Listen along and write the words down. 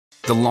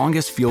The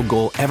longest field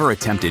goal ever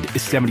attempted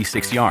is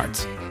 76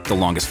 yards. The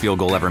longest field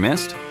goal ever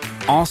missed?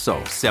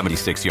 Also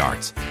 76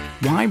 yards.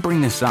 Why bring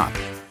this up?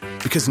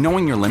 Because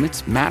knowing your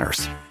limits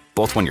matters,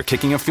 both when you're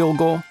kicking a field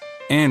goal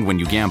and when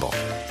you gamble.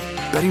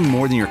 Betting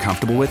more than you're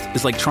comfortable with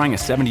is like trying a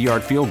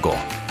 70-yard field goal.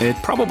 It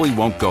probably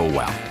won't go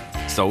well.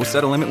 So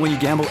set a limit when you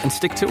gamble and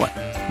stick to it.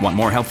 Want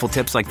more helpful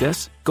tips like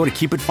this? Go to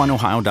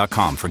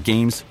keepitfunohio.com for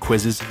games,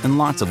 quizzes, and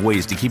lots of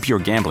ways to keep your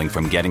gambling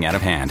from getting out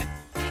of hand.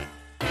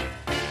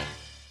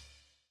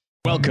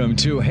 Welcome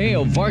to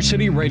Hail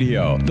Varsity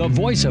Radio, the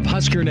voice of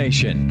Husker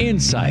Nation.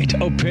 Insight,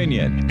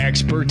 opinion,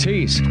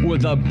 expertise,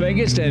 with the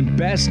biggest and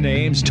best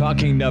names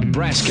talking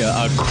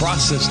Nebraska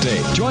across the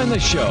state. Join the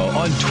show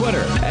on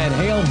Twitter at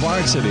Hail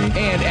Varsity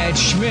and at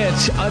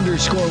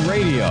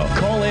Schmitz_radio.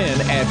 Call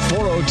in at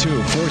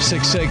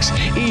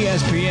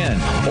 402-466-ESPN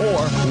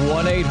or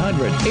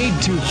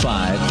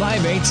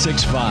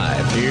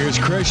 1-800-825-5865. Here's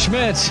Chris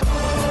Schmitz.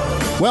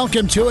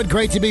 Welcome to it.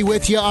 Great to be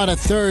with you on a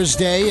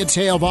Thursday. It's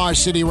Hail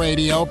Varsity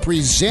Radio,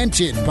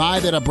 presented by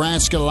the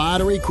Nebraska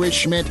Lottery. Chris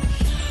Schmidt,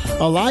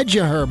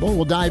 Elijah Herbal.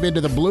 We'll dive into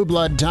the blue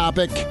blood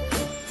topic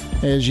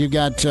as you've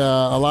got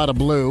a lot of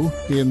blue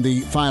in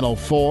the Final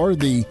Four,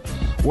 the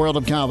world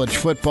of college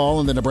football,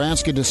 and the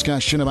Nebraska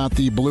discussion about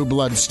the blue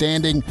blood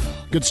standing.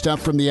 Good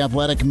stuff from the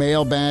Athletic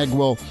mailbag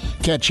we'll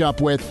catch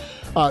up with.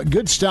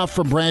 Good stuff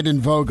from Brandon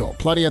Vogel.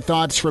 Plenty of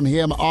thoughts from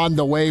him on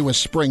the way with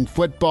spring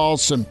football.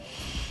 Some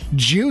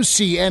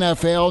juicy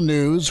NFL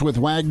news with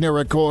Wagner,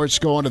 of course,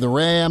 going to the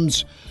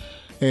Rams,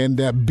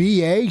 and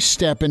B.A.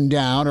 stepping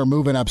down, or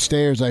moving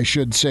upstairs, I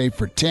should say,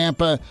 for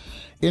Tampa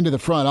into the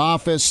front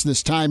office.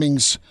 This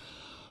timing's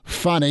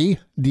funny.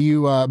 Do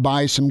you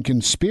buy some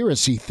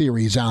conspiracy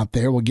theories out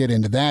there? We'll get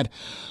into that.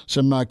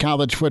 Some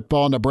college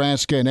football,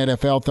 Nebraska, and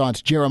NFL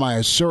thoughts.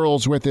 Jeremiah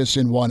Searles with us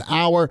in 1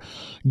 hour.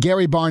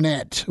 Gary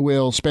Barnett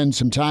will spend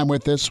some time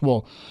with us.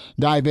 We'll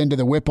dive into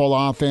the Whipple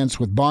offense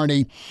with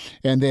Barney.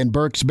 And then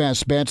Burke's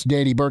Best Bets.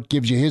 Danny Burke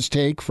gives you his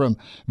take from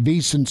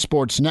VSiN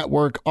Sports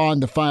Network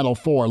on the Final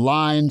Four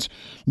lines.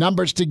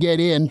 Numbers to get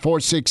in,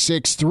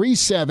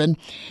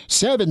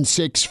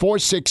 466-3776,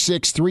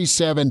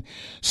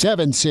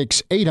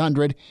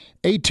 466-3776,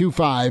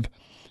 800-825-5865.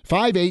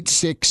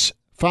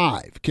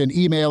 Can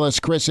email us,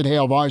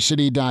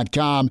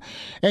 chris@hailvarsity.com,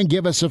 and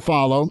give us a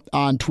follow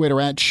on Twitter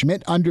at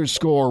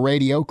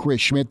Schmidt_radio. Chris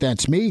Schmidt,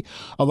 that's me.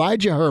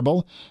 Elijah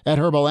Herbal at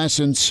Herbal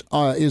Essence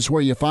is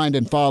where you find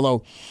and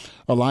follow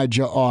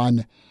Elijah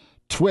on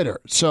Twitter.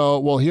 So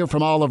we'll hear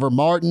from Oliver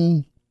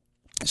Martin,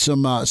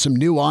 some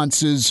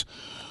nuances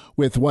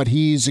with what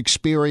he's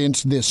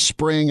experienced this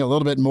spring, a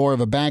little bit more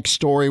of a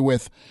backstory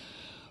with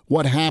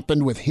what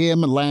happened with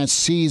him last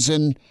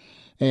season.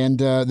 And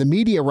the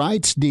media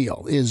rights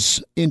deal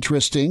is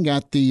interesting.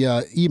 Got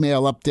the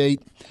email update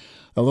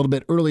a little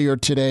bit earlier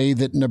today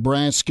that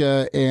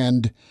Nebraska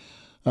and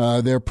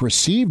their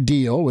perceived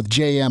deal with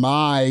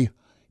JMI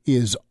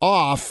is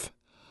off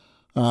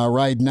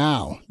right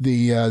now.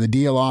 The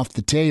deal off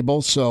the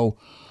table. So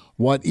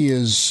what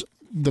is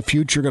the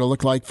future going to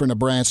look like for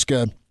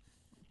Nebraska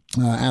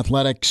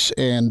athletics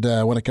and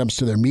when it comes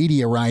to their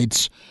media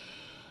rights?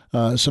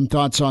 Some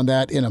thoughts on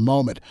that in a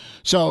moment.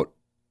 So,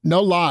 no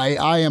lie,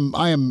 I am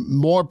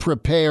more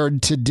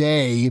prepared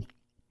today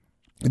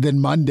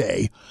than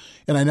Monday,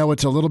 and I know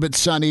it's a little bit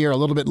sunnier, a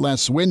little bit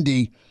less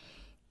windy.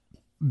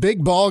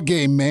 Big ball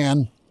game,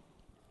 man,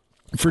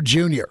 for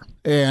Junior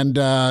and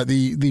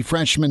the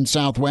freshman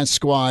Southwest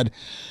squad.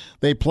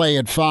 They play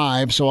at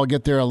 5, so I'll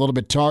get there a little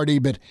bit tardy,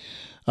 but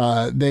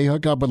they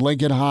hook up with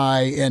Lincoln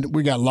High, and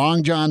we got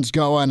long johns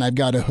going. I've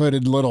got a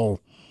hooded little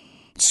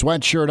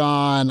sweatshirt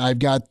on. I've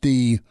got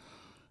the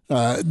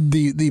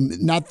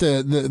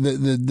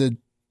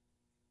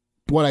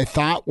what I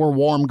thought were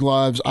warm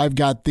gloves. I've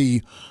got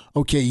the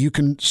you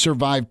can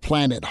survive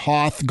Planet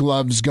Hoth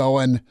gloves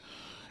going,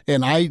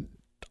 and I'm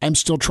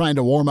still trying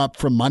to warm up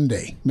from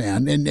Monday,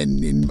 man.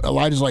 And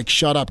Elijah's like,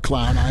 shut up,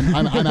 clown.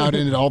 I'm out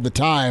in it all the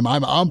time.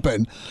 I'm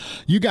umping.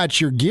 You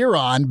got your gear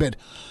on, but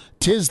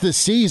 'tis the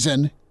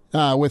season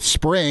with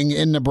spring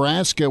in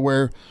Nebraska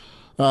where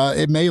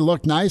it may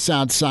look nice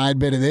outside,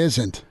 but it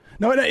isn't.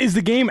 No, is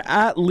the game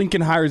at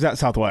Lincoln High or is that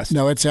Southwest?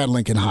 No, it's at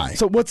Lincoln High.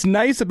 So what's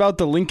nice about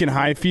the Lincoln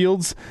High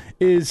fields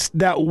is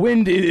that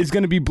wind is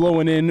going to be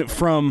blowing in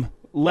from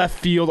left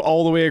field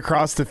all the way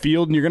across the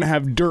field, and you're going to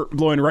have dirt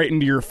blowing right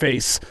into your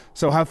face.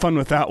 So have fun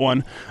with that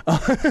one.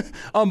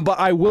 But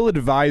I will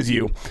advise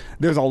you,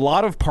 there's a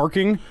lot of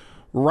parking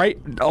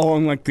right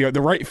along like the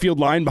right field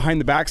line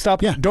behind the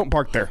backstop. Yeah. Don't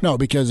park there. No,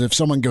 because if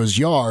someone goes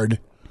yard,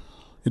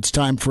 it's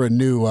time for a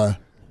new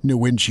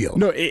windshield.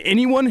 No,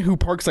 anyone who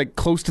parks like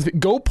close to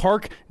go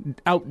park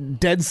out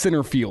dead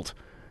center field.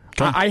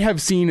 Okay. I have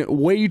seen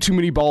way too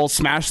many balls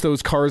smash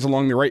those cars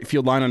along the right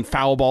field line on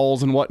foul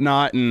balls and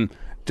whatnot, and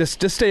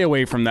just stay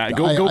away from that.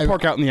 Go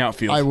park out in the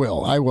outfield. I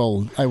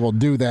will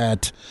do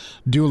that.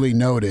 Duly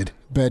noted.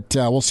 But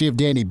we'll see if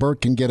Danny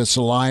Burke can get us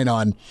a line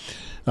on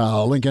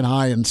Lincoln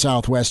High and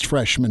Southwest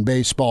freshman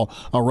baseball,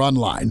 a run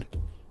line.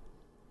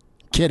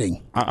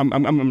 Kidding.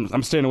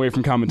 I'm staying away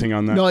from commenting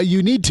on that. No,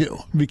 you need to,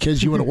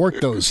 because you want to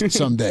work those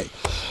someday.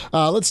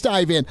 Let's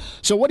dive in.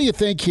 So what do you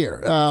think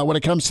here when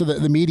it comes to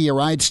the media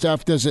rights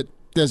stuff? Does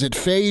it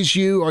faze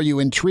you? Are you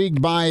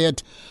intrigued by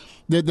it?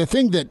 The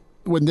thing that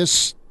when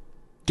this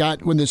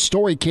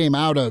story came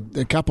out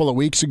a couple of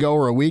weeks ago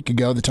or a week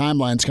ago, the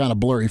timeline's kind of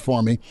blurry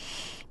for me.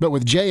 But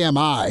with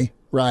JMI,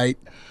 right,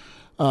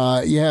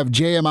 you have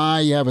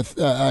JMI, you have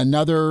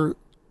another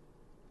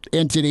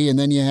entity, and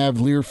then you have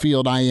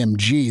Learfield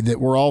IMG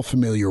that we're all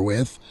familiar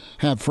with,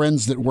 have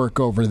friends that work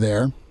over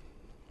there.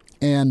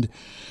 And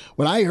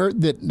when I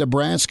heard that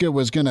Nebraska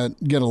was going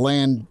to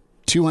land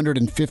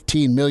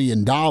 $215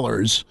 million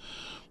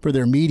for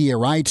their media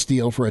rights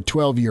deal for a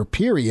 12-year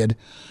period,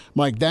 I'm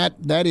like,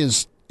 that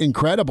is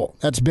incredible.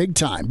 That's big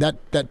time.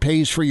 That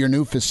pays for your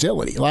new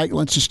facility. Like,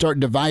 let's just start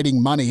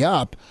dividing money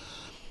up.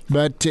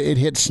 But it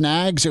hit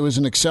snags. It was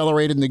an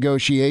accelerated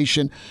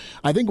negotiation.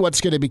 I think what's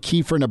going to be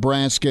key for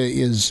Nebraska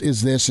is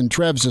this, and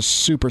Trev's a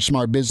super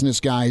smart business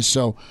guy,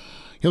 so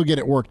he'll get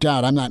it worked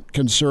out. I'm not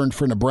concerned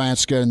for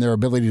Nebraska and their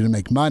ability to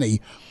make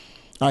money.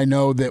 I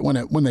know that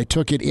when they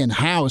took it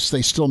in-house,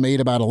 they still made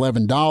about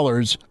 $11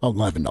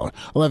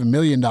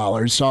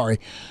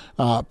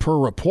 million, per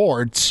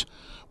reports,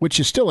 which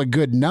is still a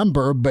good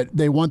number, but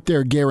they want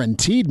their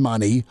guaranteed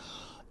money.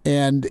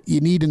 And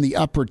you need in the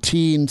upper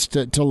teens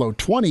to low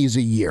 20s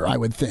a year, I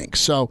would think.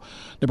 So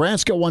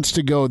Nebraska wants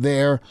to go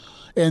there.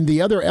 And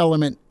the other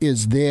element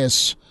is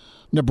this.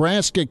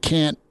 Nebraska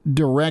can't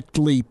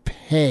directly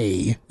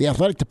pay. The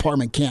athletic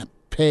department can't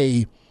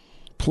pay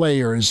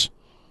players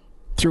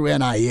through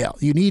NIL.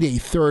 You need a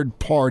third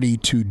party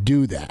to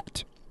do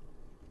that.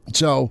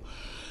 So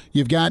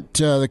you've got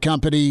the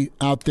company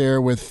out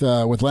there with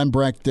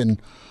Lembrecht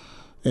and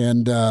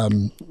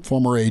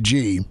former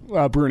AG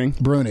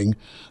Bruning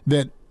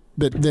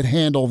that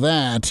handle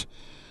that.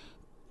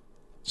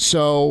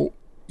 So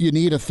you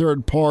need a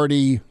third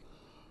party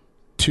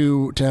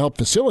to help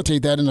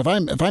facilitate that. And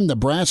if I'm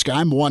Nebraska,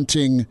 I'm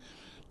wanting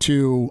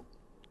to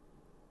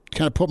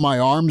kind of put my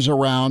arms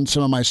around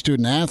some of my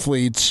student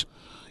athletes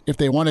if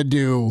they want to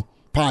do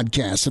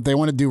podcasts, if they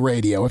want to do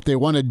radio, if they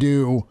want to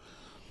do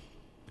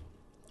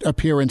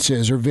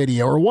appearances or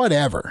video or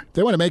whatever. If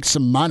they want to make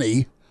some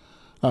money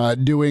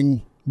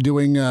doing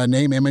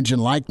name, image,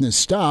 and likeness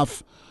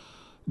stuff.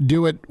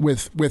 Do it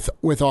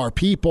with our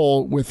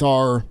people, with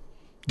our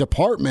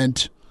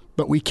department,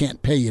 but we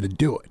can't pay you to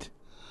do it.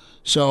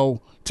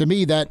 So to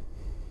me, that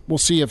we'll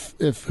see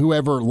if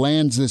whoever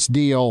lands this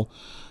deal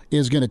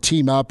is going to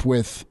team up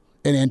with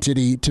an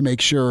entity to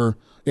make sure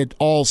it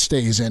all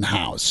stays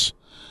in-house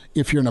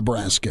if you're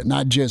Nebraska,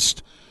 not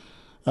just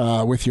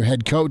with your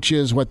head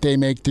coaches, what they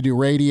make to do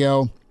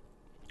radio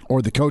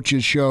or the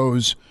coaches'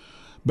 shows,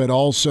 but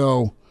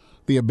also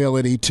the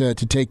ability to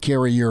take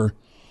care of your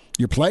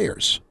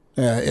players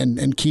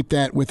and keep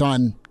that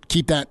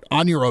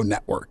on your own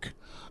network,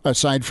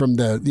 aside from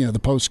the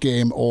post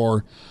game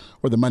or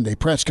the Monday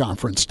press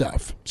conference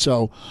stuff.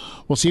 So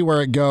we'll see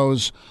where it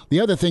goes. The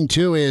other thing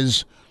too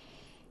is,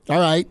 all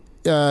right,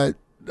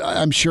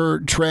 I'm sure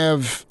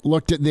Trev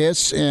looked at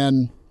this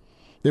and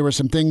there were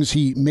some things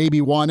he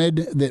maybe wanted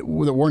that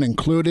weren't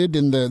included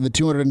in the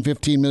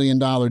 $215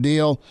 million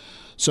deal.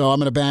 So I'm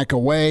going to back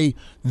away.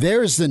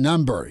 There's the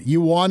number.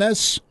 You want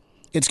us?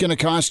 It's going to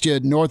cost you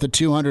north of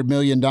 $200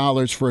 million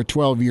for a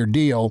 12-year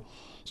deal.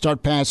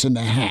 Start passing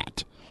the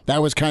hat.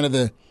 That was kind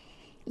of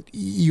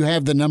you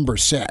have the number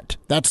set.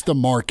 That's the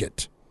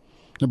market.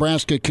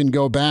 Nebraska can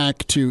go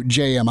back to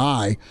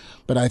JMI,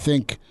 but I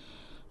think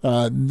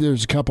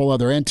there's a couple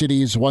other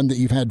entities, one that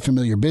you've had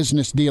familiar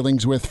business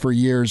dealings with for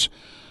years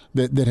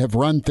that have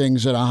run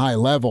things at a high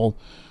level,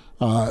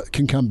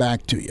 can come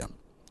back to you.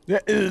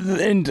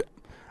 And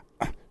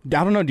I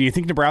don't know, do you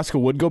think Nebraska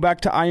would go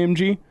back to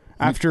IMG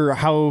after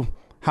how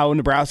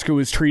Nebraska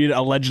was treated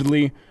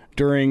allegedly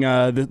during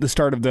the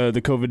start of the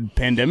COVID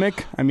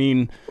pandemic? I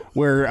mean,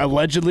 where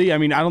allegedly, I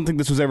don't think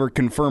this was ever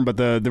confirmed, but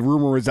the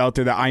rumor was out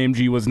there that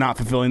IMG was not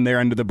fulfilling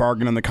their end of the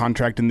bargain on the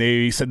contract, and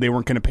they said they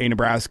weren't going to pay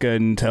Nebraska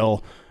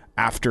until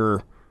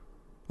after,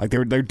 like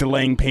they're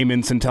delaying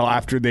payments until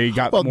after they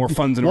got more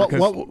funds in,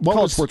 because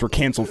college sports were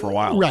canceled for a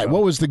while. Right. So.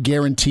 What was the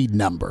guaranteed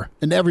number?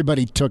 And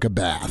everybody took a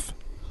bath.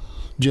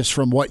 Just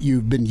from what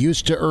you've been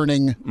used to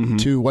earning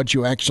to what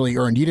you actually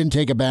earned. You didn't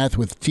take a bath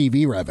with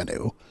TV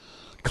revenue,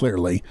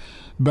 clearly.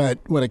 But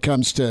when it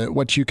comes to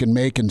what you can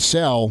make and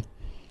sell,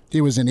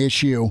 it was an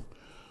issue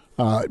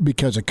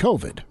because of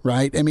COVID,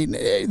 right? I mean,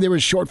 there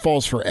was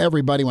shortfalls for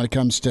everybody when it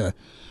comes to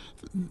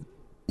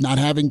not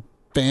having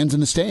fans in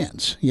the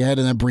stands. You had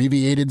an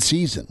abbreviated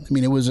season. I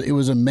mean, it was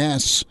a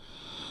mess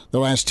the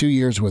last 2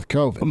 years with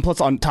COVID. And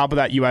plus, on top of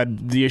that, you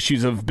had the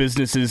issues of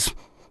businesses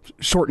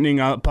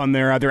shortening up on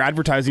their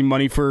advertising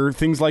money for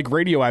things like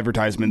radio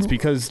advertisements,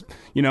 because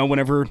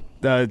whenever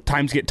the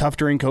times get tough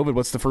during COVID,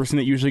 what's the first thing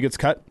that usually gets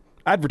cut?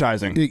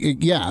 Advertising.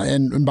 Yeah,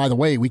 and by the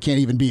way, we can't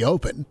even be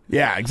open.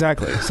 Yeah,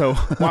 exactly. So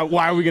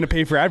why are we going to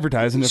pay for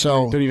advertising if we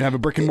don't even have a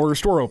brick and mortar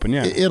store open?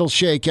 Yeah, it'll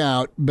shake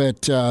out,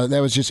 but that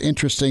was just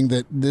interesting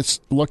that this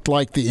looked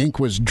like the ink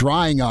was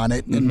drying on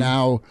it, and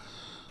now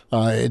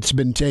it's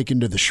been taken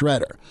to the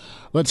shredder.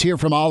 Let's hear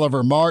from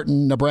Oliver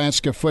Martin,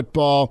 Nebraska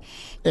football.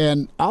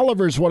 And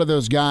Oliver's one of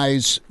those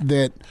guys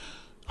that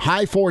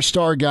high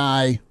 4-star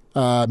guy,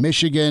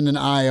 Michigan and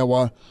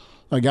Iowa,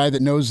 a guy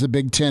that knows the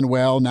Big Ten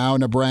well, now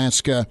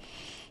Nebraska.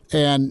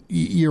 And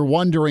you're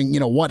wondering,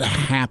 what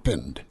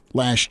happened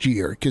last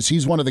year, because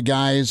he's one of the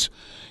guys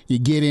you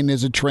get in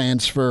as a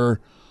transfer,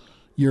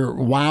 you're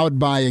wowed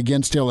by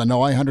against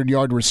Illinois,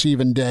 100-yard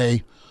receiving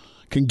day,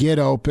 can get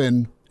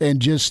open, and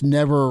just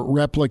never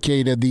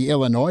replicated the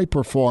Illinois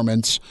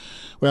performance.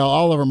 Well,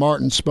 Oliver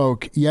Martin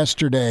spoke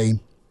yesterday,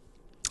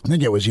 I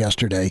think it was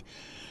yesterday,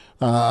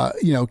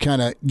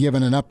 kind of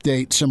giving an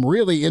update, some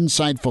really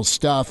insightful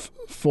stuff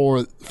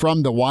from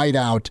the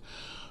wideout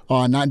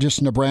on not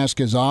just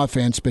Nebraska's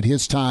offense, but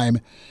his time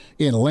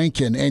in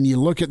Lincoln. And you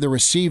look at the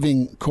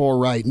receiving core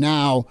right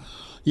now,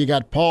 you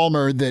got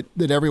Palmer that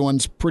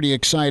everyone's pretty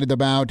excited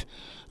about.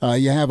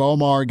 You have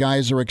Omar,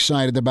 guys are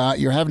excited about.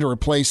 You're having to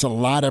replace a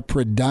lot of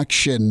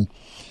production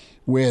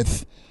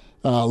with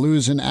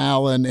losing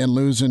Allen and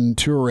losing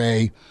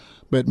Toure.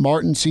 But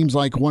Martin seems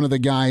like one of the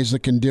guys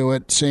that can do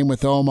it. Same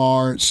with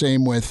Omar.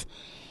 Same with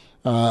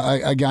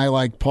a guy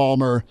like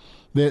Palmer.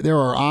 There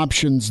are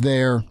options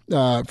there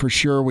for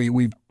sure.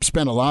 We've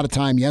spent a lot of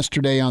time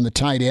yesterday on the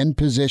tight end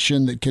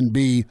position that can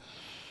be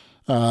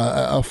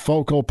a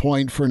focal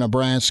point for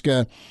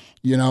Nebraska.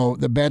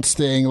 The Betts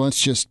thing,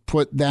 let's just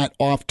put that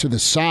off to the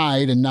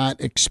side and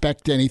not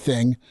expect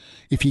anything.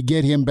 If you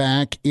get him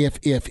back, if,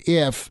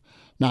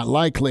 not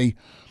likely,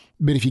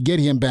 but if you get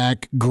him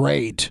back,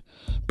 great.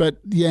 But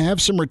you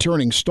have some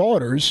returning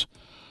starters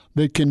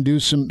that can do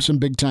some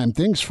big-time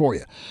things for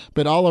you.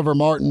 But Oliver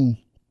Martin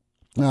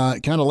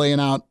kind of laying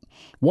out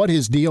what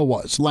his deal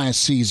was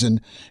last season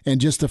and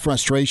just the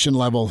frustration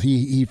level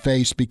he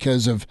faced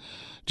because of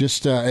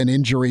just an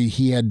injury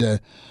he had to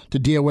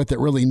deal with that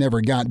really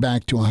never got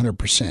back to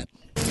 100%.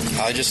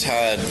 I just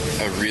had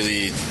a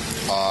really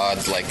odd,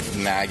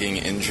 nagging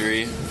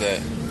injury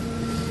that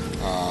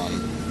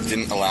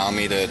didn't allow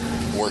me to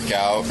work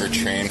out or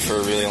train for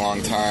a really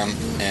long time.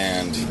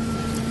 And,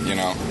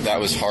 that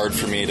was hard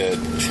for me to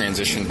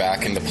transition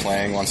back into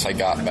playing once I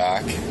got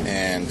back.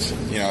 And,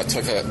 it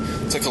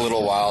took a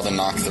little while to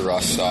knock the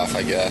rust off,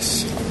 I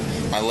guess.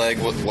 My leg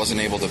wasn't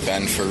able to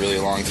bend for a really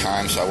long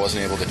time, so I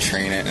wasn't able to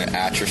train it, and it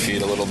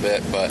atrophied a little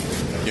bit. But,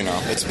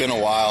 it's been a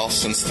while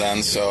since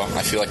then, so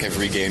I feel like I've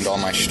regained all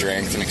my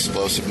strength and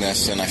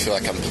explosiveness, and I feel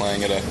like I'm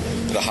playing at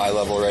a high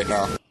level right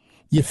now.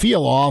 You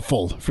feel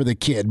awful for the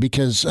kid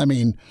because,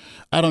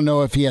 I don't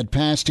know if he had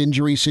past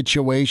injury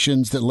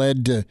situations that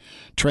led to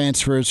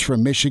transfers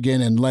from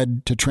Michigan and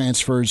led to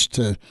transfers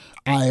to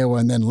Iowa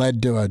and then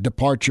led to a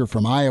departure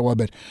from Iowa,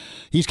 but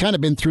he's kind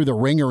of been through the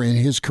ringer in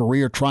his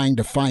career trying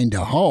to find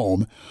a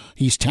home.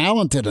 He's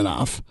talented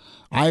enough.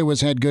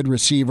 Iowa's had good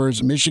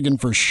receivers. Michigan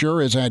for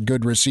sure has had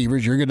good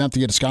receivers. You're good enough to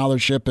get a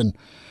scholarship and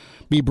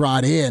be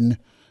brought in.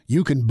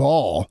 You can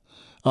ball.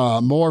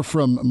 More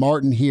from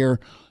Martin here.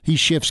 He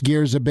shifts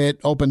gears a bit,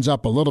 opens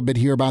up a little bit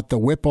here about the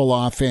Whipple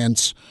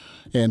offense,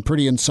 and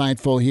pretty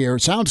insightful here.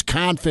 Sounds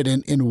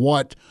confident in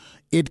what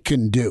it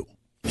can do.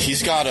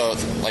 He's got a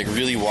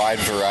really wide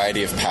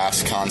variety of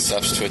pass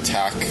concepts to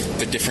attack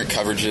the different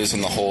coverages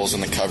and the holes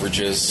in the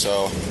coverages,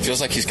 so it feels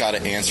like he's got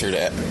an answer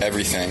to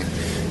everything.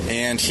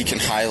 And he can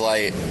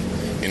highlight,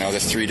 the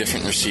 3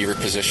 different receiver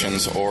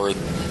positions or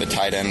the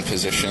tight end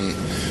position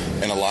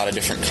and a lot of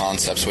different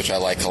concepts, which I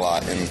like a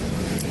lot. And,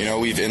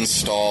 we've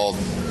installed,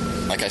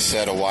 like I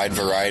said, a wide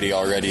variety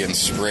already in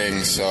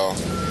spring, so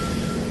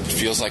it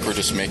feels like we're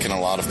just making a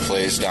lot of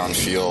plays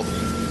downfield.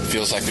 It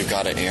feels like we've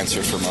got an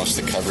answer for most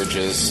of the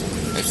coverages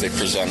if they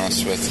present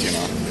us with,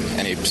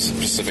 any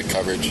specific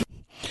coverage.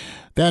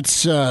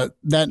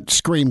 That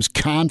screams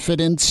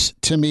confidence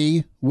to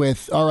me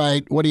with, all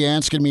right, what are you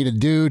asking me to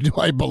do? Do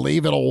I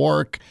believe it'll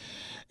work?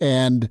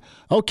 And,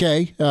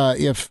 okay,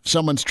 if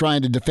someone's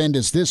trying to defend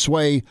us this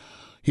way,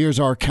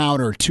 here's our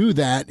counter to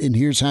that, and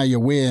here's how you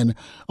win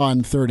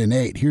on 3rd and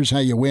 8. Here's how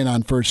you win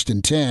on 1st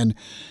and 10.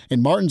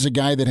 And Martin's a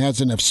guy that has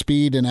enough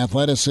speed and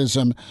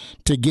athleticism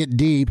to get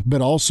deep,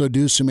 but also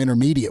do some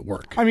intermediate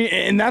work.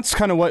 And that's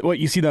kind of what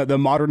you see the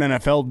modern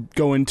NFL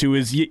go into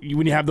is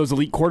when you have those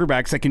elite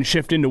quarterbacks that can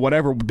shift into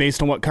whatever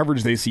based on what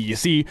coverage they see. You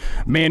see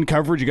man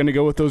coverage, you're going to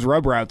go with those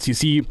rub routes. You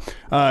see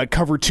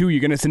cover 2, you're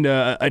going to send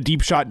a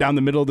deep shot down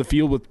the middle of the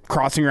field with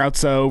crossing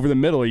routes over the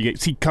middle. You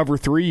see cover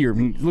 3, or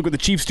look what the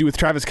Chiefs do with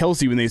Travis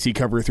Kelce when they see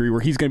cover 3, where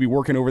he's going to be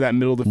working over that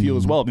middle of the field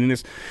as well.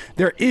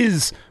 There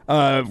is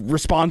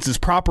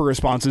proper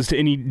responses to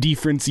any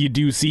defense you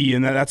do see,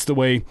 and that's the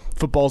way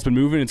football's been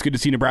moving. It's good to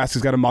see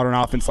Nebraska's got a modern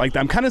offense like that.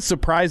 I'm kind of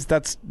surprised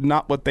that's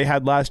not what they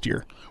had last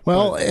year.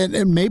 Well,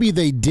 and maybe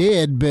they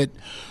did, but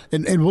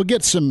and we'll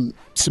get some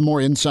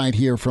more insight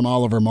here from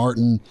Oliver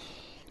Martin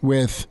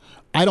with,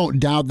 I don't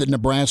doubt that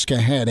Nebraska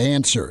had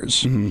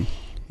answers. Mm-hmm.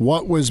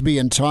 What was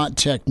being taught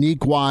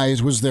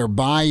technique-wise? Was there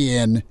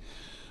buy-in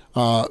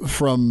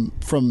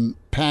from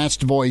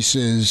past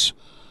voices?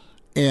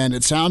 And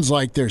it sounds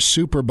like there's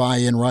super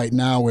buy-in right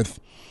now with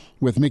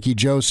with Mickey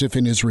Joseph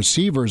in his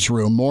receivers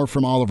room. More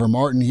from Oliver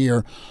Martin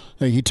here.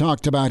 He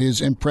talked about his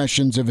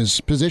impressions of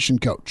his position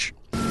coach.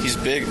 He's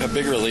a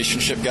big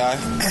relationship guy.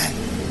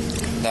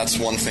 That's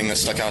one thing that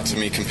stuck out to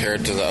me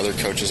compared to the other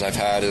coaches I've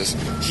had is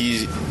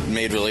he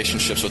made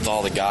relationships with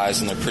all the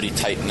guys, and they're pretty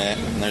tight-knit,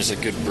 and there's a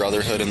good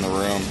brotherhood in the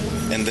room.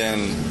 And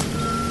then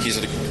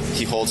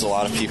he holds a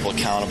lot of people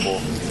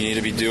accountable. You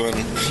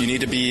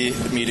need to be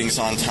at meetings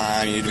on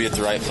time, you need to be at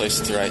the right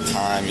place at the right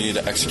time, you need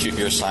to execute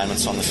your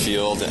assignments on the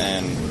field,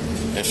 and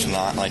if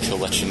not, he'll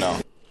let you know.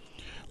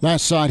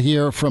 Last thought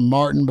here from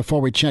Martin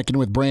before we check in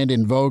with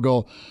Brandon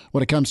Vogel.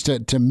 When it comes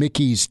to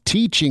Mickey's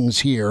teachings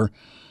here,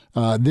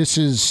 this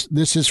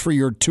is for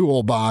your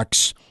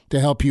toolbox to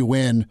help you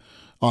win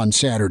on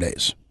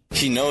Saturdays.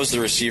 He knows the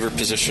receiver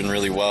position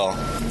really well,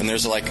 and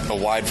there's a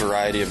wide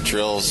variety of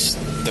drills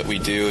that we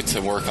do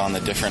to work on the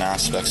different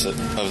aspects of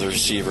the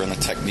receiver and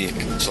the technique.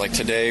 So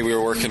today we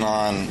were working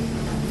on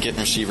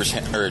getting receivers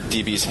or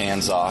DB's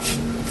hands off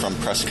from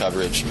press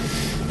coverage,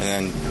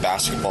 and then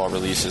basketball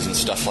releases and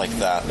stuff like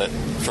that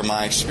from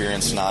my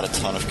experience, not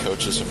a ton of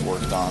coaches have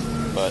worked on.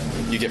 But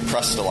you get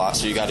pressed a lot,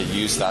 so you got to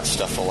use that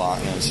stuff a lot,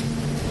 and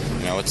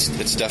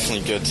it's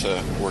definitely good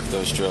to work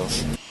those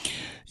drills.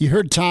 You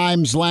heard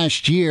times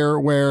last year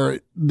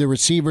where the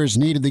receivers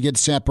needed to get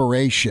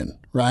separation,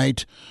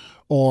 right?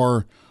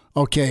 Or,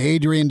 okay,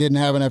 Adrian didn't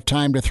have enough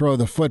time to throw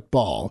the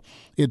football.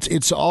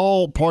 It's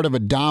all part of a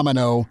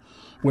domino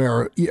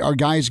where are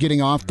guys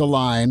getting off the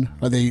line?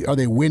 Are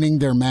they winning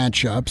their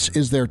matchups?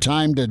 Is there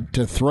time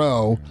to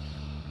throw?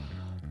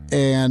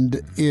 And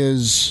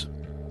is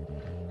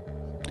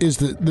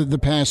the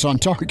pass on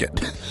target?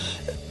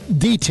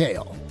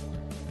 Detail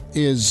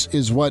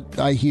is what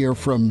I hear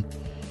from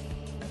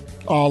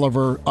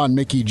Oliver on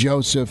Mickey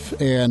Joseph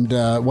and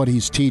what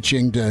he's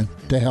teaching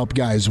to help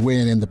guys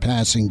win in the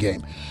passing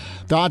game.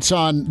 Thoughts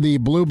on the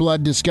blue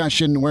blood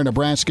discussion where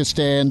Nebraska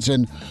stands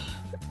and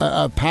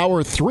a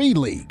Power 3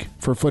 league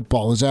for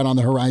football. Is that on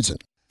the horizon?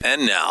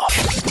 And now,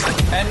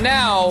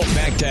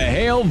 back to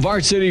Hail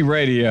Varsity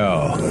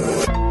Radio.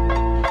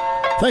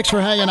 Thanks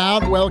for hanging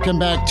out. Welcome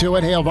back to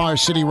it. Hail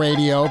Varsity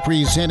Radio,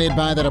 presented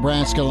by the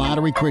Nebraska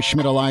Lottery. Chris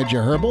Schmidt,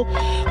 Elijah Herbal.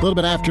 A little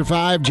bit after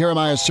 5,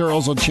 Jeremiah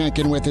Searles will check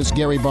in with us.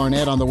 Gary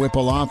Barnett on the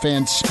Whipple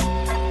offense.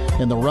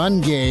 In the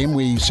run game,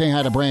 we say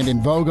hi to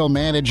Brandon Vogel,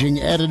 managing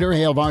editor,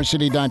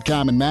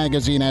 HailVarsity.com and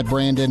magazine at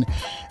Brandon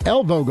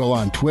L. Vogel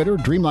on Twitter.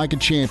 Dream Like a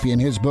Champion,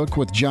 his book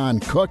with John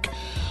Cook.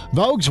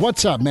 Vogues,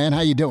 what's up, man?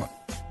 How you doing?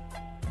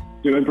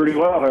 Doing pretty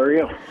well. How are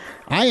you?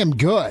 I am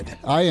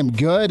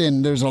good,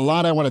 and there's a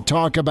lot I want to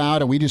talk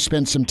about, and we just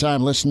spent some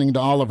time listening to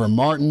Oliver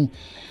Martin,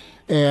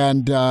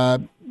 and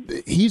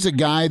he's a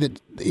guy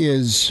that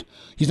he's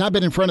not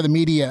been in front of the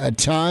media a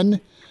ton.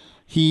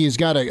 He's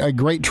got a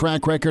great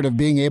track record of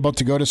being able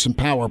to go to some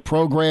power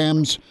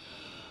programs.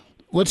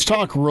 Let's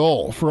talk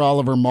role for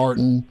Oliver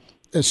Martin,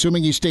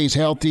 assuming he stays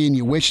healthy, and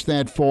you wish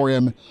that for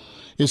him.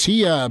 Is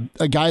he a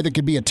guy that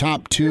could be a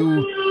top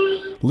 2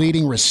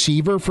 leading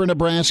receiver for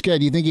Nebraska?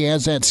 Do you think he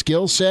has that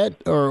skill set,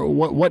 or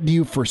what do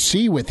you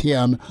foresee with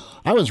him?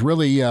 I was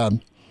really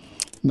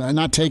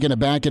not taken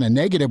aback in a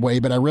negative way,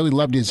 but I really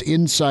loved his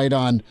insight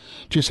on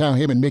just how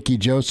him and Mickey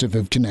Joseph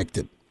have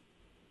connected.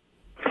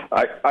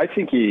 I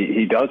think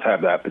he does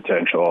have that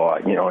potential.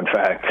 In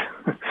fact,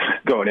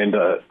 going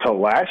into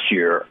last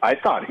year, I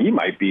thought he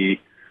might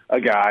be a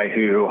guy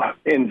who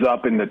ends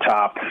up in the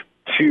top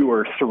 2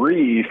 or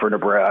 3 for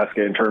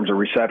Nebraska in terms of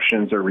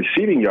receptions or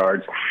receiving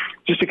yards,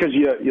 just because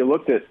you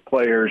looked at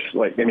players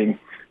we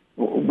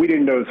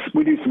didn't know.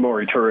 We knew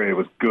Samori Toure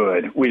was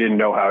good. We didn't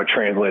know how it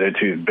translated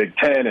to the Big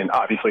Ten, and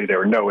obviously there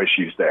were no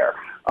issues there.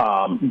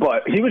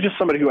 But he was just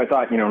somebody who I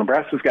thought,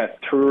 Nebraska's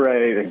got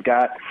Toure, they've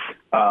got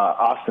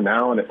Austin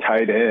Allen at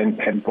tight end,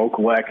 and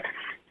Vokalek.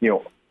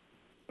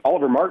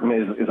 Oliver Martin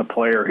is a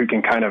player who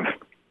can kind of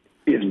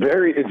is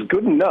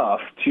good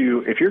enough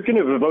to, if you're going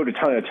to devote a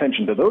ton of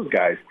attention to those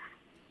guys,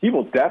 he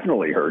will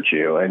definitely hurt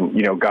you. And,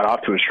 got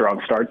off to a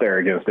strong start there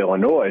against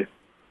Illinois,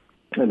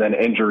 and then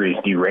injuries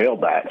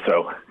derailed that.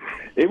 So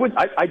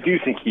I do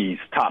think he's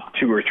top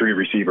 2 or 3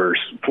 receivers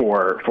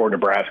for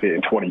Nebraska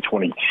in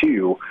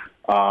 2022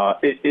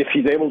 if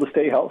he's able to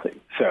stay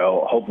healthy.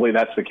 So hopefully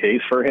that's the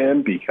case for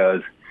him,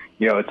 because,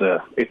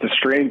 it's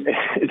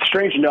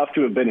strange enough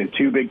to have been in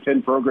 2 Big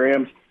Ten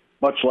programs,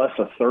 much less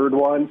a third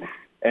one.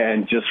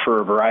 And just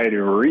for a variety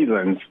of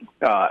reasons,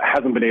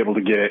 hasn't been able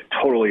to get it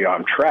totally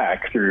on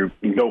track through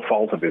no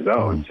fault of his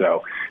own.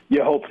 So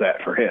you hope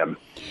that for him.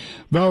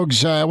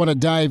 Vogues, I want to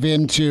dive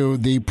into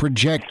the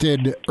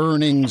projected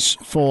earnings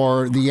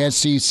for the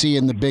SEC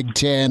and the Big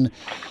Ten.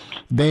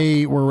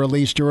 They were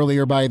released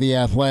earlier by The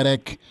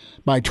Athletic.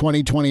 By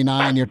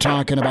 2029, you're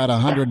talking about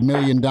 $100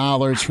 million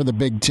for the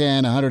Big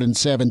Ten,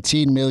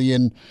 $117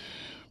 million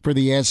for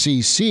the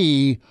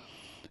SEC.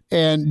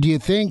 And do you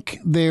think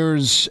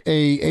there's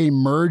a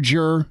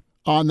merger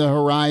on the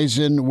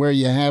horizon where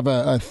you have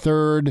a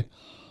third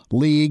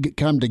league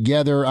come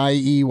together,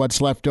 i.e.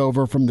 what's left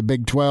over from the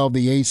Big 12,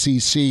 the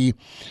ACC,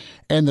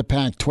 and the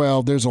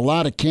Pac-12? There's a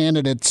lot of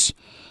candidates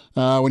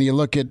When you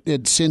look at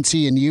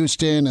Cincy and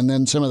Houston and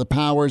then some of the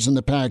powers in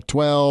the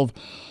Pac-12,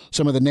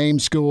 some of the name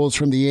schools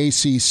from the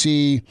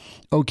ACC,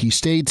 Okie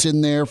State's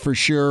in there for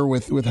sure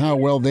with how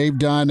well they've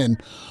done.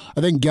 And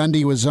I think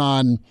Gundy was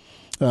on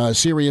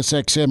Sirius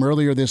XM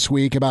earlier this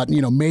week about,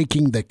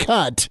 making the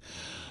cut.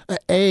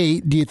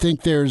 A, do you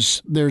think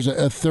there's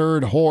a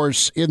third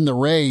horse in the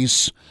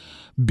race?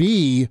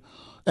 B,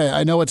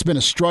 I know it's been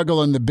a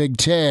struggle in the Big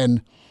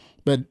Ten,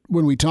 but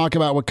when we talk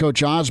about what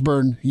Coach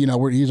Osborne,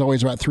 he's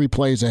always about 3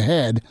 plays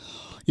ahead.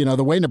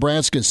 The way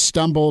Nebraska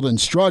stumbled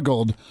and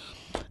struggled,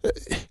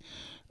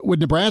 would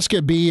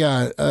Nebraska be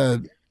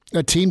a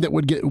team that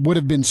would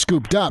have been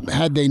scooped up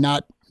had they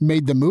not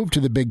made the move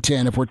to the Big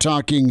Ten? If we're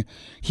talking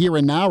here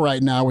and now,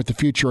 right now, with the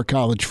future of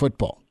college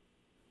football.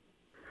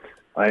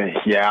 That's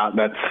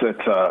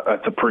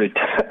a pretty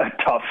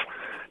tough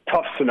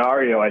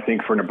scenario, I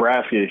think, for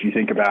Nebraska. If you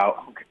think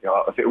about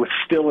if it was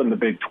still in the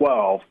Big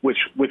 12, which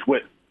with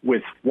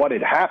what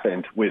had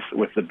happened with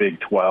the Big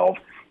 12,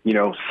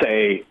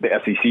 say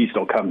the SEC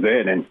still comes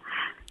in and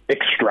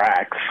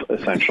extracts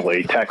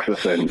essentially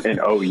Texas and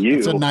OU.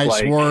 That's a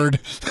nice word.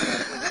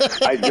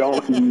 I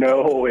don't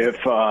know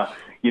if I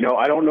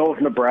don't know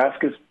if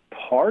Nebraska's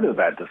part of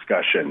that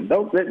discussion.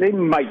 Though they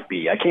might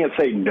be. I can't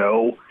say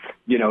no.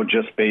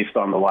 Just based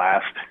on the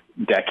last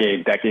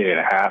decade and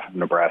a half of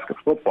Nebraska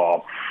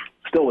football,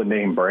 still a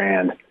name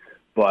brand.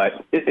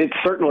 But it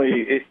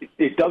certainly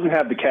it doesn't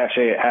have the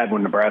cachet it had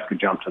when Nebraska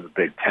jumped to the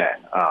Big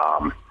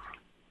Ten.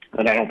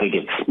 And I don't think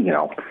it's,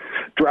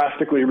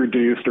 drastically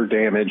reduced or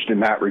damaged in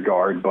that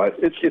regard, but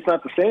it's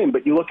not the same.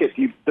 But you look at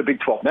the Big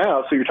 12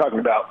 now, so you're talking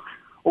about,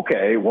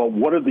 okay, well,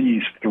 what are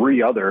these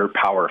 3 other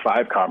Power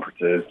 5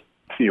 conferences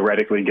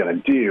theoretically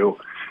going to do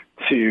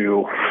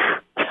to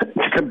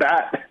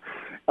combat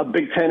a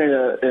Big Ten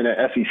and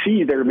a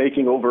SEC that are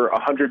making over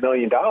 $100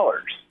 million,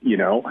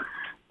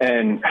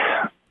 And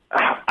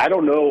I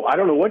don't know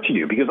what to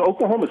do, because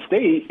Oklahoma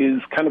State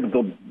is kind of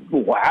the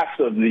last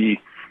of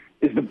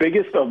is the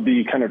biggest of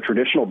the kind of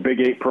traditional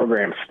Big 8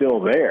 programs still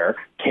there.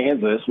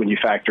 Kansas, when you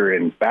factor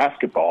in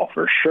basketball,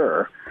 for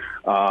sure.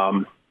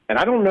 And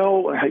I don't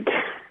know,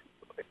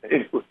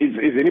 is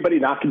anybody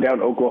knocking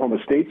down Oklahoma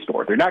State's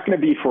door? They're not going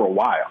to be for a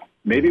while.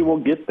 Maybe we'll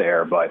get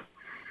there, but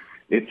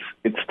it's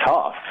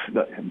tough.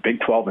 The Big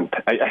 12 and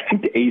I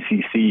think the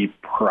ACC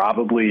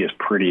probably is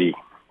pretty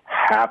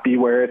happy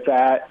where it's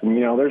at. And,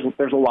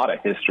 there's a lot of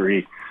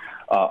history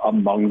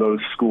among those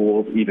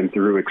schools, even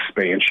through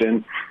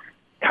expansion.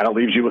 Kind of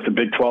leaves you with the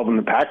Big 12 and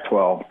the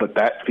Pac-12, but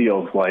that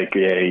feels like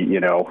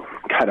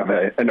kind of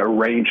an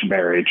arranged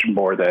marriage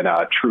more than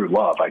true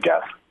love, I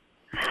guess.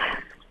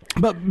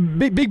 But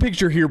big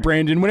picture here,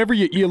 Brandon, whenever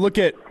you look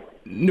at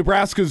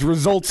Nebraska's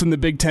results in the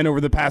Big Ten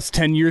over the past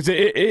 10 years,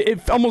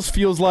 it almost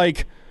feels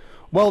like,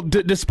 well,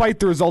 despite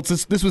the results,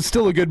 this was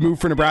still a good move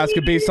for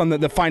Nebraska based on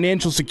the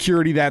financial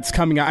security that's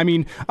coming out. I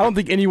mean, I don't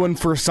think anyone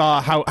foresaw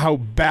how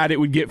bad it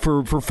would get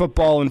for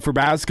football and for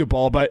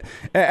basketball, but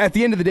at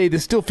the end of the day,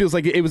 this still feels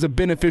like it was a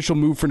beneficial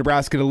move for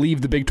Nebraska to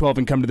leave the Big 12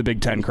 and come to the Big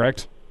Ten,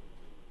 correct?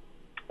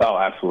 Oh,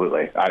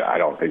 absolutely. I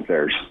don't think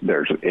there's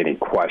any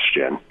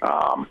question.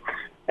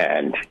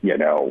 And,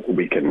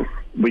 we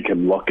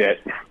can look at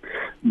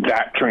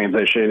that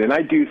transition. And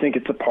I do think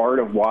it's a part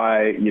of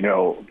why,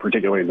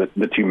 particularly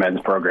the 2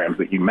 men's programs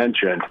that you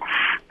mentioned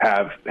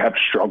have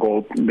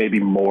struggled maybe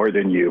more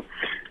than you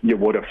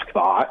would have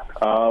thought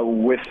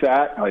with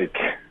that. Like,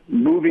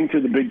 moving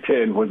to the Big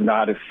Ten was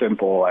not as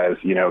simple as,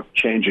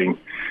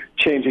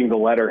 changing the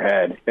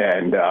letterhead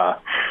and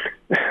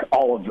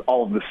all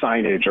of the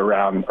signage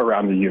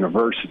around the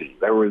university.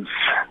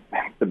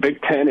 The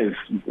Big Ten is,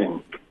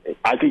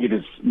 I think it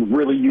is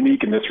really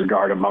unique in this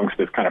regard amongst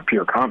its kind of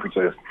peer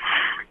conferences,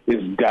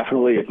 is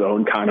definitely its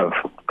own kind of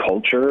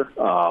culture.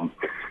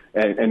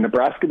 And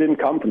Nebraska didn't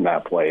come from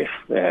that place.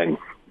 And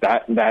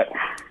that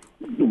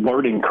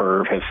learning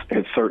curve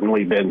has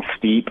certainly been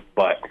steep,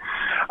 but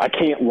I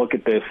can't look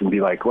at this and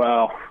be like,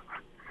 well,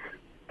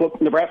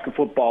 Nebraska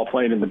football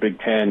playing in the Big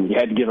Ten, you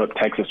had to give up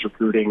Texas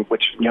recruiting,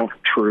 which,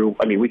 true.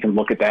 I mean, we can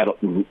look at that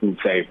and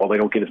say, well, they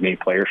don't get as many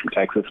players from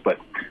Texas, but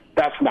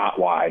that's not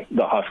why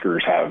the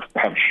Huskers have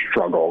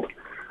struggled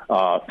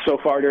so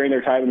far during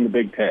their time in the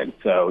Big Ten.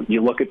 So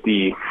you look at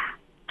the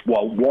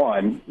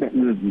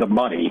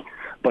money,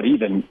 but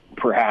even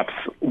perhaps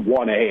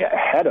 1A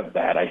ahead of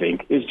that, I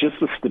think, is just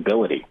the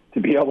stability to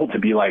be able to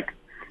be like,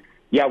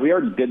 yeah, we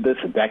already did this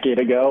a decade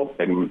ago,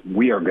 and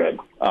we are good.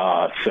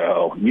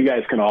 So you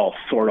guys can all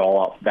sort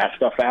all that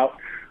stuff out.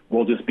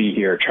 We'll just be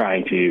here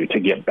trying to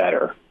get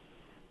better.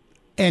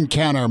 And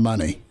count our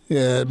money.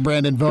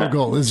 Brandon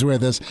Vogel is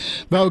with us.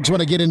 Vogues,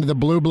 want to get into the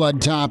blue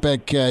blood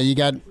topic. You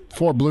got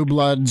 4 blue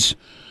bloods,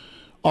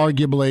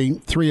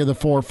 arguably 3 of the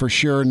 4 for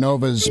sure.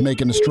 Nova's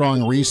making a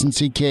strong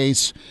recency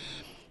case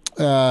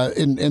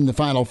in the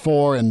Final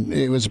Four, and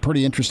it was a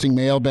pretty interesting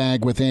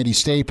mailbag with Andy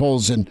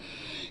Staples, and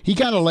he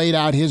kind of laid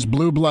out his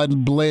blue blood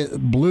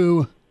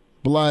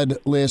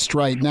list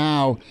right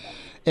now,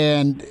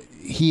 and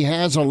he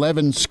has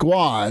 11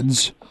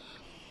 squads.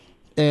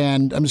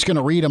 and I'm just going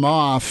to read them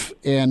off,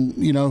 and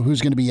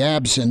who's going to be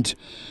absent.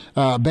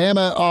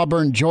 Bama,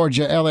 Auburn,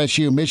 Georgia,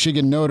 LSU,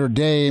 Michigan, Notre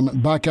Dame,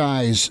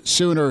 Buckeyes,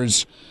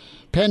 Sooners,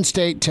 Penn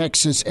State,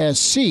 Texas,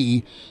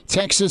 SC.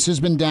 Texas has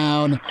been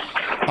down.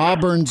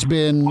 Auburn's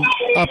been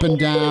up and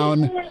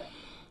down.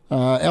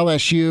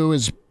 LSU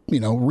is,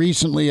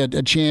 recently a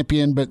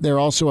champion, but they're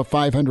also a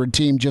 500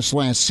 team just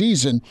last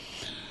season.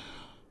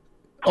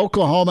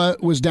 Oklahoma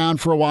was down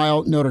for a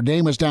while. Notre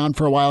Dame was down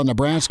for a while.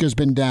 Nebraska's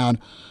been down.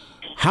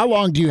 How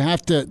long do you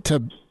have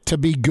to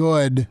be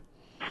good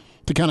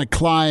to kind of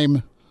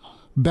climb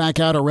back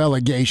out of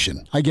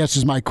relegation, I guess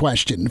is my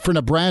question. For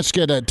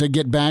Nebraska to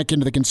get back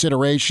into the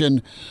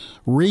consideration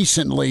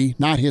recently,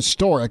 not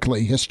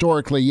historically.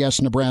 Historically,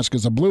 yes,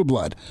 Nebraska's a blue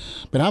blood.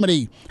 But how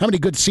many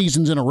good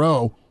seasons in a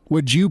row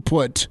would you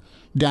put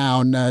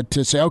down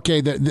to say, okay,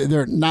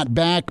 they're not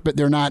back, but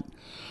they're not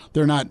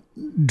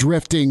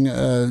drifting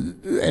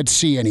at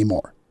sea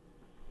anymore?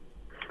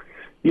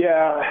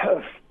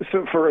 Yeah,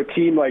 so for a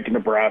team like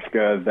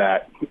Nebraska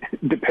that,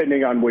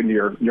 depending on when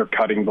you're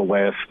cutting the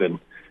list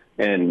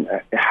and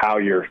how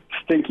you're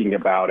thinking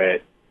about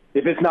it,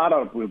 if it's not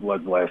on a blue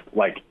blood list,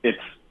 like it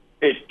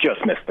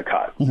just missed the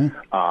cut.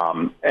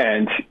 Mm-hmm.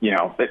 And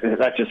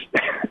that just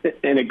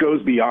and it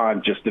goes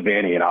beyond just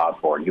Devaney and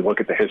Osborne. You look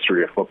at the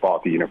history of football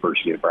at the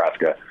University of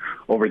Nebraska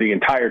over the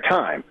entire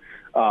time.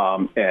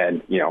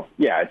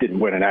 It didn't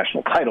win a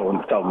national title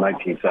until the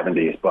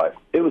 1970s, but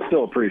it was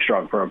still a pretty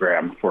strong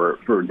program for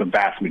the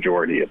vast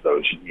majority of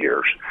those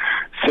years.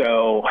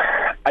 So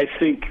I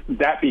think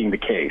that being the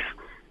case,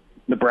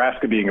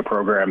 Nebraska being a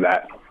program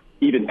that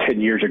even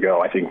 10 years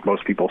ago, I think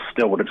most people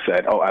still would have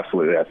said, oh,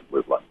 absolutely, that's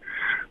blue blood.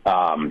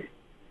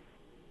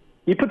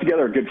 You put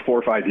together a good 4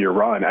 or 5 year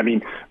run. I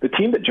mean, the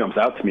team that jumps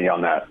out to me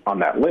on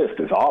that list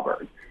is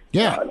Auburn.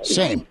 Yeah,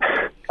 same.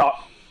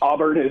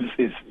 Auburn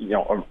is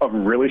a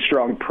really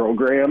strong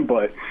program,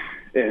 but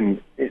you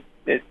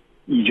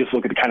just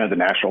look at kind of the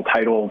national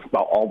titles,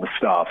 about all the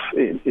stuff.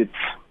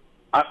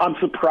 I'm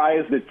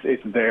surprised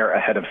it's there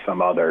ahead of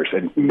some others,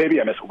 and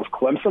maybe I missed. Was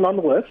Clemson on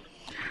the list?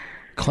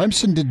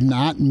 Clemson did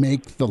not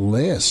make the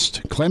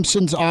list.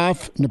 Clemson's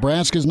off.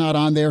 Nebraska's not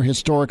on there,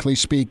 historically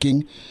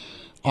speaking.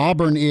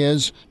 Auburn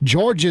is.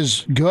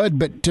 Georgia's good,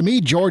 but to me,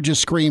 Georgia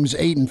screams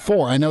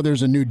 8-4. I know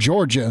there's a new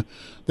Georgia.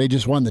 They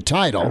just won the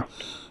title.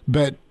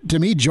 But to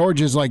me,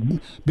 Georgia's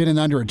been an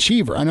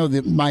underachiever. I know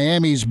that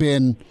Miami's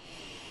been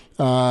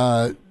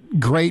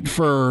great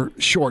for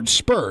short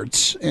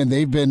spurts, and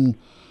they've been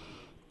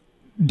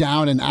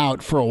down and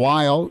out for a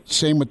while.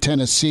 Same with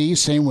Tennessee,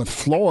 same with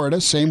Florida,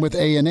 same with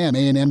A&M.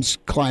 A&M's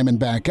climbing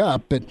back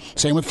up, but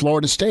same with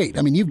Florida State.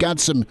 I mean, you've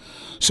got some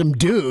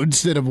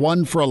dudes that have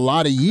won for a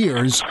lot of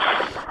years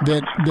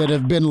that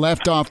have been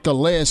left off the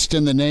list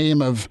in the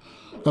name of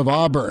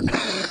Auburn.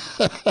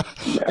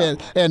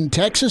 and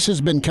Texas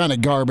has been kind of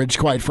garbage,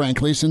 quite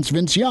frankly, since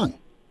Vince Young.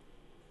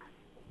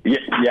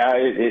 Yeah,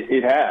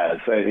 it has.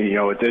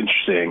 It's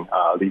interesting.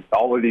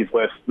 All of these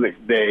lists,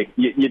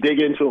 you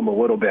dig into them a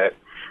little bit,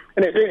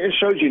 and it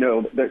shows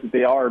that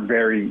they are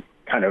very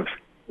kind of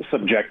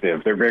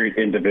subjective. They're very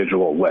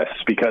individual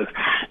lists, because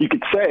you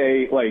could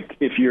say,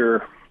 if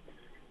you're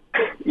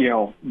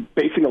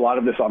basing a lot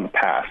of this on the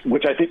past,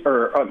 which I think,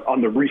 or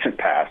on the recent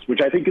past,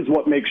 which I think is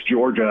what makes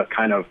Georgia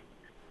kind of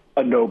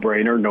a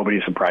no-brainer.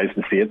 Nobody's surprised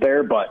to see it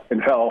there, but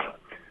until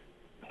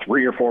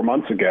 3 or 4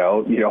 months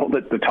ago,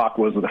 the talk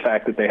was of the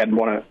fact that they hadn't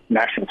won a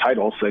national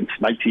title since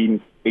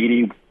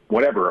 1980,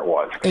 whatever it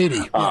was.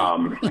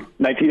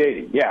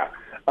 1980, yeah.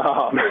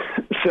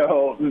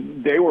 So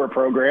they were a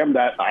program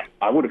that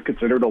I would have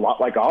considered a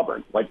lot like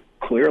Auburn,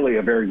 clearly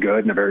a very good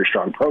and a very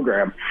strong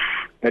program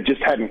that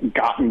just hadn't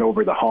gotten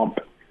over the hump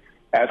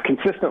as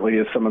consistently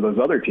as some of those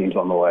other teams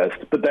on the list.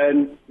 But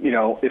then,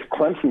 if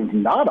Clemson's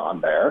not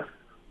on there,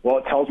 well,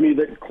 it tells me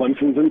that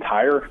Clemson's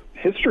entire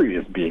history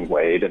is being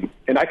weighed.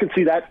 And I can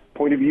see that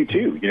point of view,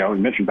 too. You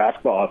mentioned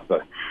basketball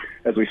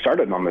as we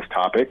started on this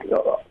topic,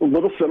 a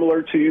little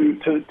similar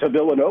to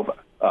Villanova,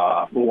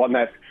 who won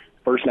that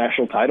first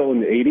national title in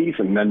the 80s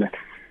and then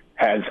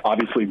has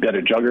obviously been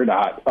a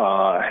juggernaut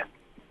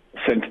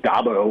since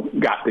Dabo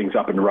got things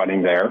up and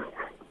running there.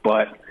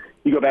 But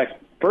you go back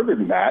further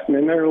than that, and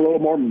then they're a little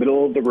more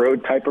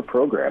middle-of-the-road type of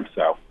program.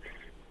 So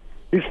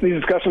these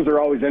discussions are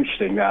always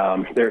interesting.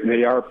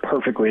 They are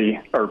perfect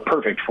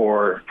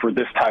for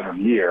this time of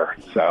year.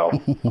 So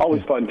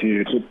always fun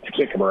to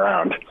kick them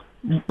around.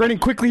 Brendan,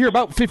 quickly here,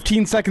 about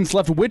 15 seconds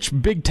left. Which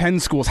Big Ten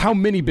schools, how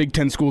many Big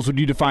Ten schools would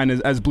you define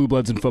as blue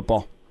bloods in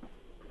football?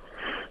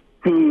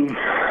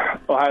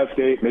 Ohio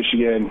State,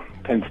 Michigan,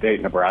 Penn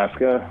State,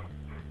 Nebraska.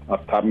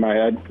 Off the top of my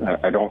head,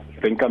 I don't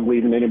think I'm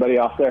leaving anybody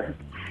off there.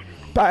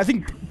 I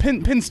think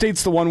Penn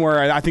State's the one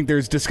where I think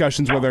there's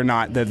discussions whether or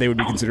not that they would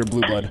be considered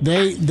blue blood.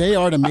 They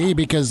are to me,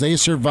 because they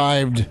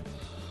survived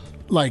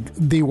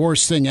the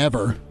worst thing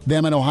ever.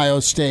 Them and Ohio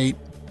State,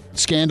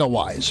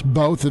 scandal-wise,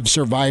 both have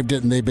survived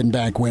it, and they've been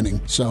back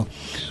winning. So,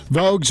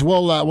 Vogues,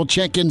 we'll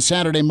check in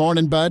Saturday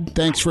morning, bud.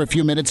 Thanks for a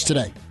few minutes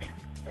today.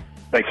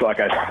 Thanks a lot,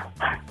 guys.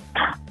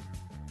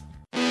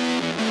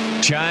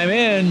 Chime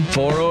in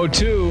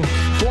 402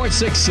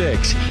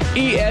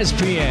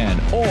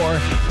 888-466-ESPN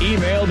or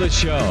email the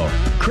show,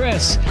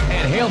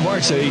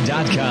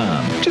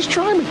 Chris@HailVarsity.com. Just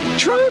try me.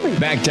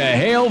 Back to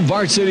Hail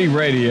Varsity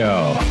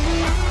Radio.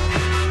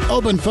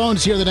 Open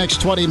phones here the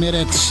next 20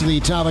 minutes. The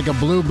topic of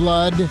blue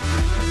blood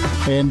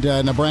and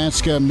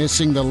Nebraska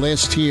missing the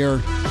list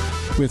here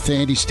with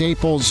Andy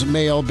Staples'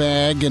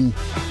 mailbag. And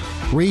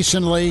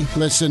recently,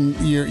 listen,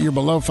 you're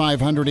below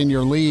 500 in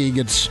your league.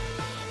 It's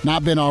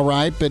not been all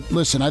right, but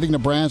listen, I think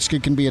Nebraska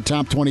can be a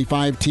top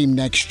 25 team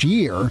next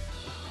year.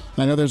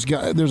 I know there's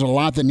a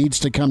lot that needs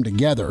to come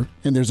together,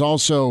 and there's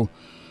also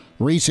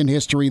recent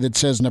history that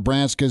says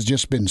Nebraska's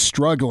just been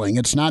struggling.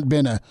 It's not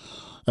been a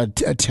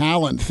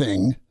talent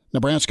thing.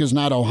 Nebraska's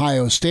not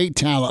Ohio State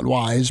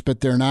talent-wise, but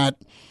they're not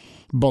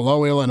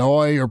below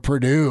Illinois or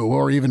Purdue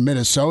or even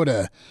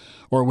Minnesota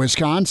or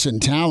Wisconsin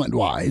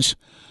talent-wise.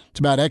 It's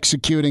about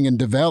executing and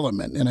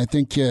development, and I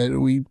think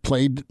we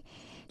played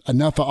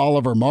enough of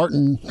Oliver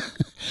Martin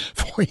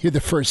for you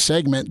the first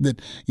segment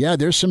that, yeah,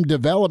 there's some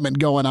development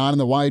going on in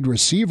the wide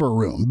receiver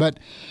room. But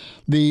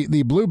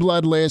the blue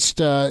blood list,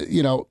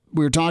 we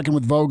were talking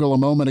with Vogel a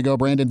moment ago,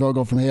 Brandon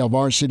Vogel from Hail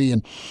Varsity,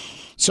 and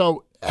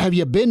so have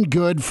you been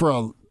good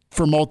for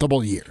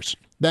multiple years?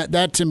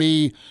 That to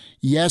me,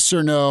 yes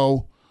or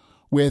no,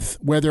 with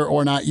whether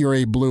or not you're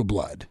a blue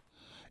blood.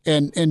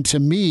 And to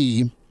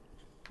me,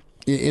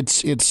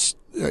 it's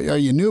are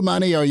you new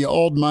money? Are you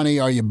old money?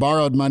 Are you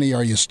borrowed money?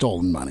 Are you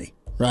stolen money?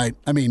 Right?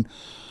 I mean,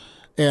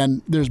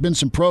 and there's been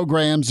some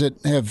programs that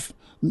have,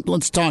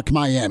 let's talk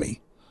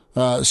Miami.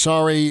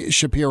 Sorry,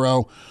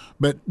 Shapiro,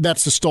 but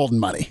that's the stolen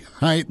money,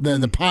 right? The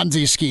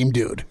Ponzi scheme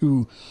dude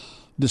who,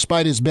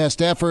 despite his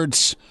best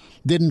efforts,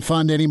 didn't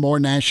fund any more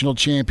national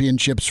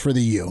championships for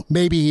the U.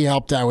 Maybe he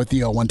helped out with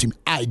the 0-1 team.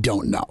 I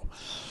don't know.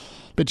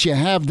 But you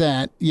have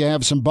that. You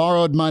have some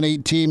borrowed money,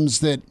 teams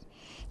that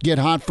get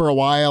hot for a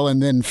while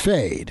and then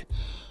fade.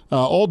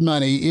 Old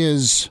money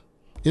is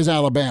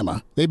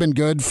Alabama. They've been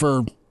good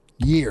for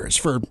years,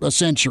 for a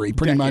century,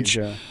 pretty much.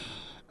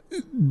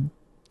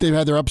 They've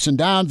had their ups and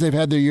downs. They've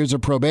had their years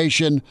of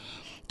probation.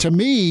 To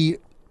me,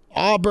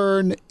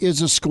 Auburn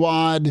is a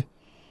squad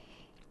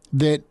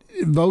that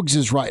Vogues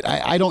is right.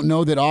 I don't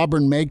know that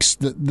Auburn makes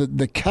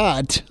the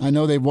cut. I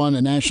know they've won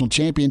a national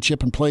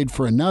championship and played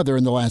for another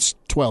in the last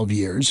 12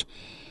 years.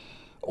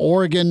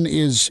 Oregon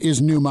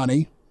is new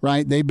money,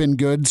 right? They've been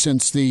good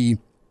since the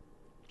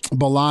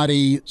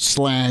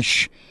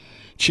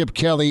Bellotti/Chip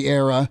Kelly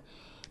era,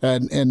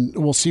 and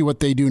we'll see what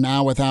they do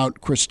now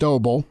without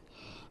Cristobal.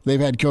 They've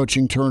had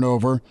coaching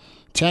turnover.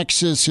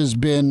 Texas has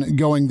been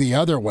going the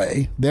other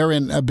way. They're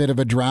in a bit of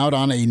a drought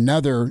on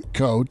another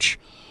coach.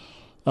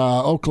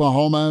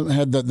 Oklahoma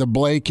had the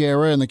Blake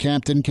era and the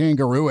Captain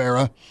Kangaroo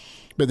era,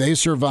 but they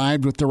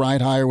survived with the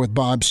right hire with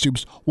Bob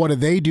Stoops. What do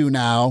they do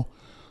now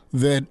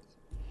that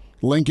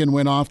Lincoln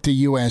went off to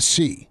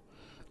USC?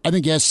 I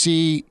think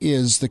SC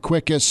is the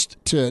quickest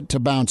to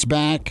bounce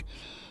back.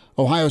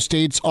 Ohio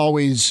State's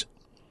always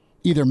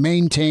either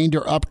maintained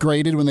or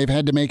upgraded when they've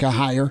had to make a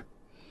hire.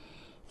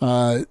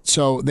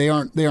 So they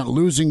aren't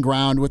losing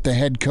ground with the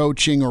head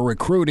coaching or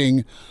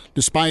recruiting,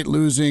 despite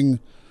losing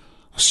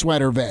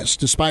Sweater Vest,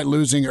 despite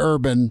losing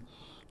Urban.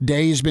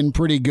 Day's been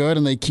pretty good,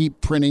 and they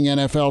keep printing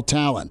NFL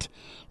talent.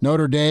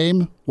 Notre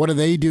Dame, what do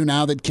they do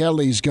now that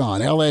Kelly's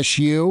gone?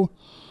 LSU,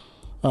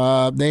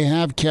 they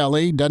have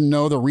Kelly, doesn't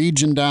know the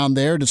region down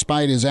there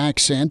despite his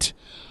accent.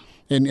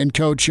 And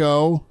Coach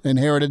O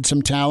inherited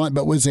some talent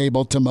but was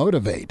able to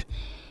motivate.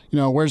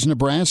 Where's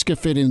Nebraska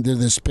fit into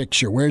this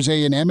picture? Where's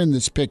A&M in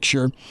this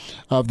picture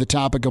of the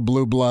topic of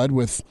blue blood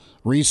with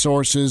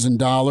resources and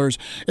dollars?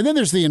 And then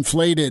there's the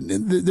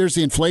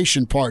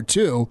inflation part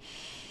too.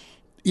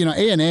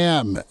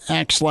 A&M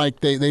acts like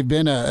they've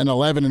been an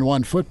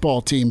 11-1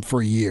 football team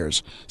for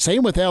years.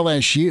 Same with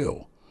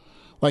LSU.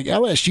 Like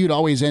LSU'd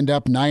always end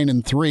up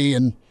 9-3,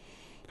 and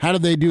how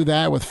did they do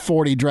that with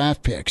 40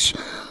 draft picks?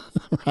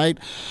 Right?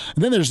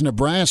 And then there's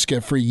Nebraska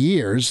for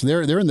years.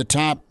 They're in the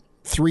top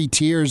 3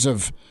 tiers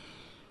of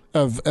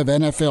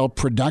NFL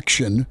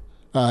production,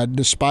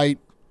 despite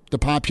the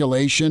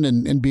population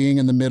and being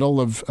in the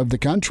middle of the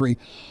country.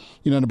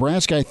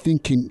 Nebraska, I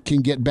think,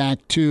 can get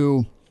back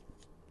to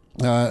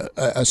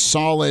a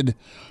solid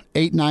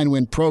 8-9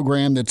 win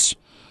program that's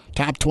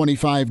top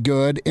 25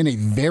 good in a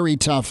very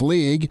tough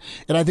league,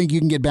 and I think you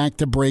can get back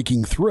to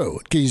breaking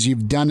through because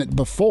you've done it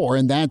before,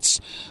 and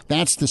that's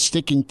the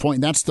sticking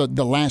point. That's the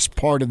last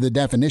part of the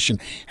definition.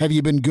 Have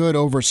you been good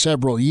over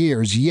several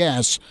years?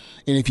 Yes,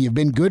 and if you've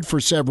been good for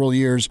several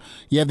years,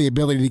 you have the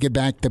ability to get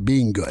back to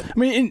being good. I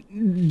mean,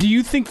 do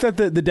you think that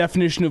the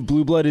definition of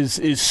blue blood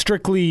is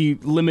strictly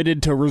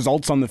limited to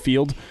results on the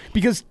field?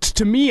 Because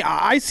to me,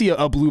 I see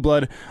a blue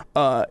blood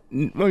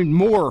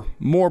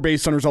more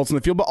based on results on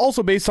the field, but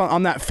also based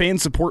on that fan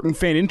support and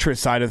fan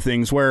interest side of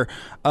things, where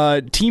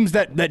teams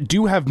that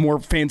do have more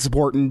fan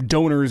support and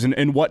donors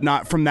and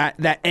whatnot from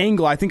that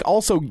angle, I think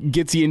also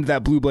gets you into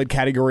that blue blood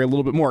category a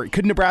little bit more.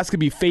 Could Nebraska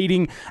be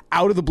fading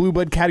out of the blue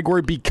blood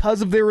category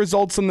because of their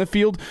results on the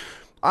field?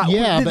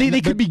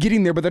 They could be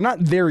getting there, but they're not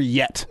there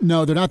yet.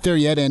 No, they're not there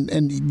yet,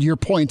 and your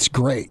point's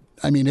great.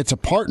 I mean, it's a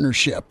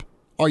partnership.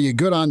 Are you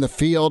good on the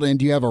field and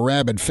do you have a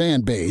rabid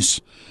fan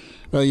base?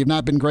 Well, you've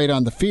not been great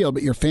on the field,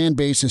 but your fan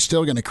base is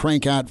still going to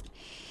crank out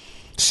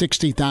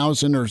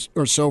 60,000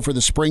 or so for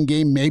the spring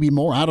game, maybe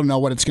more. I don't know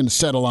what it's going to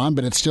settle on,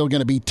 but it's still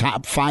going to be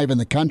top 5 in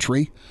the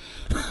country,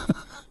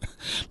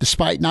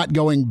 despite not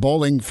going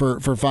bowling for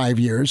 5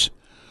 years.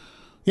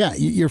 Yeah,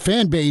 your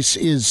fan base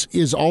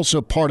is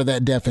also part of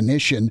that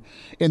definition.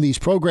 And these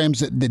programs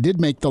that did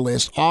make the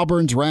list,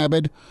 Auburn's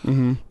rabid,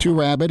 too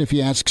rabid, if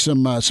you ask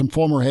some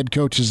former head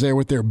coaches there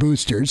with their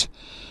boosters.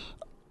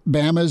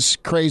 Bama's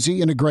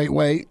crazy in a great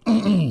way.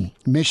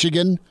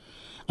 Michigan,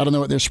 I don't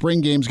know what their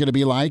spring game's going to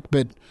be like,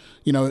 but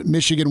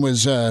Michigan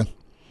was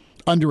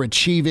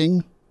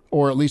underachieving,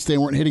 or at least they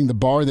weren't hitting the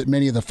bar that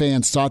many of the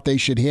fans thought they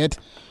should hit.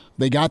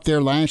 They got there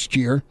last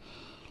year.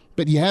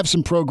 But you have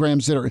some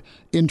programs that are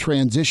in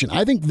transition.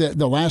 I think that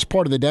the last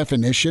part of the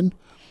definition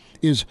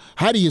is,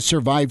 how do you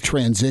survive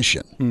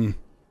transition?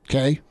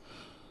 Okay?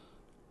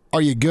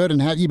 Are you good,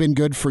 and have you been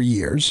good for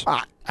years?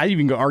 I'd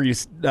even go argue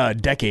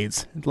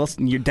decades, less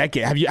than your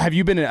decade. Have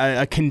you been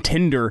a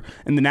contender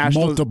in the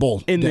national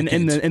in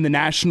the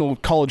national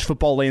college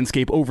football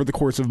landscape over the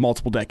course of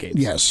multiple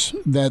decades? Yes,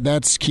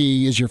 that's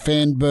key. Is your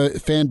fan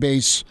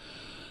base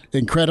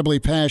incredibly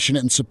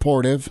passionate and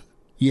supportive?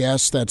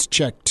 Yes, that's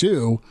check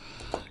 2.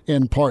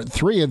 In part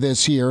 3 of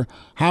this here,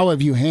 how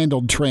have you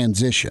handled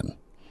transition?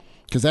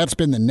 Because that's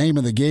been the name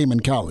of the game in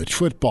college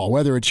football,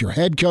 whether it's your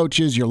head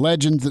coaches, your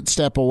legends that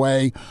step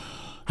away.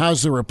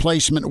 How's the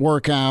replacement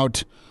work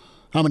out?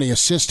 How many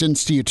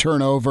assistants do you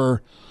turn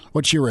over?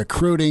 What's your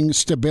recruiting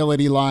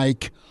stability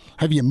like?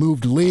 Have you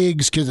moved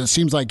leagues? Because it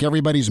seems like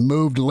everybody's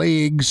moved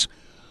leagues.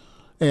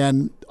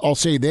 And I'll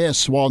say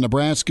this, while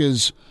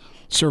Nebraska's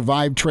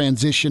survived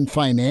transition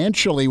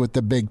financially with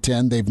the Big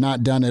Ten, they've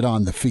not done it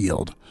on the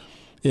field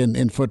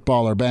in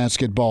football or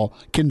basketball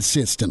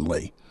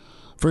consistently.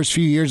 First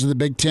few years of the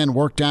Big Ten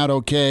worked out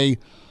okay,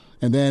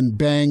 and then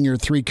bang, you're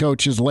 3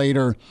 coaches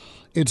later.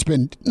 It's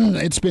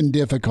been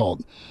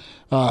difficult.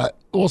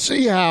 We'll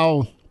see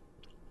how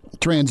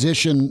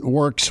transition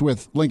works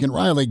with Lincoln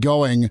Riley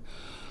going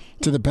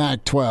to the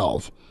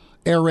Pac-12.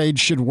 Air raid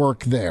should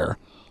work there.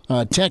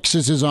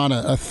 Texas is on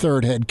a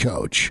third head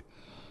coach.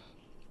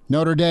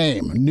 Notre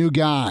Dame, new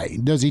guy.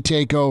 Does he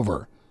take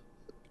over?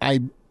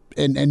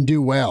 And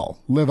do well,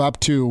 live up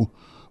to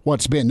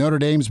what's been. Notre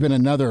Dame's been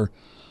another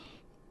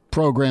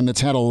program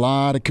that's had a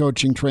lot of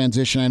coaching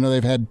transition. I know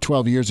they've had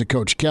 12 years of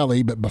Coach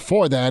Kelly, but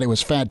before that it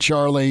was Fat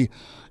Charlie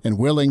and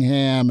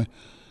Willingham,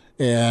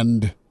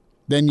 and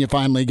then you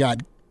finally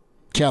got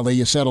Kelly.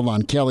 You settled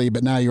on Kelly,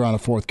 but now you're on a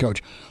 4th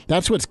coach.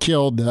 That's what's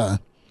killed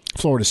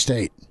Florida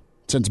State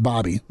since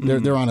Bobby.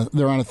 They're on a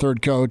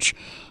 3rd coach.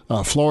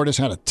 Florida's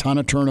had a ton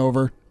of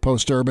turnover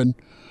post-Urban,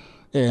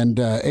 and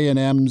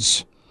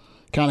A&M's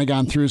kind of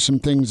gone through some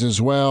things as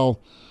well.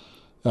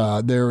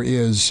 There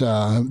is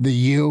the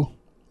U.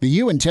 The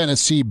U and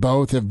Tennessee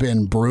both have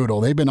been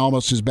brutal. They've been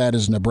almost as bad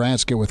as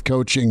Nebraska with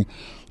coaching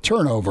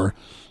turnover.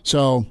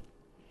 So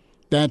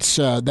that's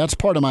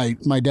part of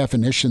my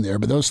definition there.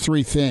 But those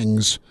 3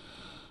 things,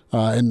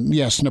 and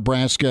yes,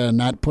 Nebraska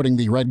not putting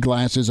the red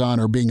glasses on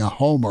or being a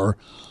homer,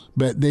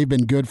 but they've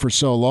been good for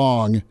so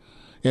long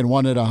and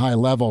won at a high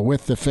level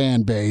with the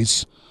fan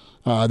base.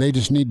 They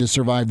just need to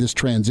survive this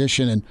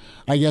transition, and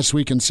I guess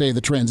we can say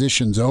the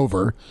transition's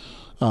over.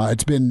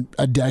 It's been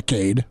a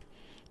decade,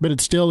 but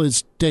it still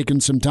has taken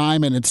some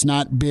time, and it's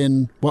not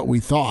been what we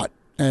thought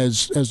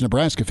as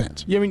Nebraska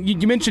fans. Yeah, I mean,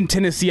 you mentioned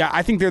Tennessee.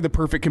 I think they're the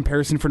perfect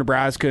comparison for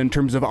Nebraska in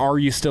terms of, are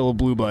you still a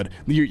blue blood?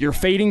 You're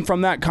fading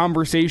from that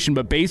conversation,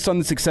 but based on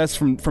the success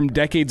from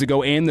decades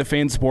ago and the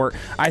fan support,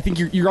 I think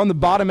you're on the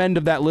bottom end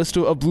of that list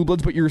of blue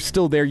bloods, but you're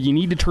still there. You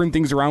need to turn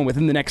things around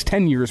within the next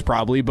 10 years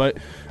probably, but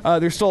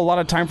there's still a lot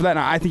of time for that, and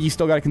I think you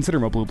still got to consider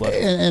them a blue blood.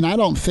 And I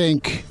don't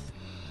think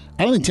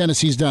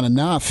Tennessee's done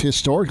enough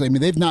historically. I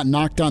mean, they've not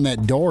knocked on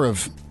that door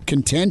of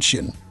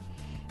contention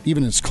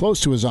even as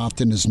close to as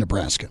often as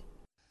Nebraska.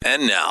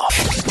 And now,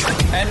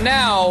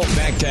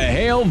 back to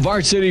Hail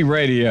Varsity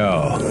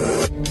Radio.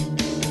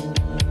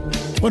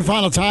 One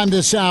final time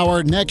this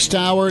hour. Next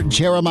hour,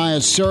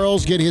 Jeremiah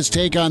Searles get his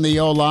take on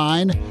the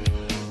O-line,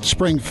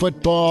 spring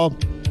football,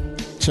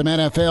 some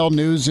NFL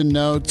news and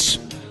notes.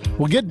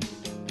 We'll get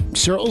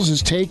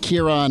Searles' take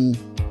here on,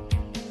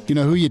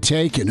 who you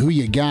take and who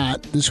you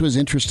got. This was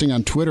interesting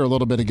on Twitter a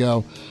little bit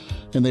ago,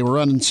 and they were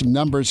running some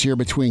numbers here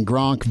between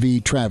Gronk v.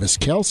 Travis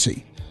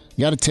Kelce.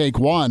 You got to take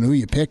one. Who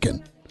you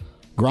picking?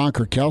 Gronk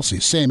or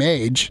Kelce? Same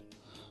age,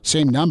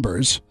 same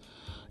numbers.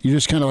 You're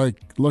just kind of like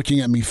looking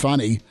at me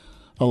funny,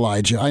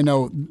 Elijah. I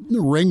know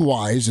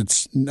ring-wise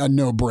it's a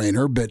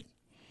no-brainer, but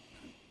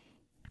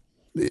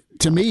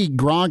to me,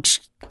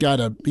 Gronk's got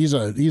he's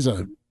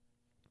a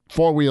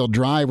four-wheel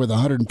drive with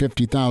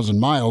 150,000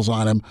 miles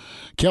on him.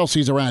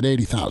 Kelce's around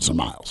 80,000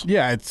 miles.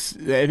 Yeah,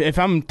 if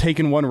I'm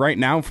taking one right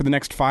now for the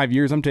next 5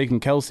 years, I'm taking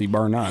Kelce,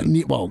 bar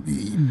none. Well,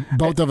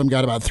 both of them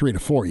got about 3 to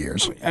 4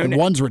 years. And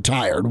one's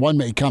retired. One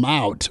may come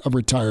out of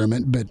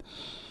retirement, but...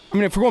 I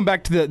mean, if we're going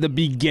back to the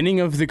beginning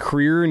of the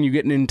career and you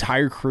get an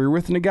entire career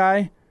with a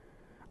guy,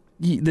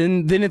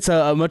 then it's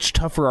a much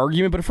tougher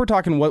argument. But if we're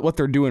talking what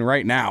they're doing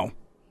right now,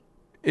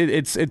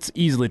 it's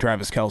easily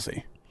Travis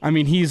Kelce. I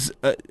mean, he's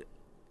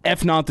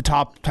if not the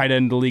top tight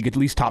end in the league, at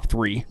least top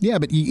 3. Yeah,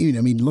 but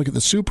I mean, look at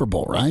the Super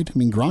Bowl, right? I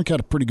mean, Gronk had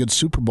a pretty good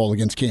Super Bowl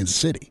against Kansas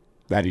City.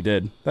 That he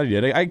did.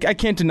 I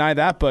can't deny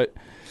that, but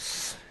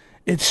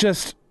it's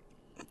just,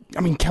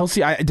 I mean,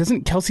 Kelce.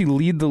 Doesn't Kelce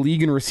lead the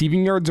league in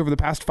receiving yards over the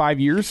past 5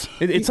 years?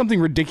 It's something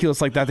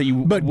ridiculous like that you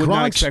would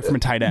not expect from a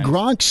tight end.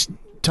 Gronk's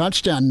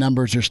touchdown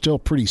numbers are still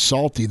pretty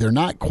salty. They're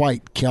not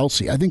quite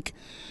Kelce. I think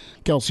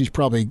Kelce's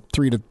probably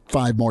 3 to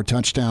 5 more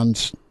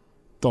touchdowns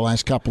the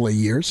last couple of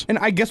years. And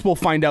I guess we'll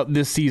find out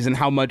this season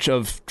how much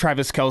of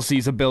Travis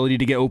Kelce's ability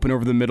to get open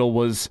over the middle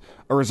was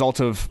a result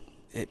of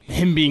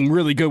him being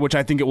really good, which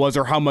I think it was,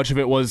 or how much of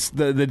it was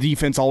the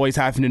defense always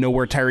having to know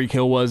where Tyreek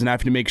Hill was and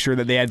having to make sure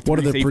that they had 3 What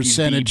are the safeties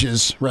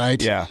percentages, deep.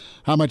 right? Yeah.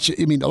 How much,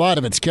 I mean, a lot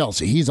of it's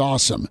Kelce. He's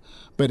awesome.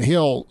 But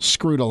Hill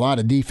screwed a lot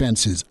of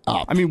defenses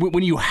up. I mean,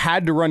 when you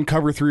had to run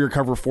cover 3 or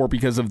cover 4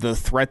 because of the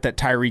threat that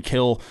Tyreek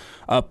Hill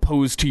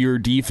posed to your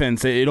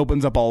defense, it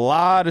opens up a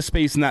lot of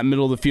space in that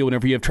middle of the field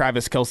whenever you have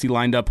Travis Kelce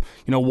lined up,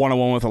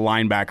 one-on-one with a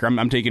linebacker.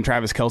 I'm taking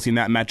Travis Kelce in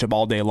that matchup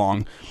all day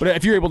long. But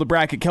if you're able to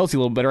bracket Kelce a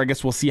little better, I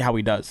guess we'll see how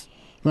he does.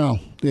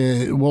 Well,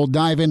 we'll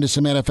dive into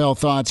some NFL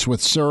thoughts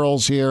with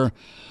Searles here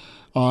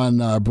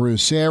on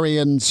Bruce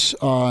Arians,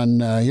 on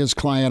his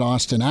client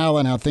Austin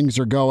Allen, how things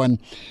are going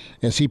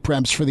as he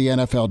preps for the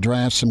NFL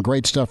draft. Some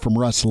great stuff from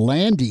Russ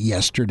Landy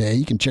yesterday.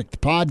 You can check the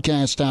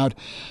podcast out.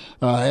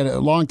 A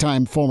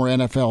longtime former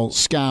NFL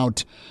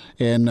scout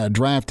and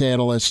draft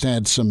analyst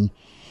had some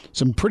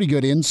pretty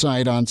good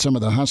insight on some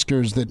of the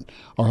Huskers that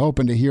are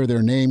hoping to hear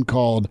their name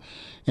called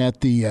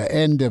at the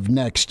end of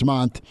next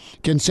month.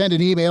 Can send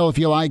an email if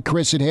you like,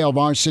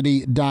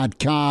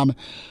 chris@HailVarsity.com.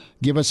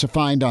 Give us a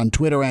find on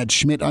Twitter at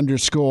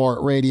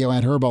Schmidt_radio,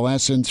 at Herbal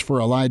Essence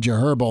for Elijah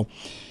Herbal.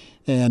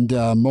 And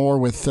more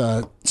with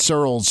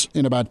Searles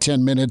in about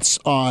 10 minutes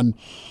on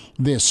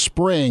this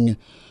spring.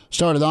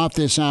 Started off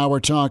this hour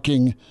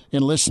talking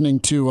and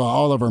listening to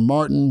Oliver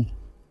Martin,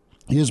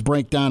 his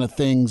breakdown of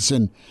things.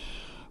 And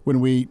when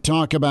we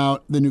talk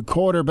about the new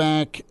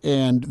quarterback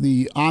and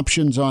the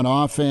options on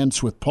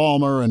offense with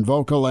Palmer and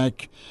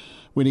Vokalek,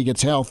 when he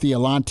gets healthy,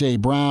 Alante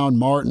Brown,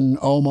 Martin,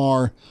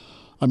 Omar,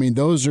 I mean,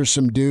 those are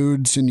some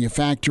dudes, and you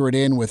factor it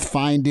in with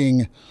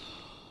finding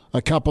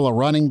a couple of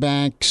running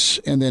backs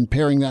and then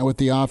pairing that with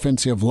the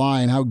offensive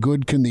line. How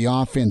good can the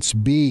offense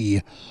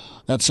be?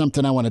 That's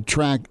something I want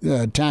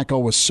to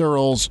tackle with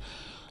Searles,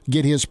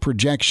 get his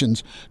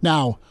projections.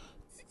 Now,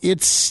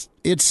 it's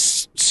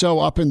so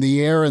up in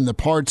the air and the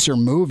parts are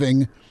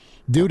moving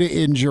due to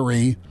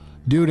injury,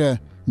 due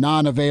to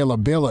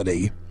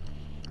non-availability.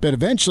 But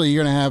eventually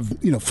you're going to have,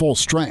 full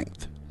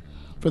strength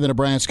for the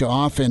Nebraska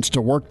offense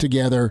to work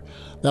together.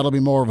 That'll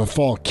be more of a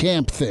fall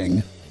camp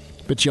thing.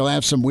 But you'll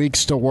have some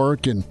weeks to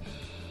work and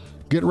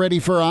get ready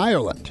for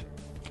Ireland.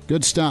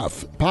 Good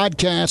stuff.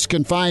 Podcasts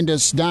can find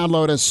us,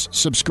 download us,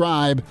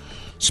 subscribe.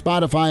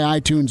 Spotify,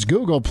 iTunes,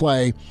 Google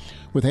Play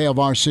with Hail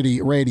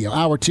Varsity Radio.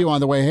 Hour 2 on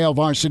the way. Hail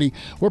Varsity.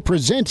 We're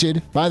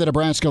presented by the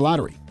Nebraska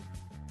Lottery.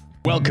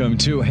 Welcome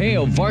to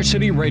Hail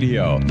Varsity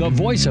Radio, the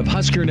voice of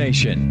Husker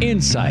Nation.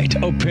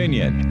 Insight,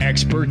 opinion,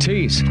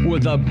 expertise,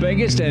 with the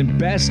biggest and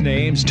best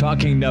names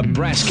talking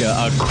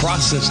Nebraska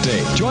across the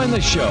state. Join the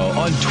show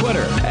on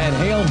Twitter at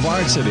Hail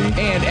Varsity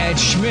and at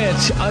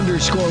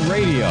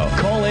Schmidt_radio.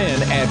 Call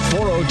in at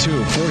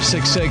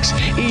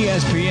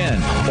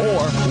 402-466-ESPN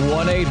or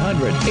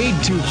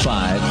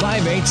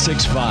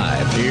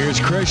 1-800-825-5865. Here's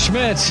Chris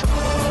Schmidt.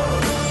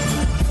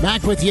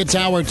 Back with you, it's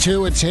Hour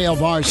 2. It's Hail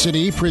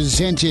Varsity,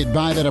 presented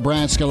by the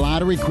Nebraska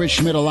Lottery. Chris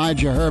Schmidt,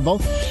 Elijah Herbal.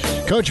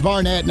 Coach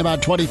Barnett in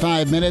about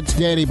 25 minutes.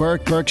 Danny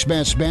Burke, Burke's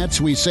Best Bets.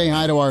 We say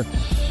hi to our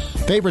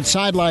favorite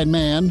sideline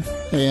man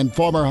and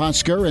former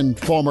Husker and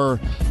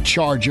former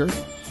Charger,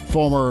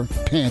 former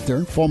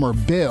Panther, former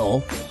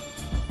Bill,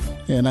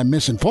 and I'm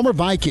missing former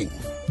Viking.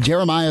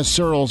 Jeremiah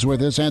Searles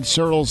with us at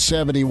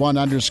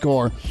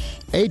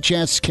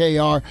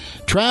Searles71_HSKR.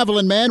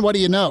 Traveling man, what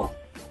do you know?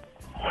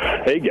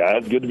 Hey,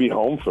 guys, good to be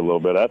home for a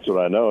little bit. That's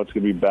what I know. It's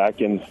going to be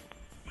back in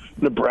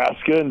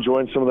Nebraska,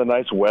 enjoying some of the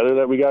nice weather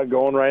that we got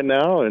going right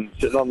now and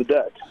sitting on the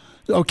deck.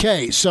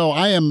 Okay, so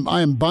I am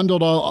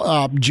bundled all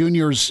up.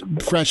 Juniors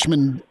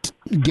freshman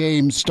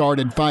game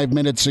started 5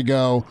 minutes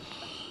ago.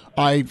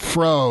 I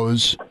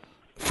froze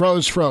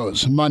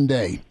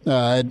Monday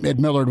at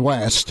Millard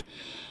West.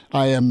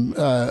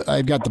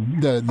 I've got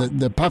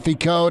the puffy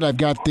coat. I've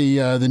got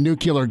the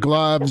nuclear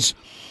gloves.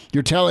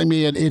 You're telling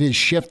me it has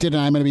shifted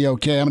and I'm going to be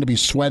okay? I'm going to be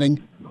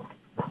sweating?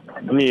 I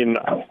mean,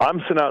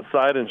 I'm sitting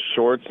outside in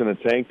shorts and a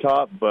tank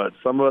top, but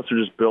some of us are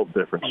just built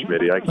different,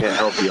 Schmitty. I can't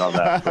help you on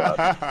that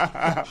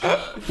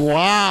stuff.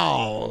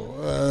 Wow.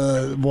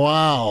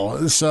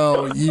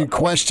 So you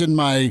question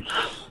I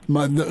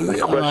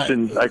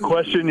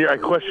question your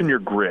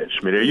grit,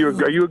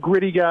 Schmitty. Are you a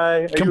gritty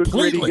guy?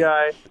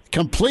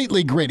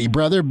 Completely gritty,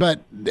 brother.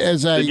 But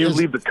then you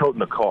leave the coat in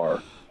the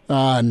car.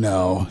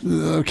 No.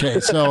 Okay,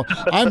 so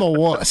I'm a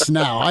wuss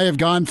now. I have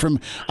gone from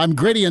I'm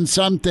gritty in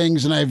some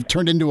things, and I've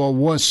turned into a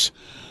wuss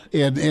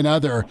in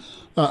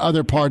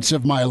other parts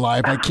of my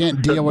life. I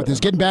can't deal with this.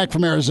 Getting back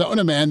from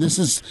Arizona, man,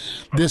 this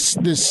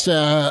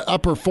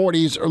upper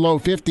 40s or low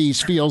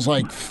 50s feels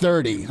like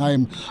 30.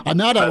 I'm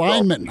not a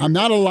lineman. I'm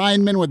not a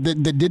lineman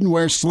that didn't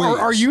wear sleeves.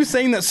 Are you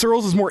saying that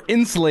Searles is more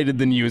insulated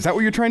than you? Is that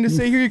what you're trying to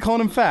say here? You're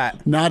calling him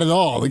fat? Not at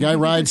all. The guy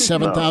rides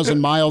 7,000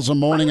 miles a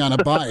morning on a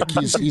bike.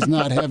 He's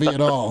not heavy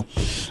at all.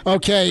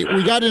 Okay,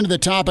 we got into the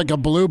topic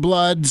of blue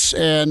bloods,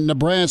 and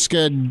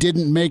Nebraska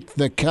didn't make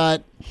the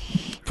cut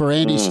for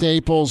Andy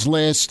Staples'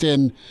 list,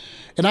 and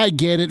I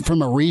get it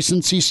from a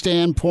recency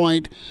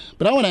standpoint,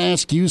 but I want to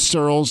ask you,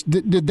 Searles,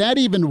 did that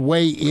even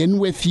weigh in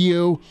with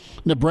you,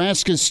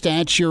 Nebraska's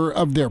stature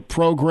of their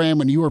program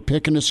when you were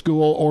picking a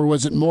school, or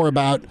was it more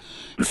about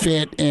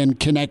fit and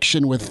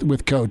connection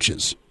with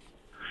coaches?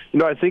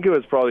 I think it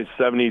was probably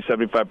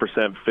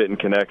 75% fit and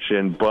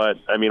connection, but,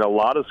 I mean, a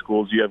lot of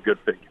schools you have good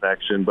fit and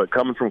connection, but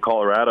coming from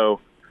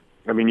Colorado,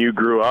 I mean, you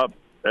grew up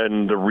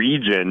in the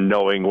region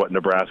knowing what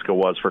Nebraska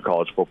was for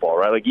college football,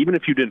 right? Like, even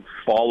if you didn't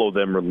follow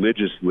them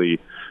religiously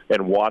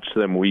and watch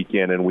them week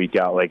in and week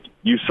out, like,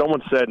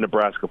 someone said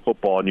Nebraska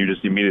football, and you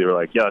just immediately were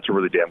like, yeah, that's a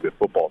really damn good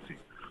football team.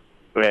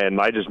 And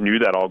I just knew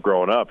that all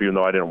growing up, even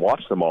though I didn't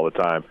watch them all the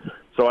time.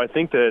 So I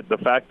think that the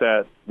fact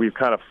that we've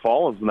kind of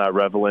fallen from that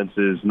relevance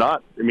is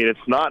not, I mean, it's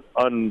not,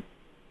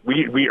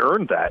 we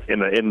earned that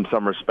in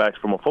some respects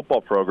from a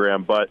football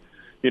program, but,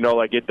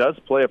 like, it does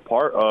play a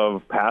part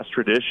of past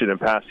tradition and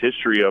past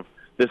history of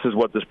this is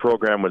what this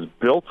program was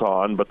built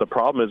on. But the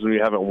problem is when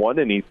you haven't won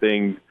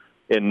anything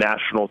in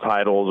national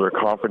titles or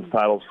conference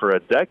titles for a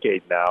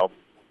decade now,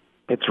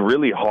 it's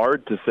really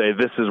hard to say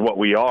this is what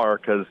we are,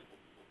 because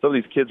some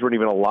of these kids weren't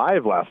even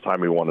alive last time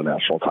we won a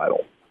national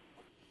title.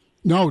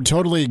 No,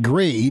 totally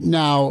agree.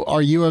 Now,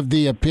 are you of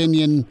the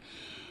opinion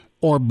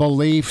or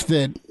belief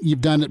that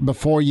you've done it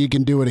before, you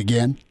can do it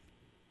again?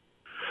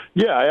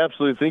 Yeah, I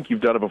absolutely think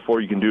you've done it before,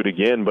 you can do it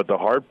again. But the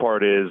hard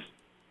part is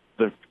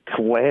the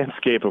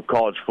landscape of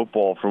college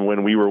football from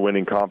when we were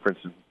winning conference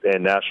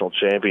and national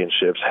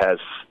championships has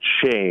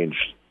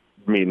changed.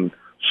 I mean,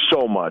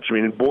 so much. I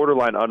mean,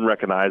 borderline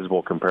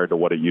unrecognizable compared to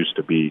what it used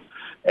to be.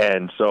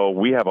 And so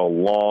we have a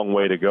long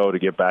way to go to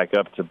get back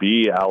up to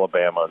be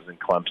Alabama's and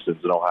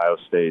Clemson's and Ohio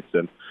State's.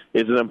 And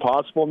is it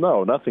impossible?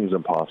 No, nothing's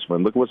impossible.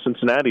 And look what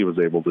Cincinnati was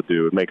able to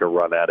do and make a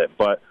run at it.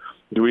 But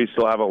do we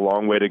still have a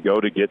long way to go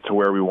to get to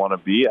where we want to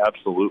be?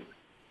 Absolutely.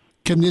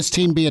 Can this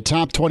team be a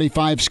top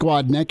 25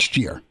 squad next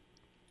year?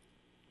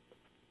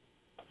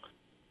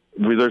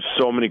 There's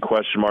so many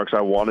question marks.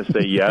 I want to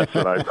say yes,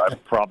 and I'm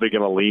probably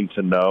going to lean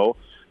to no,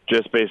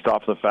 just based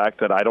off the fact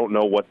that I don't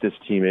know what this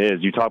team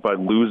is. You talk about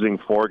losing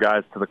 4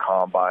 guys to the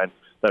combine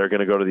that are going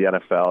to go to the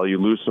NFL. You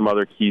lose some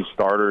other key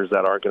starters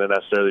that aren't going to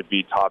necessarily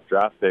be top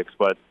draft picks,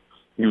 but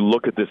you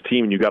look at this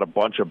team and you got a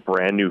bunch of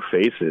brand new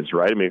faces,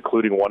 right? I mean,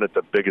 including one at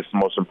the biggest,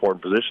 most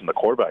important position, the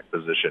quarterback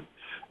position.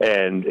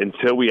 And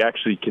until we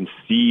actually can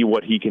see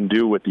what he can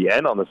do with the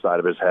N on the side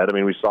of his head, I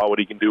mean, we saw what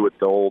he can do with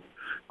the old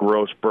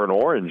gross burnt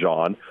orange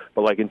on,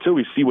 but like until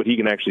we see what he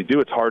can actually do,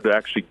 it's hard to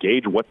actually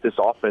gauge what this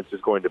offense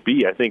is going to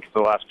be. I think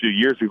for the last few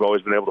years we've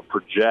always been able to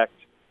project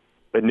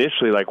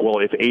initially like, well,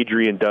 if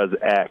Adrian does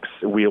X,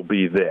 we'll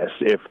be this.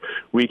 If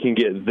we can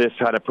get this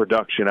kind of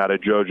production out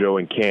of JoJo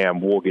and Cam,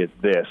 we'll get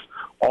this.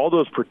 All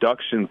those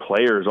production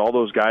players, all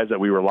those guys that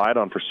we relied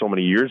on for so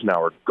many years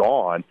now are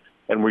gone,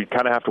 and we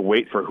kind of have to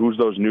wait for who's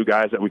those new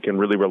guys that we can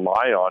really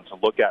rely on to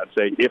look at and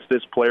say, if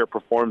this player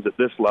performs at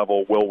this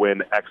level, we'll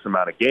win X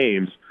amount of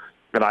games.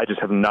 And I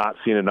just have not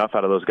seen enough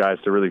out of those guys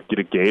to really get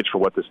a gauge for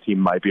what this team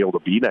might be able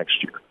to be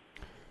next year.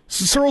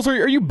 So, Searles,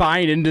 are you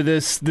buying into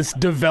this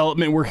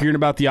development we're hearing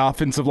about the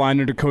offensive line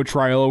under Coach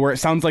Raiola, where it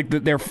sounds like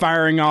that they're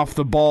firing off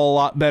the ball a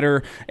lot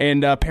better,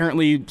 and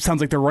apparently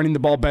sounds like they're running the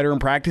ball better in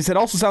practice? It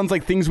also sounds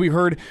like things we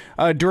heard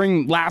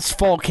during last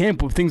fall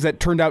camp of things that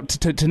turned out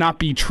to not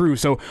be true.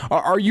 So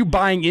are you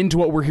buying into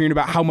what we're hearing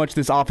about how much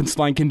this offensive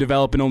line can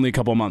develop in only a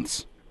couple of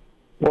months?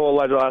 Well,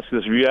 Elijah, I'll ask you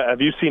this. Have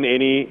you seen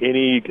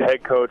any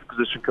head coach,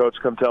 position coach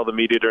come tell the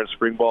media during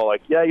spring ball,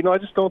 like, yeah, I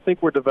just don't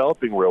think we're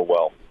developing real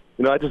well.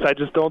 I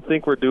just don't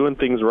think we're doing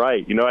things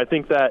right. I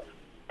think that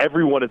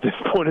everyone at this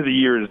point of the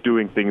year is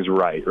doing things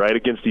right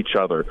against each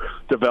other,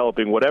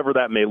 developing whatever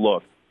that may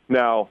look.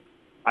 Now,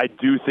 I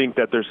do think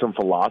that there's some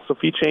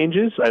philosophy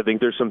changes. I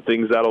think there's some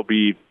things that'll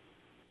be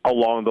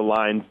along the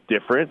line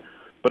different.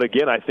 But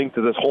again, I think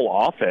that this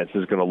whole offense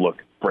is going to look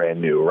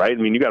brand new, right? I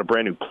mean, you got a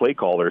brand new play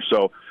caller,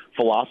 so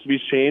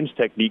philosophies change,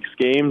 techniques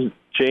change.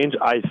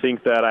 I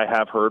think that I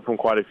have heard from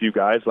quite a few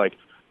guys, like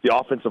the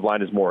offensive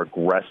line is more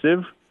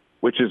aggressive,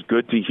 which is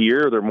good to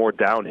hear. They're more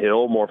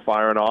downhill, more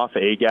firing off,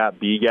 A-gap,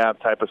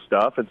 B-gap type of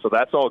stuff. And so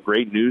that's all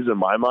great news in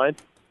my mind.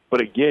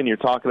 But again, you're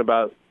talking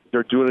about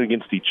they're doing it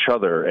against each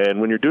other.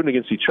 And when you're doing it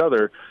against each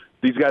other,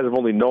 these guys have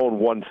only known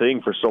one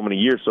thing for so many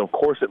years. So, of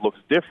course, it looks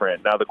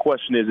different. Now, the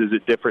question is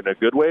it different in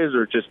good ways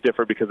or just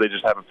different because they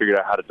just haven't figured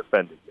out how to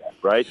defend it yet,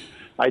 right?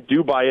 I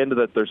do buy into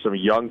that there's some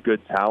young,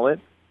 good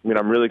talent, I mean,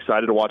 I'm really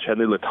excited to watch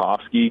Henry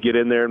Lutovsky get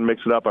in there and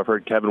mix it up. I've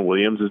heard Kevin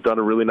Williams has done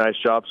a really nice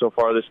job so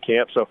far this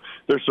camp. So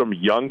there's some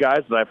young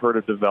guys that I've heard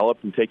have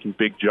developed and taken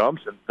big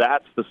jumps, and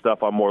that's the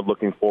stuff I'm more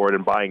looking forward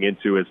and buying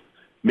into is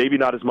maybe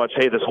not as much,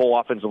 hey, this whole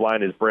offensive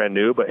line is brand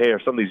new, but, hey,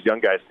 are some of these young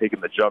guys taking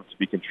the jump to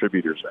be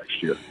contributors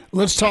next year?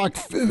 Let's talk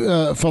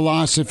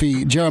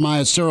philosophy.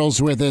 Jeremiah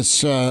Searles with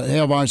us,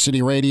 Hail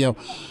Varsity Radio.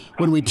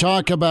 When we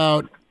talk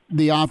about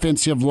the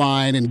offensive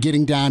line and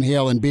getting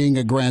downhill and being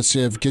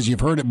aggressive, because you've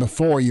heard it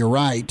before, you're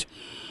right.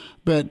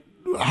 But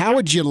how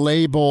would you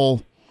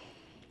label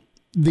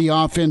the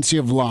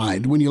offensive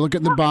line when you look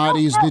at the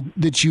bodies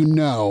that you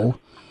know?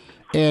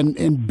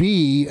 And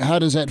B, how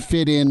does that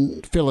fit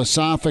in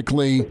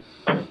philosophically?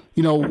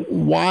 You know,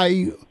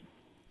 why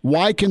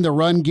can the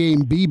run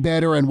game be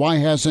better, and why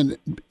hasn't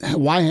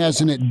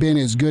it been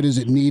as good as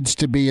it needs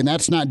to be? And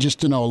that's not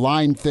just an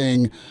O-line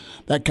thing.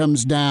 That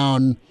comes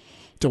down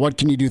to what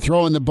can you do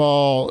throwing the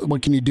ball,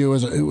 what can you do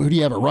who do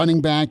you have at running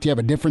back? Do you have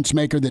a difference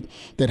maker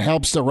that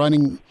helps the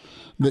running?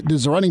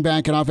 Does the running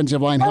back and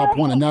offensive line help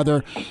one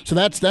another? So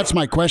that's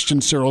my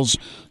question, Searles.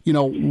 You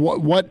know,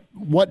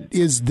 what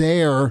is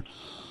there,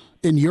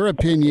 in your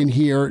opinion,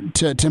 here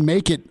to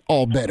make it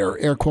all better,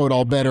 air quote,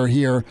 all better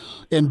here,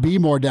 and be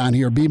more down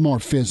here, be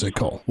more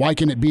physical? Why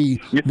can it be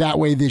that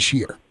way this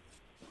year?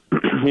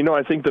 You know,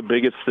 I think the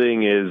biggest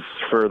thing is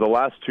for the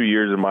last 2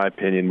 years, in my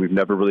opinion, we've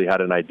never really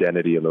had an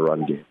identity in the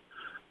run game.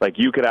 Like,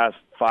 you could ask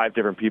 5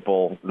 different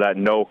people that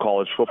know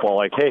college football,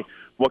 like, hey,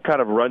 what kind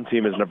of run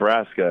team is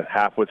Nebraska?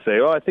 Half would say,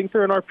 oh, I think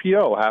they're an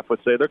RPO. Half would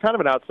say they're kind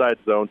of an outside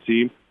zone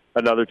team.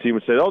 Another team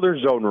would say, oh, they're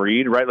zone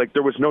read, right? Like,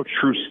 there was no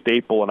true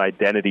staple and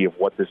identity of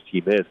what this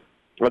team is.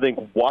 I think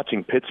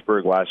watching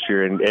Pittsburgh last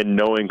year and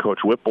knowing Coach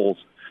Whipple's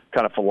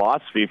kind of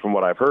philosophy from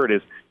what I've heard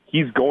is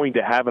he's going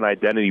to have an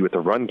identity with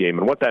the run game.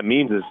 And what that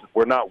means is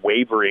we're not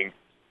wavering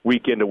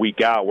week in to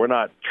week out. We're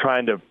not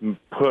trying to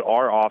put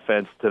our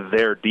offense to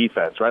their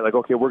defense, right? Like,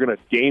 okay, we're going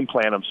to game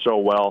plan them so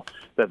well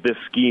that this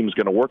scheme is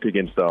going to work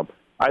against them.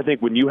 I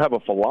think when you have a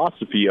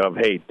philosophy of,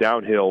 hey,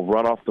 downhill,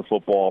 run off the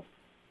football,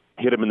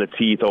 hit them in the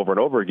teeth over and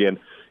over again,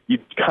 you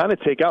kind of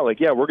take out, like,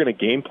 yeah, we're going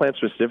to game plan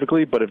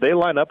specifically, but if they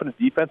line up in a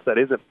defense that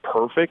isn't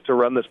perfect to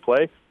run this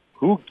play,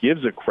 who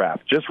gives a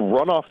crap? Just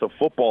run off the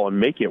football and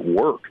make it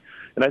work.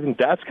 And I think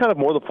that's kind of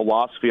more the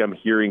philosophy I'm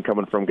hearing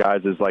coming from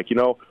guys is like, you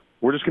know,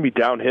 we're just going to be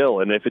downhill,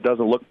 and if it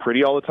doesn't look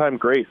pretty all the time,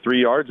 great.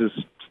 3 yards is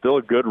still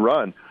a good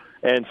run.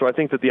 And so I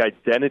think that the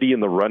identity in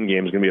the run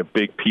game is going to be a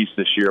big piece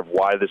this year of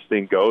why this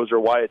thing goes or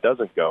why it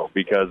doesn't go.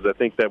 Because I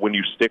think that when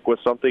you stick with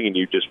something and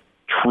you just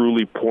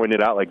truly point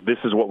it out, like this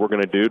is what we're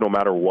going to do no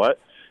matter what,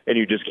 and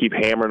you just keep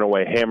hammering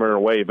away,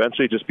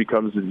 eventually it just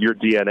becomes your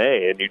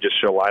DNA, and you just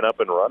show line up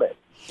and run it.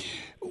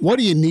 What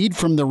do you need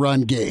from the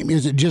run game?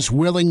 Is it just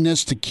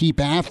willingness to keep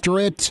after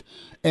it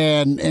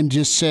and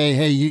just say,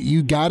 hey,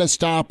 you got to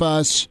stop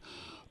us?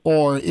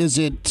 Or is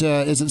it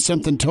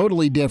something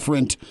totally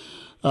different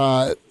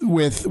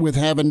with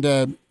having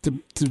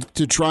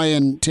to try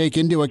and take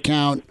into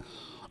account,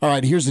 all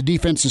right, here's the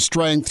defensive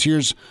strengths,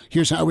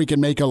 here's how we can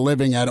make a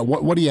living at it.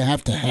 What do you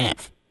have to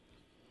have?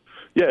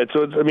 Yeah,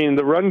 I mean,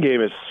 the run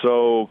game is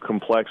so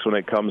complex when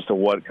it comes to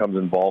what comes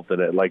involved in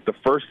it. Like, the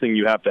first thing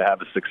you have to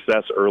have is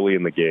success early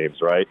in the games,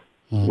 right?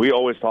 Mm-hmm. We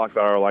always talk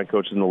about our line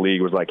coaches in the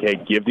league was like, hey,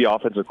 give the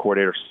offensive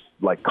coordinator,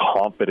 like,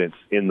 confidence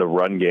in the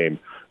run game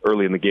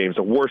early in the games.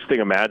 The worst thing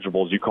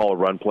imaginable is you call a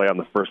run play on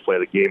the first play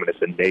of the game and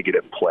it's a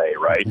negative play,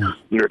 right? You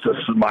know, it's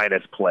a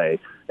minus play.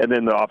 And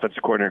then the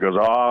offensive coordinator goes,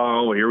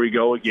 oh, here we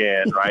go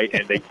again, right?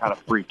 And they kind of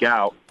freak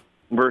out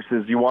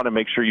versus you want to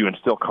make sure you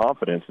instill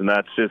confidence, and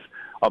that's just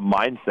a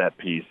mindset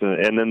piece.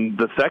 And then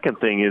the second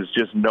thing is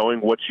just knowing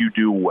what you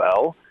do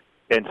well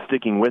and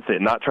sticking with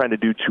it, not trying to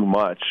do too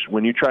much.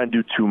 When you try and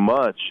do too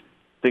much,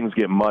 things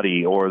get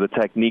muddy or the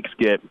techniques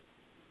get,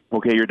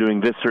 okay, you're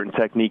doing this certain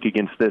technique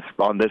against this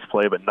on this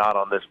play, but not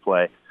on this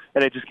play.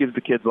 And it just gives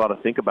the kids a lot to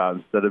think about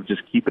instead of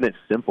just keeping it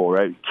simple,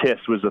 right? KISS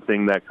was the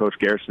thing that Coach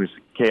Garrison,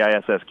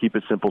 KISS, keep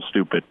it simple,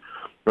 stupid,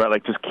 right?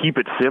 Like, just keep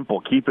it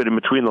simple, keep it in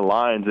between the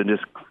lines, and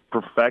just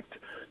perfect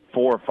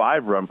 4 or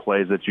 5 run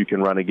plays that you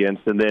can run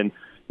against. And then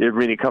it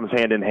really comes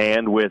hand in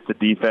hand with the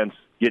defense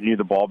getting you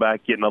the ball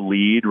back, getting a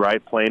lead,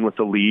 right? Playing with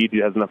the lead.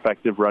 It has an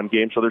effective run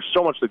game. So there's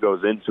so much that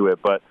goes into it.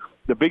 But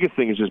the biggest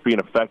thing is just being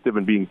effective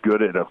and being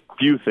good at a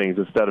few things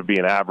instead of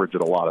being average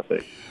at a lot of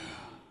things.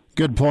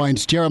 Good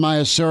points.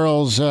 Jeremiah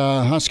Searles,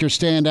 Husker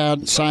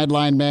standout,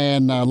 sideline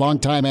man,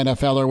 longtime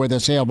NFLer with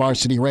us, Hail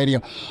Varsity Radio.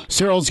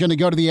 Searles going to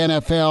go to the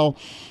NFL.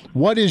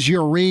 What is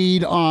your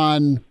read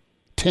on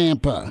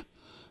Tampa?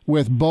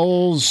 With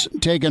Bowles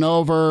taking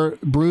over,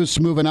 Bruce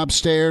moving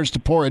upstairs to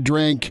pour a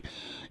drink,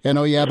 and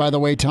oh yeah, by the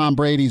way, Tom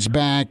Brady's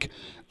back.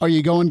 Are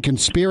you going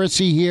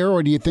conspiracy here,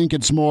 or do you think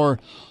it's more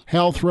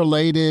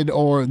health-related,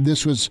 or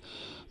this was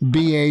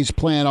BA's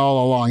plan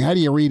all along? How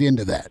do you read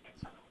into that?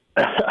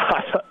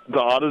 To be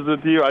honest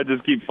with you, I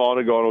just keep falling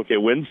and going, okay,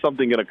 when's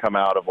something going to come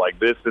out of, like,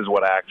 this is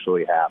what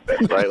actually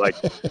happened, right? Like,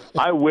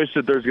 I wish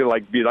that there's going to,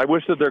 like, I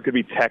wish that there could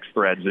be text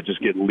threads that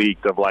just get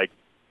leaked of, like,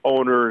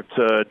 owner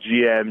to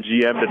GM,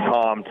 GM to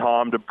Tom,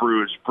 Tom to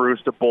Bruce,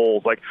 Bruce to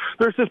Bowles. Like,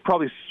 there's just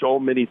probably so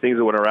many things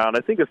that went around.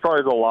 I think as far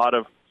as a lot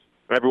of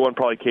everyone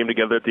probably came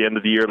together at the end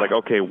of the year, like,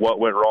 okay, what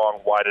went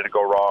wrong? Why did it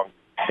go wrong?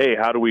 Hey,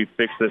 how do we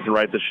fix this and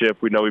right the ship?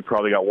 We know we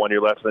probably got 1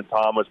 year left. And then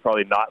Tom was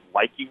probably not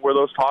liking where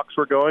those talks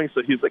were going.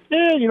 So he's like,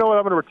 you know what,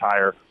 I'm going to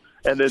retire.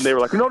 And then they were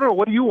like, no,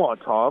 what do you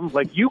want, Tom?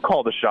 Like, you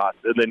call the shots.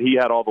 And then he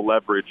had all the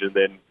leverage. And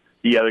then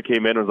he either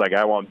came in and was like,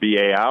 I want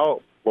BA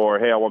out, or,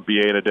 hey, I want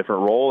BA in a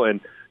different role. And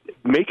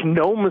make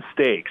no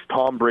mistakes,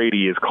 Tom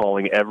Brady is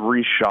calling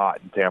every shot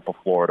in Tampa,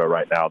 Florida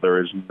right now.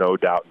 There is no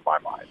doubt in my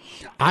mind.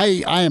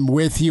 I am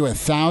with you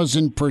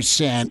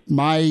 1,000%.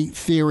 My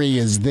theory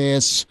is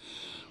this,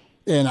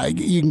 and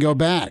you can go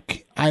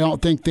back. I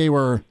don't think they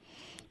were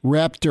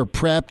repped or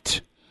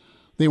prepped.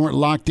 They weren't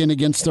locked in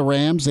against the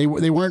Rams. They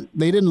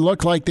didn't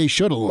look like they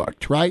should have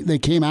looked, right? They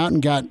came out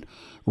and got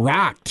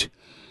rocked.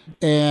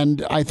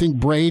 And I think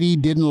Brady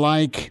didn't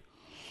like,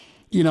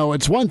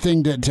 it's one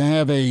thing to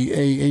have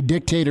a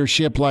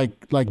dictatorship like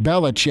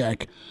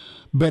Belichick,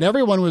 but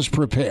everyone was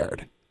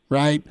prepared,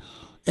 right?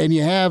 And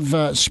you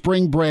have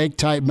spring break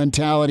type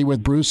mentality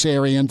with Bruce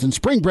Arians, and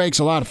spring break's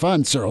a lot of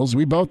fun, Searles.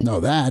 We both know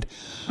that.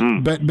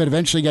 But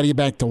eventually you got to get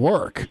back to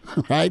work,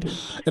 right?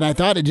 And I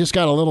thought it just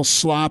got a little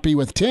sloppy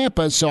with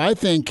Tampa. So I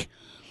think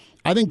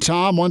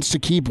Tom wants to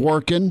keep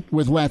working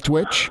with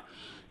Leftwich,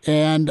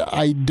 and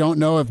I don't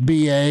know if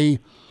BA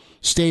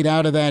stayed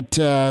out of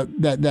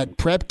that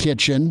prep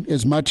kitchen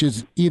as much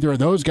as either of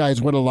those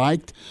guys would have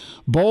liked.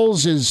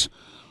 Bowles is,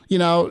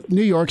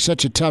 New York's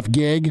such a tough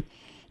gig,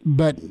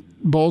 but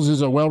Bowles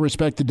is a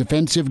well-respected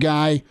defensive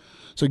guy,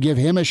 so give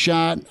him a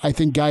shot. I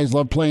think guys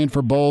love playing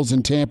for Bowles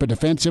in Tampa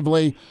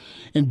defensively,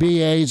 and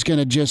BA is going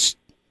to just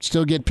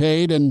still get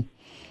paid and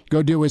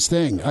go do his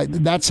thing.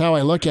 That's how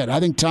I look at it. I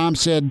think Tom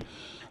said,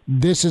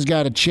 this has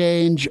got to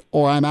change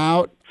or I'm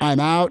out.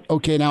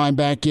 Okay, now I'm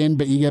back in,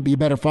 but you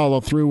better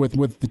follow through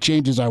with the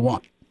changes I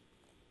want.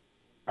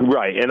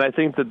 Right, and I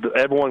think that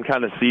everyone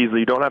kind of sees that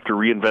you don't have to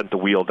reinvent the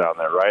wheel down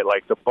there, right?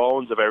 Like, the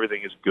bones of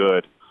everything is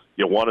good.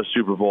 You won a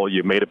Super Bowl.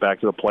 You made it back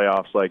to the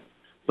playoffs. Like,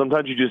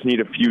 sometimes you just need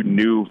a few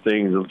new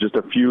things, just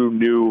a few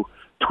new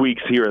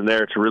tweaks here and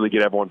there to really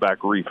get everyone back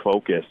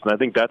refocused. And I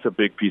think that's a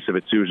big piece of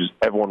it, too, is just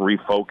everyone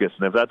refocused.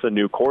 And if that's a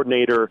new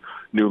coordinator,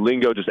 new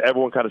lingo, just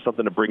everyone kind of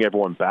something to bring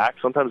everyone back,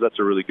 sometimes that's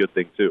a really good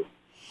thing, too.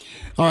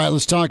 All right,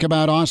 let's talk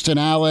about Austin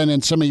Allen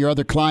and some of your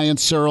other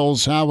clients,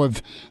 Searles. How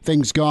have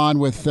things gone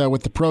with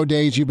the pro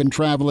days you've been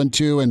traveling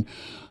to? And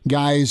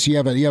guys, you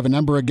have a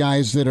number of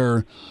guys that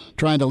are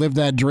trying to live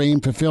that dream,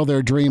 fulfill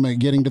their dream of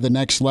getting to the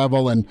next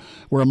level, and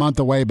we're a month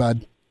away,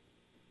 bud.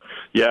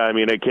 Yeah, I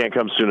mean, it can't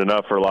come soon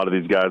enough for a lot of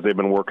these guys. They've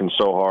been working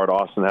so hard.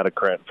 Austin had a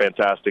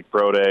fantastic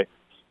pro day.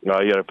 He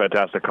had a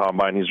fantastic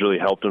combine. He's really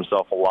helped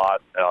himself a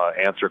lot,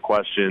 answer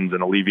questions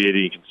and alleviate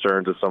any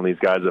concerns that some of these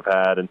guys have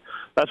had. And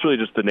that's really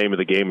just the name of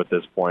the game at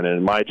this point.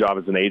 And my job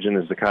as an agent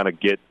is to kind of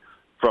get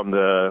from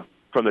the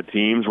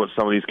teams what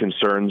some of these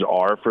concerns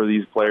are for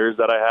these players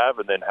that I have,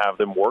 and then have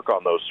them work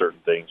on those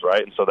certain things,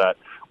 right? And so that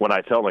when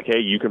I tell them, like,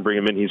 hey, you can bring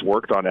him in, he's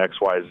worked on X,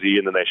 Y, Z,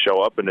 and then they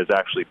show up and it's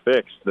actually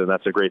fixed, then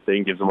that's a great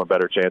thing, gives them a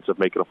better chance of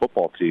making a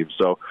football team.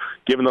 So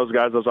giving those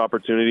guys those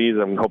opportunities,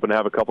 I'm hoping to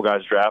have a couple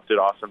guys drafted,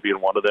 Austin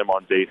being one of them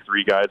on day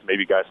 3 guys,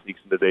 maybe guys sneaks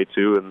into day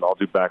 2, and I'll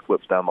do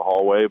backflips down the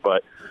hallway.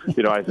 But,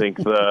 I think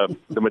the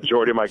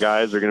majority of my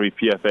guys are going to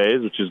be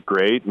PFAs, which is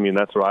great. I mean,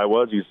 that's what I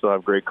was. You still have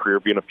a great career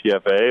being a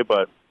PFA,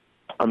 but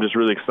I'm just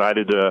really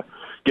excited to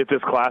get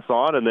this class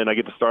on, and then I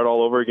get to start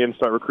all over again,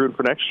 start recruiting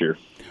for next year.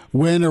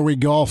 When are we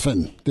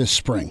golfing this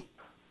spring?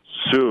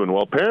 Soon.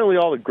 Well, apparently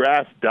all the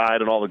grass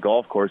died on all the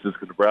golf courses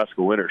because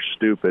Nebraska winter's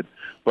stupid.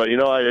 But,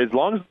 as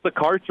long as the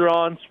carts are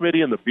on,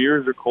 Smitty, and the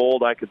beers are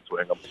cold, I can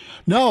swing them.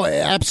 No,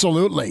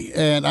 absolutely.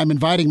 And I'm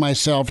inviting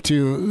myself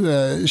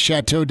to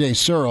Chateau des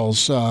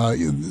Searles,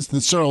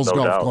 the Searles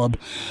Golf Club.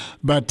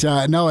 But,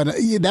 no,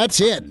 and that's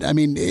it. I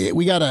mean,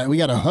 we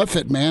gotta hoof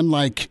it, man,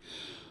 like –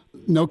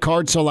 no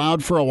carts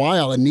allowed for a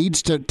while. It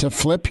needs to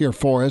flip here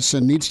for us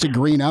and needs to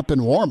green up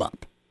and warm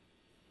up.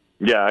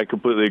 Yeah, I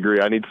completely agree.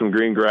 I need some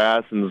green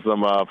grass and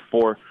some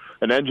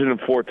an engine and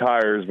 4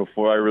 tires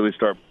before I really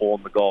start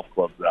pulling the golf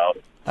clubs out.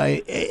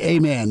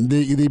 Amen.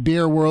 The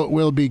beer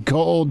will be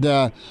cold.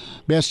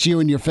 Best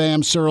you and your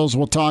fam, Searles.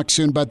 We'll talk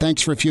soon, but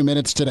thanks for a few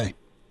minutes today.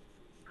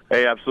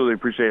 Hey, absolutely.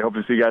 Appreciate it. Hope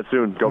to see you guys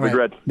soon. Go Big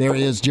Red. There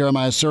he is,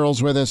 Jeremiah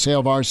Searles with us,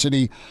 Hail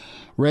Varsity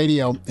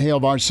Radio,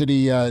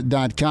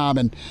 HailVarsity.com.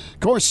 And, of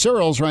course,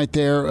 Searles right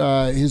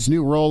there, his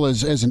new role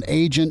as an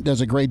agent,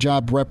 does a great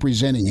job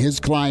representing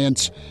his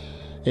clients.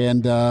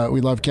 And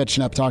we love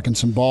catching up, talking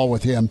some ball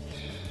with him.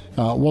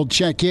 We'll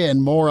check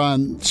in more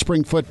on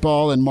spring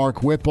football and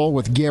Mark Whipple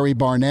with Gary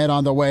Barnett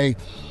on the way.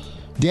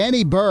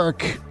 Danny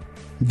Burke,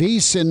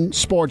 VSiN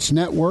Sports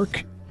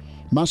Network,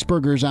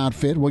 Musburger's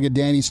outfit. We'll get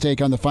Danny's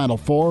take on the Final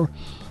Four.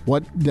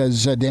 What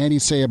does Danny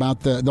say about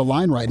the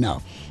line right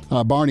now?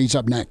 Barney's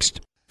up next.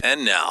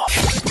 And now,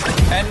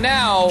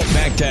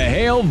 back to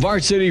Hail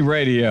Varsity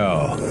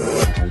Radio.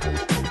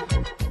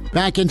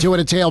 Back into it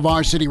at Hail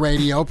Varsity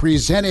Radio,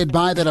 presented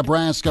by the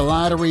Nebraska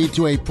Lottery,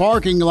 to a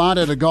parking lot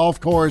at a golf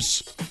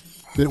course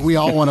that we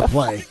all want to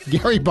play.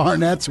 Gary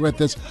Barnett's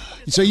with us.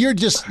 So you're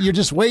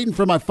just waiting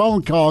for my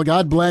phone call.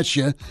 God bless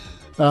you.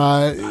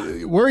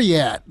 Where are you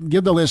at?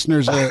 Give the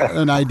listeners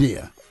an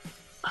idea.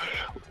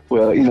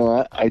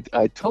 Well,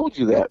 I told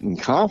you that in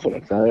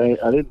confidence. I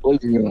didn't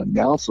believe you were going to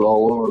announce it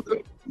all over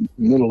the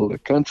middle of the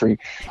country.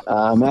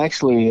 I'm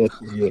actually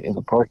in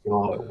the parking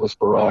lot at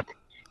Whisper Rock.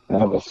 I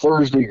have a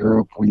Thursday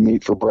group. We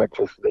meet for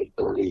breakfast at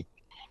 8:30.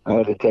 I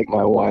had to take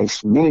my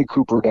wife's Mini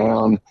Cooper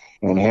down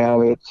and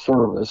have it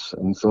serviced,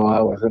 and so I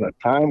was in a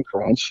time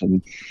crunch.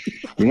 And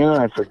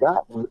I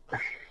forgot,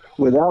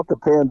 without the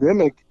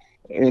pandemic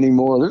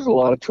anymore, there's a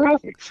lot of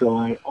traffic, so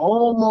I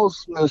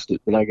almost missed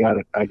it, but I got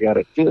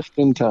it just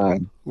in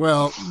time.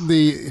 Well,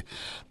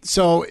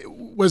 so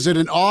was it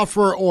an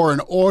offer or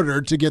an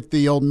order to get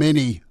the old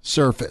Mini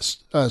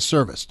serviced?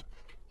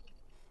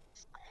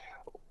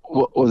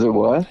 What was it?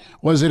 What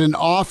was it? An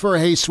offer?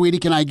 Hey, sweetie,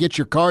 can I get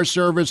your car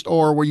serviced,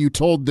 or were you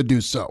told to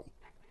do so?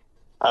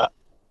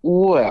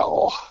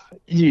 Well,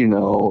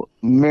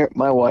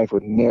 my wife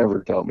would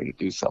never tell me to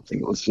do something.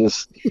 It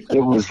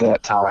was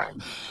that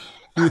time.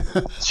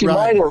 She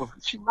Right.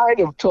 might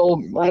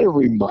have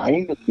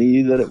reminded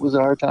me that it was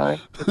our time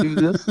to do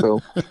this. So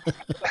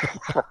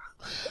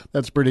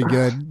That's pretty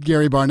good.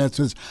 Gary Barnett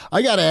says,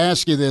 I got to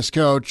ask you this,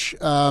 Coach.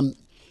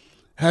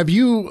 Have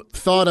you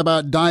thought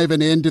about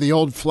diving into the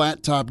old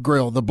flat top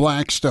grill, the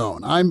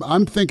Blackstone?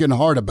 I'm thinking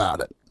hard about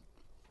it.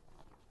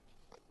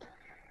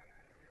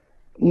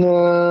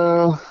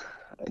 No,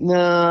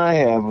 I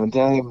haven't.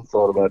 I haven't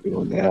thought about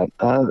doing that.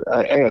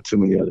 I got too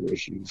many other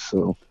issues.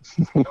 So,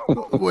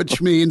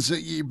 Which means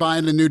that you're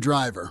buying a new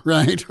driver,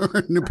 right? Or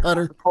a new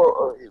putter?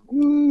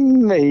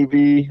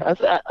 Maybe. I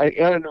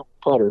got a new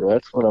putter.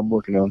 That's what I'm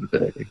working on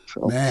today.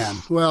 So. Man.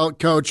 Well,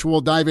 Coach,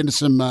 we'll dive into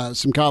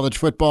some college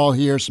football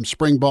here, some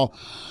spring ball.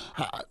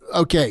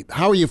 Okay,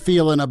 how are you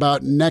feeling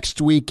about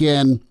next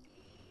weekend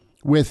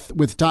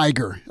with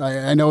Tiger?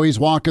 I know he's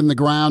walking the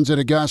grounds at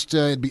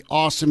Augusta. It'd be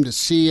awesome to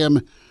see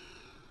him.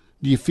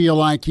 Do you feel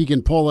like he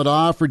can pull it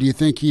off, or do you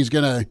think he's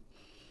gonna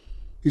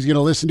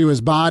listen to his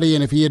body,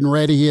 and if he isn't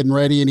ready,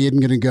 and he isn't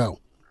gonna go?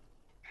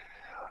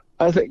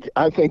 I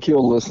think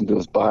he'll listen to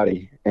his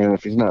body, and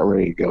if he's not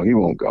ready to go, he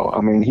won't go. I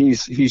mean,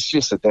 he's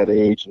just at that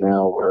age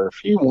now where if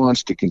he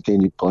wants to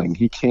continue playing,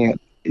 he can't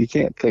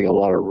take a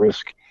lot of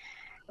risk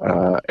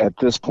at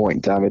this point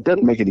in time. It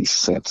doesn't make any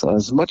sense.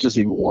 As much as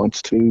he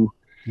wants to,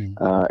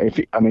 if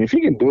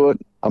he can do it,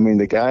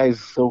 the guy's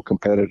so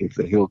competitive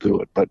that he'll do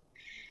it.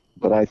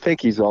 But I think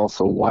he's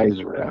also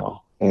wiser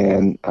now,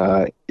 and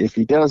if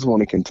he does want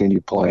to continue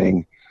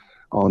playing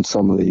on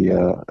some of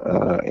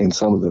the in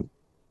some of the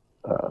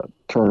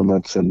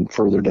tournaments and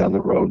further down the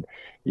road,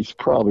 he's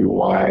probably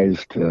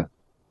wise to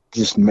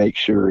just make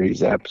sure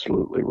he's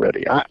absolutely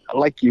ready. I'm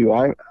like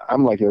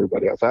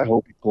everybody else. I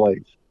hope he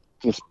plays.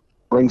 Just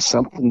bring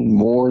something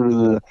more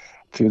to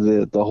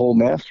the whole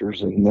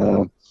Masters,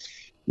 and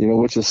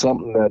which is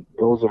something that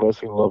those of us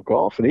who love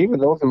golf, and even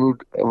those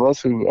of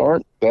us who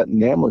aren't that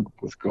enamored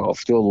with golf,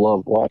 still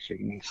love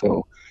watching.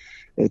 So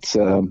it's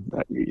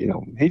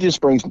he just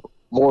brings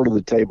more to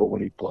the table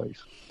when he plays.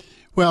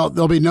 Well,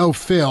 there'll be no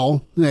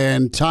Phil,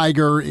 and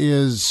Tiger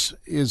is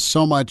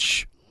so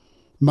much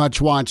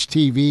watched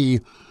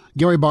TV.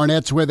 Gary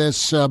Barnett's with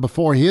us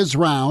before his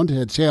round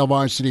at Hail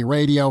Varsity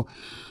Radio.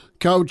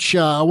 Coach,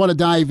 I want to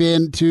dive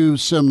into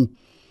some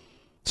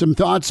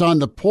thoughts on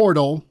the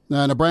portal.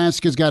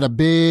 Nebraska's got a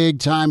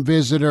big-time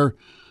visitor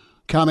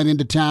coming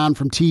into town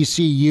from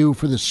TCU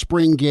for the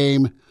spring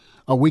game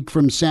a week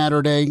from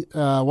Saturday.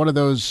 One of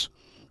those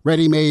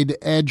ready-made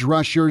edge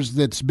rushers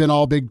that's been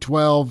all Big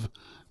 12.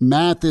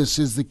 Mathis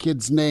is the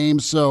kid's name,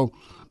 so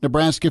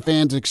Nebraska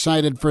fans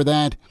excited for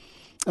that.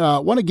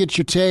 Want to get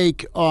your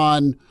take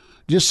on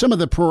just some of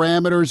the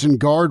parameters and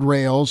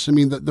guardrails. I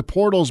mean, the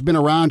portal's been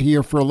around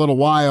here for a little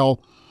while.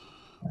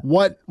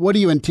 What do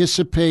you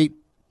anticipate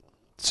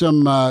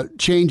some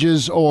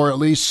changes or at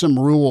least some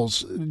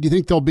rules? Do you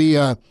think there'll be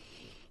a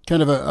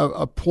kind of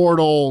a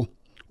portal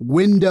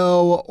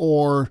window,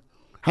 or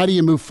how do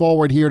you move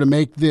forward here to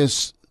make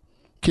this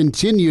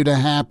continue to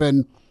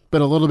happen, but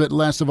a little bit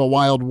less of a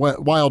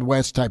Wild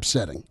West type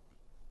setting?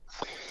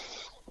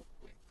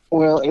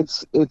 Well,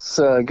 it's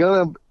going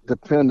to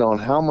depend on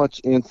how much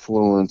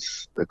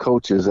influence the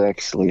coaches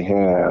actually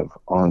have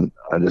on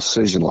a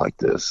decision like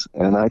this.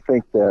 And I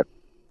think that,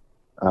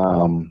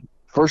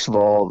 first of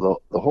all,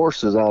 the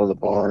horse is out of the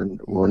barn.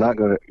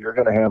 You're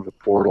going to have the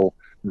portal.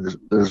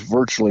 There's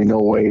virtually no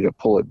way to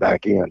pull it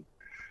back in.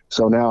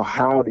 So now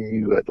how do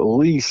you at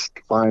least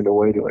find a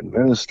way to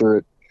administer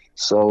it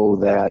so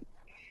that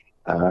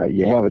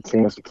you have a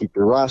chance to keep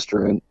your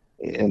roster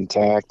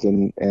intact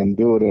and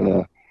do it in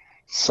a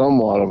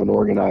somewhat of an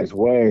organized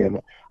way?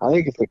 And I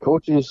think if the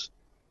coaches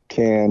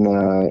can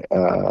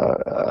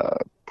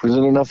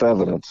present enough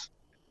evidence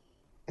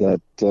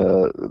that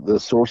the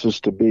sources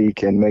to be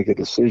can make a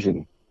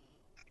decision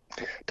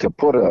to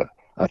put a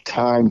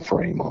time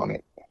frame on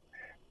it,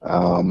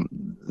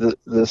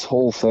 This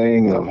whole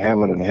thing of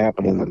having it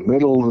happen in the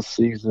middle of the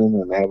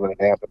season and having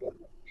it happen in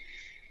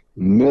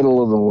the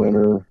middle of the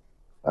winter,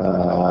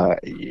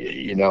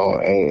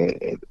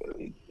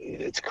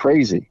 it's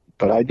crazy.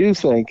 But I do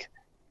think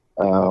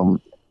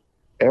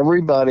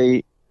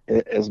everybody,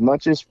 as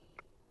much as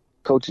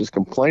coaches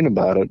complain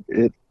about it,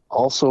 it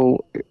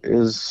also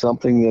is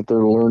something that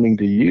they're learning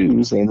to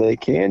use, and they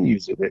can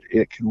use it.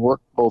 It can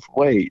work both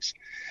ways.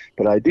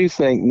 But I do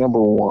think,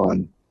 number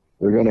one,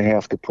 they're going to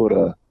have to put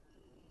a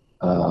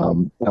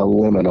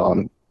limit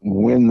on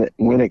when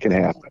it can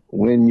happen,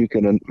 when you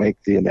can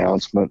make the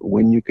announcement,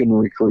 when you can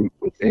recruit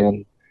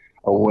within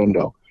a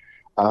window.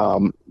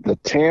 The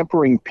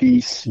tampering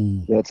piece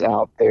that's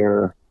out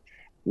there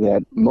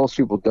that most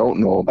people don't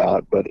know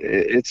about, but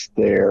it's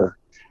there.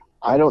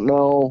 I don't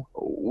know.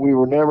 We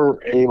were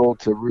never able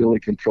to really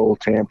control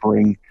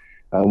tampering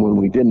when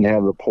we didn't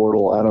have the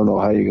portal. I don't know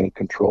how you're going to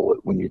control it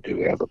when you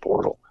do have the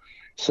portal.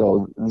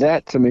 So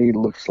that to me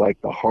looks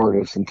like the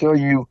hardest until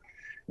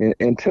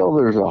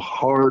there's a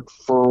hard,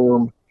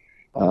 firm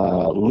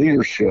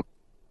leadership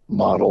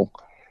model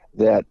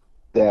that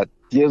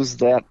gives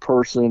that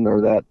person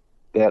or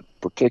that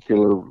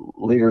particular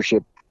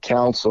leadership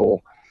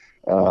council,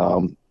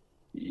 the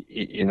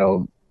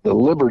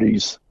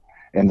liberties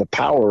and the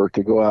power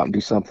to go out and do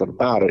something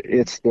about it.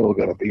 It's still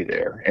going to be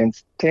there. And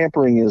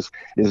tampering is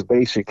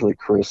basically,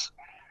 Chris,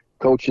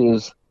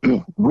 coaches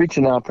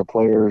reaching out to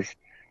players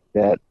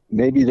that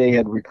maybe they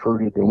had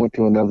recruited and went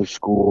to another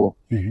school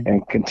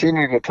and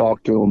continue to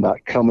talk to them about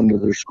coming to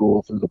their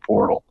school through the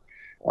portal,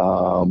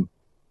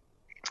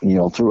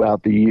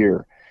 throughout the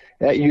year.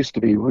 That used to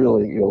be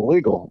really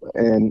illegal,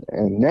 and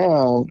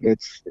now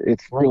it's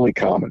really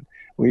common.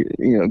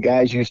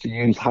 Guys used to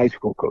use high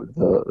school coach,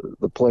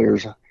 the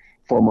player's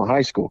former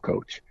high school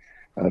coach,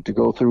 to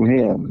go through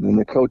him, and then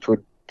the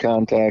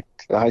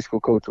high school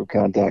coach would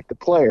contact the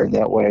player.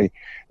 That way,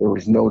 there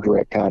was no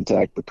direct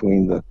contact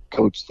between the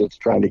coach that's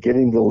trying to get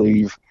him to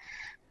leave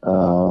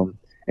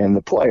and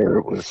the player.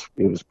 It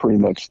was pretty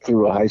much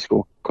through a high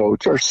school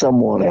coach or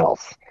someone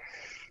else.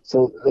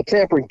 So the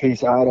tampering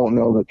piece, I don't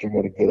know that you're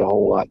going to get a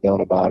whole lot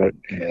done about it,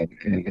 and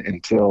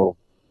until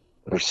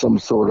there's some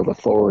sort of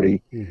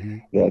authority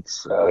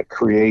that's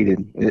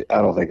created,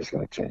 I don't think it's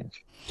going to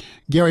change.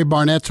 Gary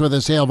Barnett's with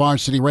us, Hail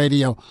Varsity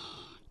Radio.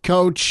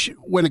 Coach,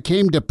 when it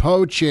came to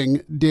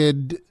poaching,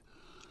 did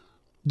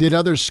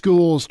other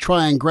schools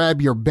try and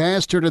grab your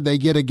best, or did they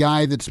get a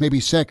guy that's maybe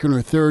second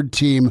or third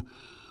team?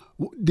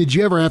 Did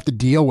you ever have to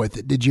deal with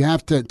it? Did you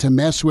have to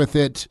mess with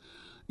it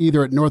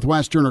either at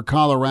Northwestern or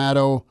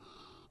Colorado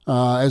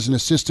as an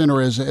assistant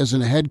or as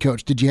a head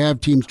coach? Did you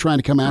have teams trying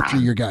to come after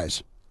your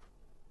guys?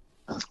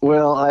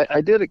 Well, I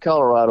did at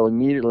Colorado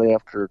immediately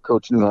after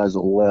Coach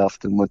Neuheisel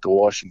left and went to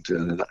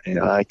Washington, and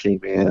I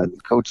came in.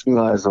 Coach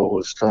Neuheisel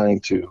was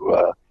trying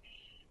to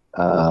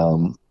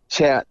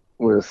chat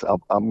with,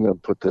 I'm going to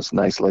put this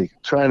nicely,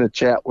 trying to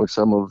chat with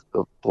some of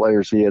the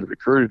players he had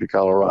recruited to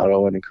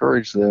Colorado and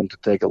encourage them to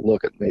take a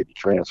look at maybe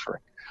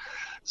transferring.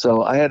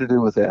 So I had to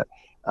do with that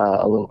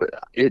a little bit.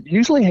 It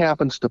usually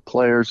happens to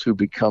players who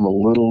become a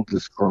little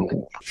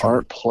disgruntled,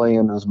 aren't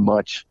playing as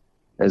much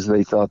as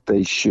they thought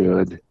they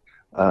should,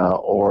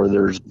 or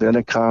there's been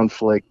a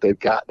conflict, they've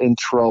gotten in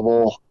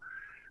trouble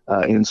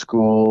in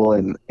school,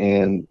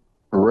 and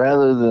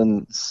rather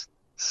than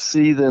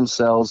see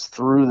themselves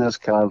through this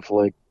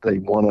conflict, they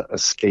want to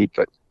escape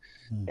it.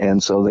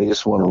 And so they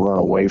just want to run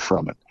away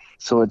from it.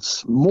 So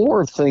it's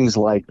more things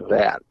like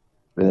that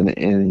than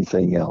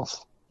anything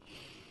else.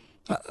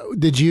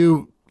 Did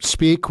you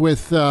speak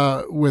with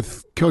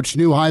Coach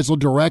Neuheisel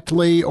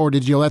directly, or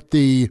did you let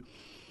the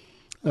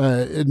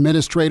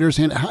administrators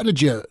in? How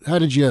did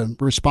you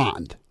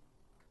respond?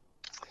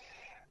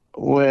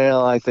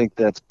 Well, I think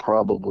that's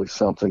probably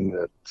something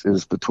that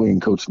is between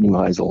Coach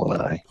Neuheisel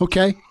and I.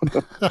 Okay.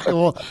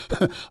 Well,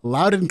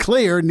 loud and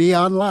clear,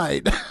 neon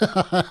light.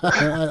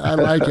 I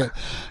like it.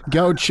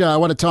 Coach, I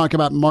want to talk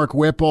about Mark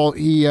Whipple.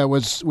 He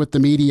was with the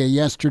media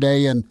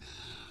yesterday, and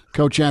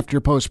Coach, after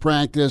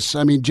post-practice,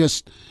 I mean,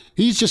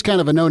 he's just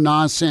kind of a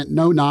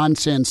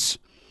no-nonsense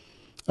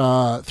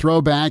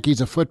throwback.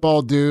 He's a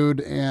football dude,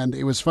 and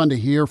it was fun to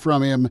hear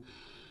from him.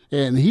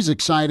 And he's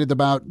excited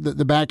about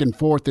the back and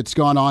forth that's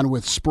gone on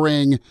with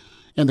spring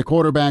and the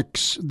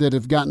quarterbacks that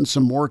have gotten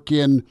some work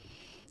in.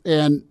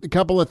 And a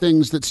couple of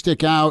things that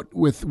stick out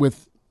with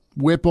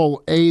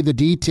Whipple, the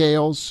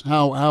details,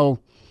 how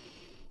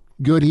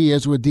good he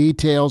is with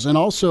details, and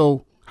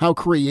also how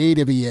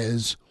creative he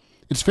is.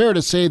 It's fair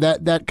to say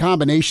that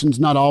combination's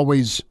not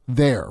always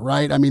there,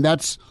 right? I mean,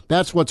 that's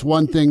what's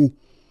one thing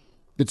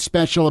that's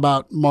special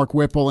about Mark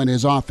Whipple and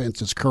his offense,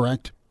 is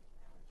correct?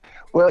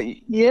 Well,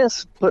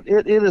 yes, but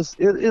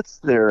it's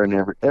there,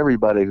 and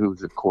everybody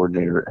who's a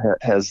coordinator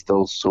has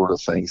those sort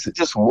of things. It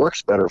just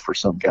works better for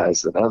some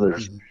guys than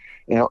others.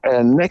 Mm-hmm.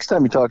 And next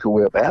time you talk to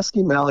Whip, ask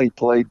him how he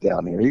played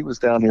down here. He was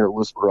down here at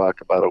Whisper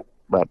Rock about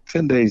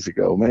 10 days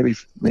ago, maybe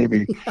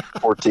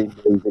 14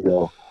 days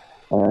ago.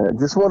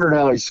 Just wondered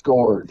how he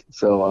scored.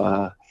 So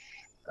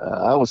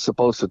I was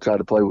supposed to try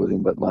to play with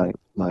him, but my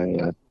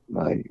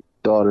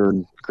daughter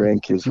and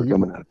grandkids were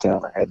coming out of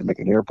town. I had to make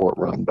an airport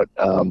run. But,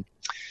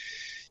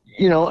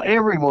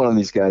 every one of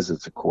these guys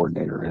that's a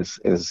coordinator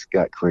has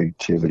got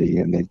creativity,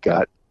 and they've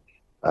got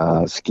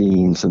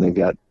schemes, and they've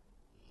got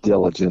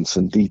diligence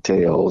and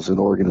details and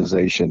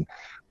organization.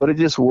 But it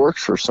just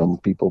works for some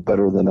people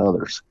better than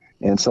others.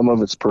 And some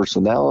of it's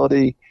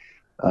personality.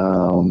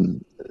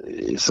 Some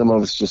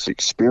of it's just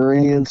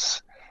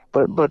experience.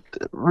 But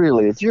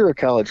really, if you're a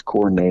college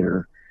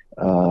coordinator,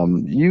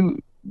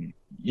 you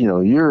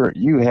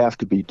have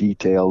to be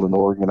detailed and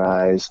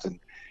organized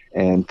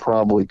and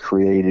probably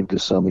creative to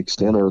some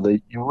extent, or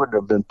you wouldn't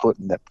have been put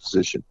in that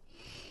position.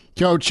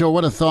 Coach,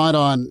 what a thought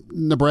on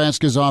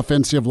Nebraska's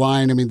offensive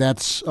line. I mean,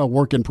 that's a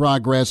work in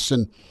progress,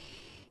 and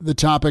the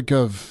topic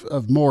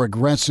of more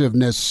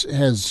aggressiveness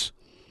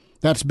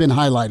that's been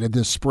highlighted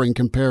this spring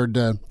compared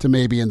to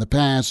maybe in the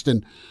past.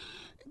 And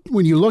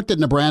when you looked at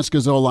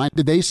Nebraska's O-line,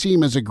 did they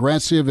seem as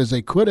aggressive as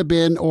they could have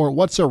been, or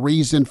what's a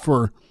reason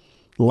for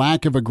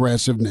lack of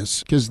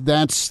aggressiveness? Because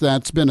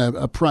that's been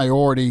a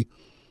priority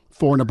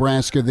for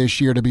Nebraska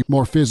this year, to be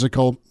more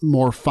physical,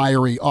 more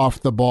fiery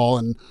off the ball.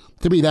 And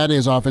to me, that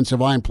is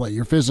offensive line play.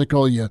 You're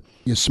physical, you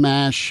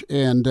smash,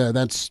 and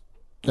that's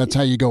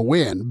how you go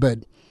win. But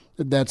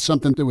that's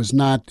something that was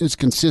not as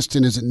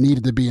consistent as it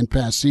needed to be in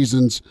past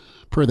seasons,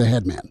 per the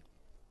head man.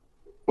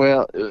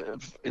 Well,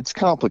 it's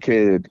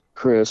complicated,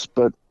 Chris,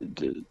 but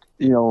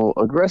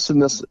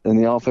aggressiveness in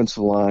the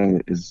offensive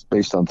line is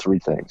based on three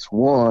things.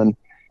 One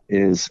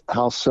is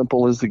how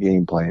simple is the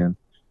game plan.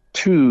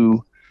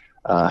 Two,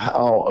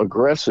 how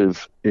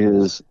aggressive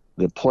is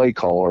the play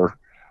caller.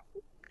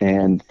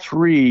 And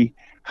three,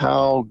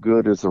 how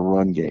good is the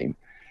run game.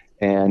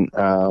 And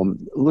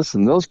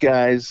listen, those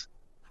guys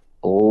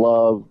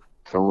love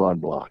to run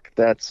block.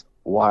 That's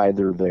why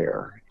they're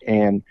there.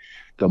 And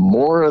the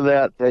more of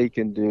that they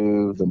can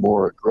do, the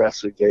more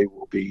aggressive they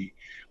will be.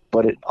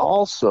 But it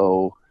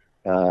also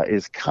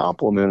is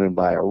complemented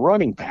by a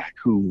running back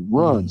who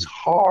runs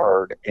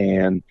hard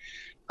and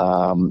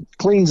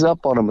cleans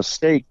up on a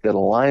mistake that a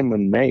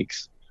lineman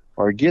makes,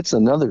 or gets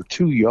another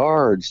 2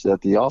 yards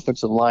that the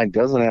offensive line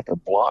doesn't have to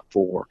block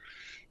for.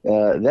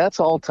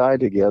 That's all tied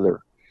together.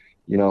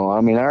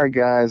 Our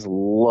guys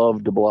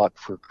loved to block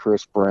for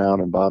Chris Brown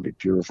and Bobby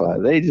Purify.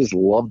 They just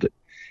loved it.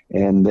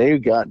 And they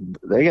got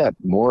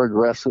more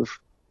aggressive,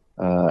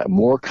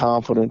 more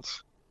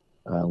confidence.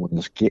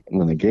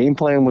 When the game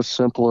plan was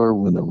simpler,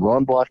 when the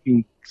run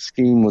blocking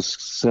scheme was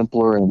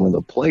simpler, and when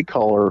the play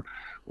caller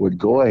would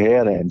go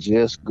ahead and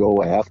just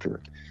go after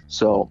it.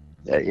 So,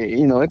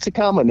 it's a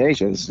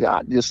combination. It's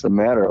not just a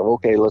matter of,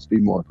 okay, let's be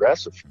more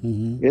aggressive.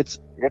 Mm-hmm. It's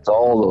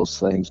all those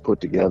things put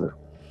together.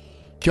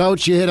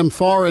 Coach, you hit them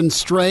far and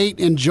straight.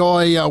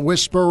 Enjoy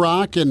Whisper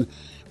Rock, and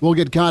we'll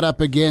get caught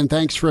up again.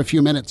 Thanks for a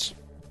few minutes.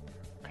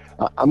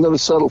 I'm going to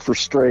settle for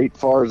straight.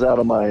 Far's out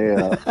of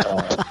my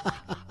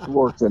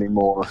work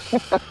anymore.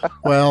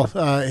 Well,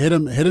 hit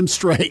him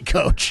straight,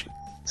 Coach.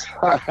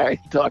 All right.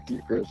 Talk to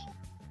you, Chris.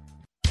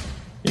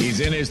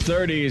 He's in his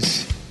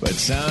 30s, but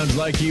sounds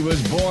like he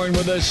was born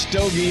with a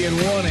stogie in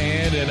one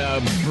hand and a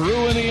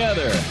brew in the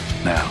other.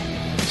 Now,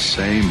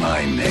 say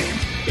my name.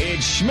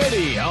 It's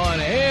Schmitty on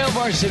Hail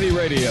Varsity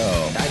Radio.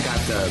 I got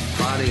the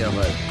body of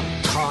a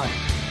taut,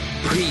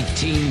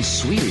 preteen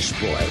Swedish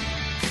boy.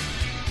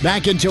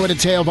 Back into it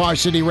at Hail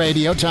Varsity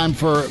Radio. Time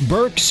for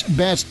Burke's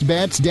Best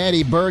Bets.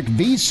 Daddy Burke,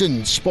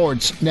 VSiN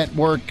Sports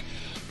Network.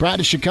 Proud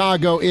of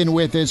Chicago in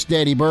with us.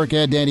 Daddy Burke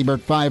at Daddy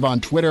Burke 5 on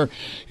Twitter.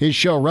 His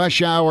show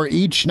Rush Hour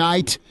each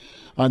night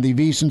on the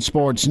VSiN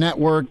Sports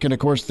Network, and of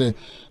course the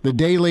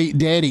Daily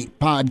Daddy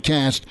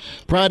podcast.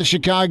 Proud of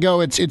Chicago.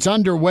 It's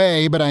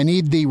underway, but I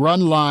need the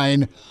run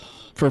line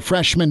for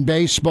freshman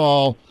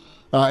baseball.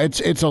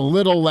 It's a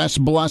little less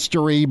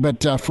blustery,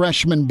 but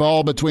freshman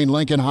ball between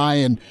Lincoln High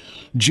and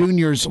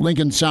Junior's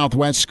Lincoln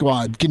Southwest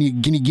squad. Can you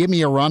give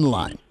me a run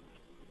line?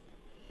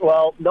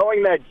 Well,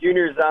 knowing that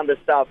Junior's on the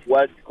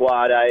Southwest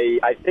squad,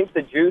 I think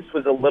the juice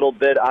was a little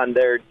bit on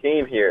their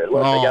team here.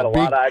 Look, they got a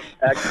lot of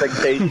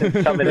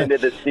expectations coming into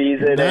the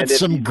season. That's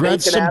some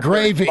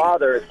gravy.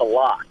 Father, it's a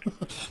lock.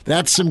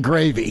 That's some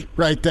gravy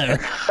right there.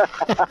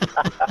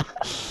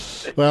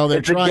 Well,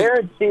 they're trying. It's a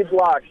guaranteed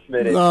lock,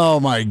 Schmidt. Oh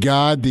my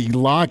God, the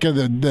lock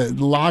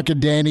of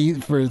Danny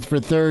for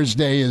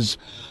Thursday is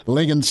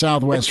Lincoln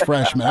Southwest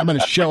freshman. I'm going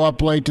to show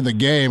up late to the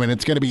game, and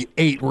it's going to be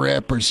 8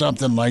 rip or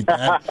something like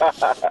that.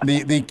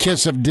 the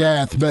kiss of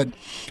death. But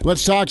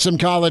let's talk some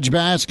college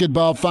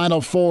basketball.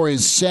 Final Four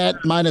is set.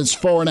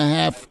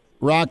 -4.5.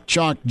 Rock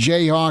Chalk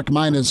Jayhawk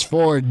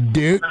 -4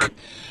 Duke.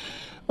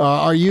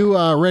 Are you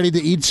ready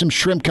to eat some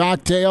shrimp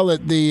cocktail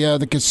at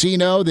the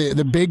casino,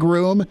 the big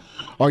room?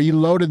 Are you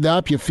loaded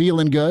up? You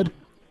feeling good?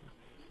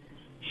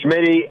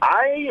 Schmitty,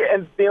 I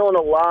am feeling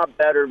a lot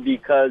better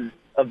because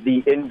of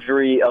the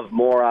injury of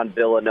Moron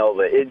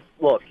Villanova.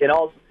 Look, in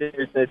all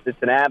seriousness,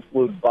 it's an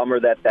absolute bummer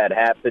that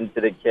happened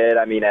to the kid.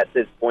 I mean, at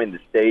this point in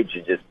the stage,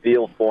 you just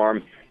feel for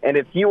him. And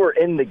if he were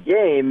in the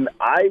game,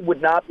 I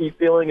would not be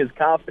feeling as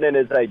confident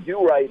as I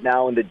do right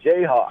now in the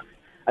Jayhawks.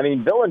 I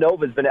mean,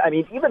 Villanova's been –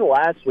 even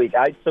last week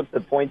I took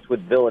the points with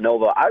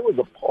Villanova. I was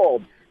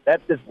appalled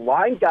that this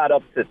line got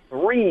up to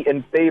 3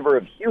 in favor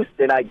of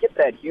Houston. I get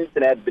that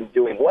Houston had been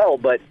doing well,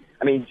 but,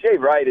 I mean, Jay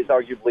Wright is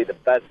arguably the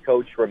best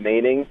coach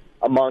remaining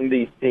among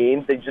these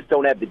teams. They just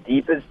don't have the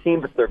deepest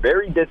team, but they're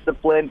very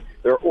disciplined.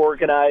 They're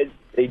organized.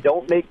 They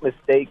don't make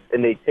mistakes,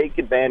 and they take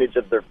advantage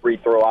of their free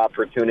throw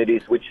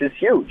opportunities, which is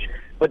huge.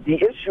 But the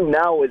issue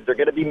now is they're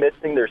going to be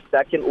missing their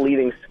second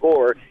leading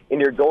scorer, and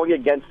you're going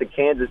against a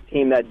Kansas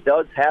team that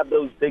does have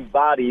those big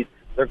bodies.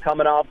 They're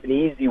coming off an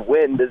easy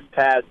win this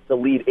past the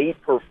Elite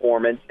 8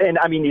 performance. And,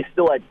 I mean, you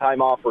still had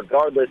time off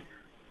regardless.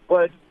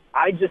 But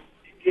I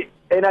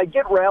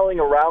get rallying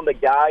around the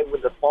guy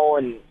with the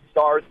fallen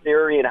star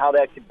theory and how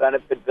that could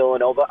benefit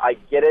Villanova. I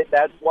get it.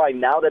 That's why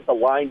now that the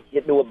line's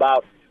getting to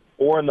about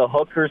 4 in the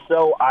hook or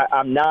so,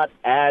 I'm not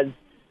as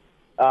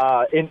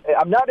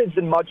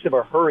in much of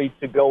a hurry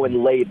to go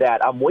and lay that.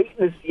 I'm waiting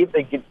to see if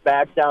it gets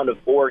back down to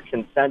 4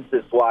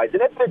 consensus-wise.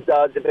 And if it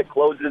does, if it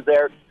closes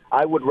there,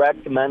 I would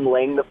recommend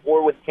laying the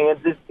 4 with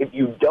Kansas. If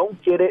you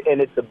don't get it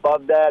and it's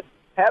above that,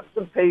 have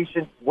some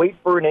patience, wait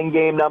for an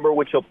in-game number,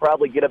 which you'll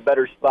probably get a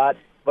better spot.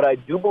 But I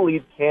do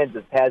believe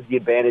Kansas has the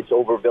advantage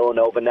over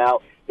Villanova now.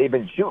 They've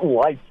been shooting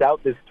lights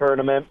out this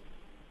tournament.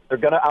 They're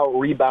going to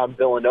out-rebound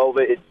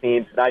Villanova, it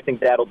seems, and I think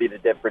that'll be the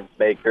difference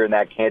maker, and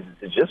that Kansas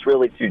is just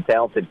really too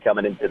talented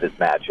coming into this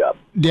matchup.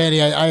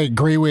 Danny, I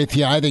agree with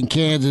you. I think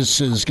Kansas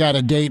has got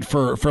a date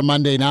for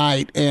Monday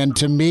night, and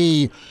to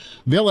me,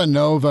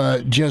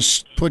 Villanova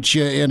just puts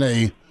you in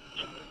a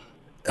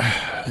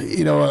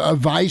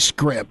vice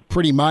grip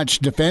pretty much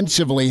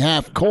defensively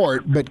half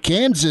court, but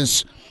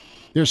Kansas,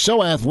 they're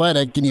so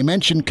athletic, and you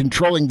mentioned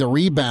controlling the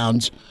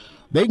rebounds.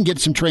 They can get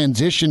some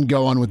transition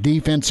going with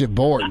defensive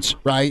boards,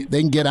 right? They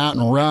can get out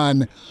and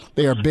run.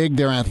 They are big.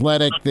 They're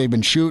athletic. They've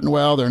been shooting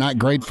well. They're not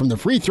great from the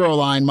free throw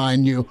line,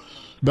 mind you.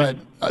 But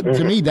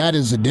to me, that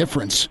is the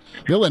difference.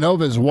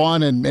 Villanova's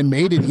won and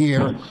made it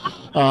here.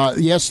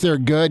 Yes, they're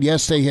good.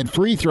 Yes, they hit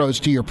free throws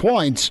to your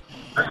points.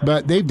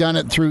 But they've done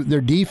it through their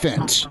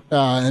defense.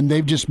 And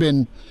they've just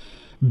been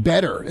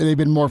better. They've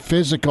been more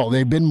physical.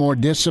 They've been more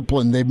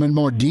disciplined. They've been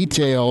more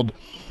detailed.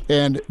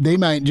 And they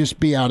might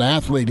just be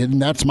out-athleted,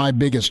 and that's my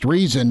biggest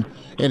reason,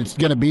 and it's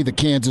going to be the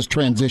Kansas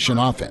transition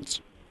offense.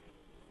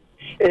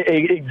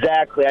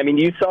 Exactly. I mean,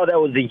 you saw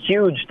that was a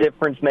huge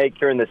difference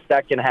maker in the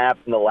second half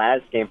in the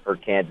last game for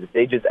Kansas.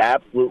 They just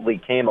absolutely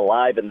came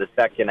alive in the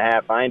second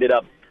half. I ended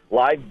up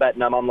live betting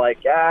them. I'm like,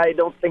 I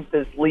don't think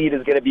this lead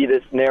is going to be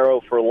this narrow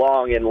for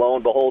long, and lo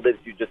and behold, as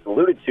you just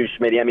alluded to,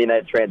 Schmitty, I mean,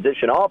 that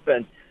transition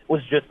offense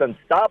was just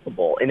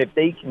unstoppable. And if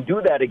they can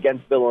do that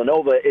against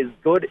Villanova, as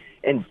good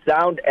and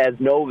sound as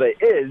Nova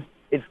is,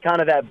 it's kind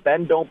of that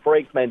bend, don't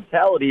break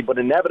mentality, but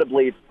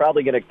inevitably it's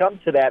probably going to come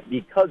to that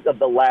because of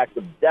the lack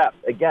of depth.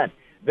 Again,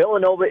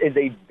 Villanova is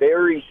a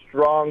very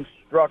strong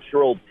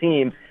structural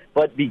team,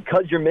 but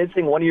because you're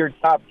missing one of your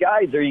top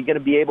guys, are you going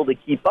to be able to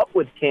keep up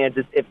with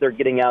Kansas if they're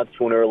getting out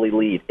to an early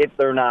lead, if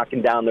they're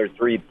knocking down their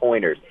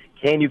three-pointers?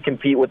 Can you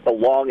compete with the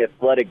long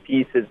athletic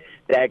pieces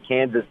that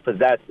Kansas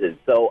possesses?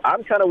 So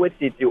I'm kind of with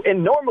you, too.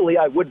 And normally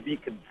I would be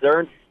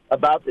concerned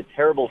about the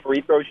terrible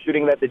free throw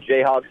shooting that the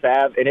Jayhawks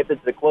have, and if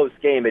it's a close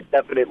game, it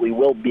definitely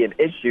will be an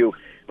issue.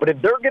 But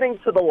if they're getting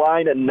to the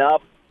line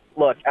enough,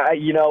 look,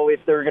 if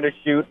they're going to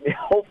shoot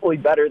hopefully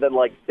better than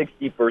like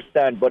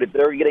 60%, but if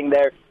they're getting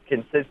there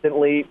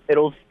consistently,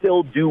 it'll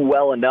still do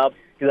well enough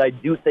because I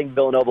do think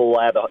Villanova will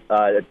have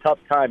a tough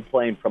time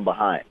playing from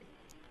behind.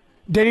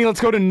 Danny, let's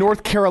go to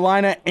North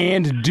Carolina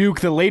and Duke,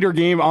 the later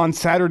game on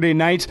Saturday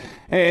night.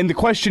 And the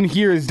question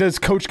here is, does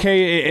Coach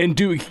K and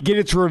Duke get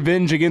its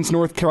revenge against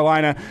North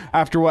Carolina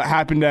after what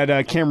happened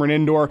at Cameron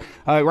Indoor?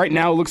 Right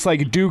now, it looks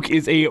like Duke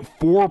is a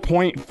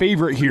 4-point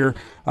favorite here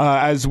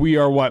as we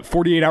are,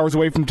 48 hours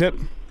away from tip?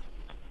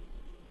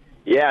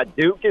 Yeah,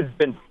 Duke has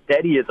been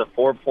steady as a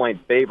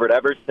 4-point favorite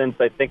ever since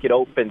I think it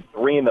opened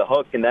 3 in the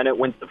hook, and then it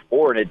went to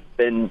 4, and it's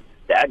been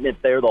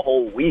stagnant there the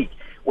whole week.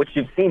 What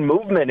you've seen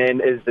movement in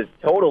is the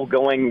total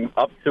going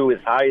up to as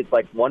high as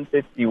like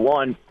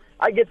 151.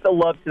 I get the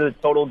love to the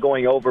total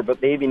going over,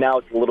 but maybe now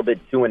it's a little bit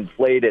too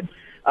inflated.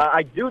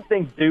 I do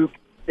think Duke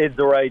is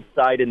the right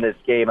side in this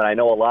game, and I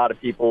know a lot of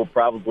people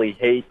probably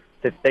hate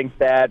to think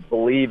that,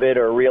 believe it,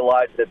 or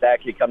realize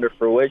that could come to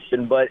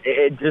fruition, but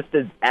it just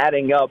is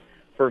adding up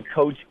for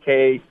Coach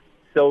K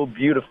so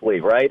beautifully,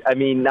 right? I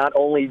mean, not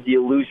only do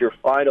you lose your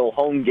final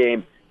home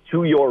game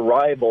to your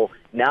rival,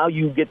 now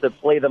you get to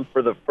play them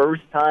for the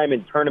first time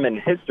in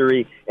tournament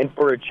history and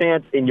for a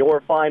chance in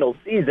your final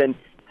season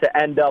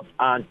to end up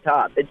on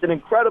top. It's an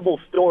incredible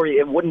story.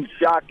 It wouldn't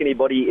shock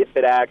anybody if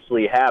it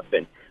actually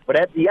happened. But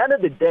at the end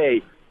of the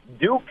day,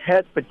 Duke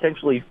has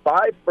potentially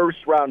 5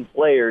 first-round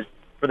players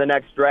for the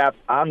next draft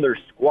on their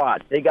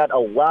squad. They got a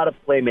lot of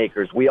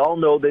playmakers. We all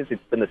know this.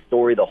 It's been the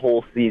story the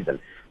whole season.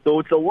 So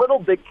it's a little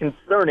bit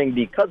concerning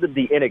because of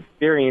the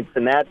inexperience,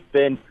 and that's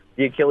been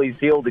the Achilles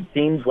heel to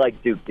teams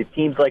like Duke, to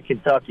teams like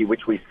Kentucky,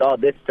 which we saw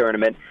this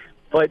tournament.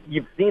 But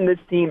you've seen this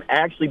team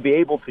actually be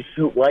able to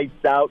shoot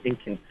lights out and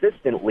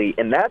consistently,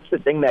 and that's the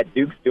thing that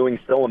Duke's doing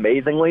so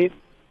amazingly.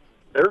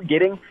 They're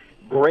getting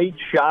great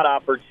shot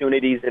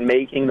opportunities and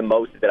making the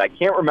most of it. I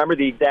can't remember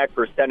the exact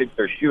percentage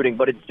they're shooting,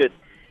 but it's just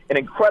an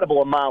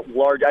incredible amount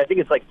large. I think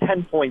it's like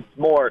 10 points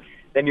more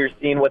than you're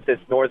seeing what this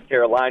North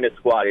Carolina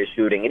squad is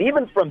shooting. And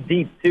even from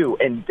deep, too.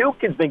 And Duke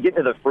has been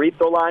getting to the free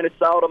throw line a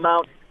solid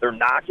amount. They're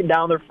knocking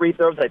down their free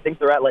throws. I think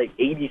they're at like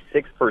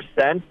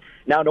 86%.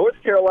 Now, North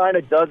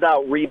Carolina does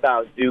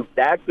out-rebound Duke.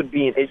 That could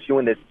be an issue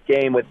in this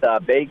game with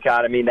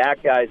Bacot. I mean,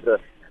 that guy's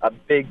a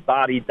big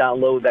body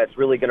down low that's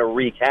really going to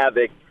wreak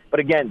havoc. But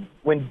again,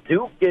 when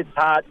Duke gets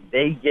hot,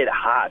 they get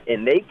hot,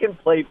 and they can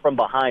play from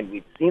behind.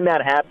 We've seen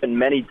that happen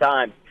many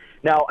times.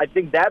 Now, I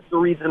think that's the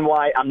reason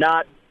why I'm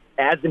not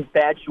as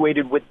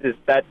infatuated with this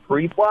bet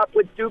pre-flop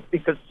with Duke,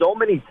 because so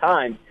many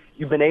times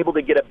you've been able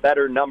to get a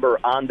better number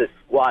on the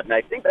squad. And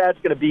I think that's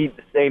going to be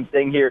the same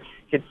thing here.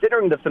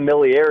 Considering the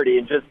familiarity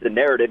and just the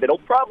narrative, it'll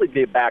probably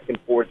be a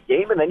back-and-forth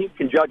game, and then you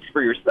can judge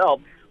for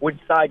yourself which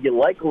side you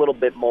like a little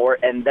bit more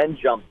and then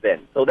jump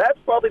in. So that's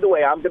probably the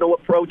way I'm going to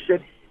approach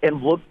it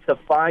and look to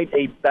find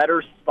a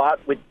better spot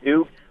with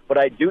Duke. But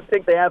I do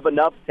think they have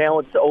enough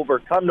talent to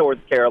overcome North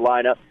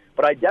Carolina.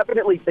 But I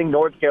definitely think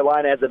North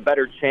Carolina has a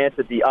better chance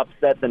at the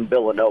upset than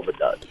Villanova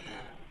does.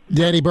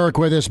 Danny Burke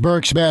with us,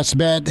 Burke's Best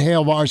Bet,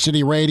 Hail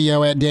Varsity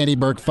Radio at Danny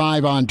Burke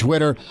 5 on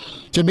Twitter.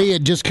 To me,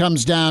 it just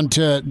comes down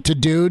to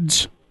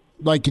dudes,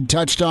 like you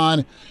touched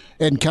on,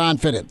 and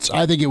confidence.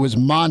 I think it was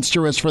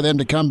monstrous for them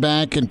to come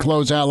back and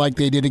close out like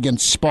they did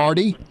against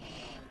Sparty,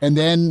 and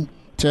then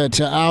to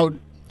out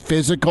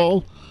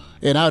physical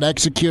and out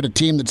execute a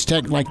team that's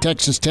like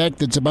Texas Tech,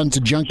 that's a bunch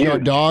of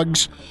junkyard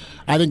dogs.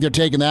 I think they're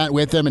taking that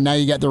with them, and now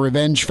you got the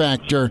revenge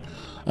factor.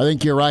 I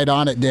think you're right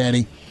on it,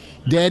 Danny.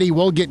 Danny,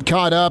 we'll get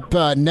caught up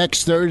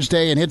next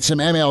Thursday and hit some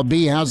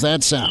MLB. How's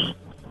that sound?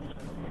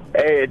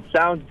 Hey, it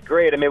sounds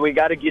great. I mean, we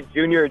got to get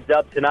juniors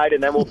up tonight,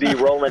 and then we'll be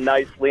rolling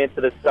nicely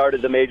into the start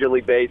of the Major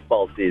League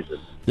Baseball season.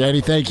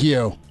 Danny, thank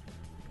you.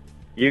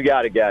 You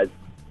got it, guys.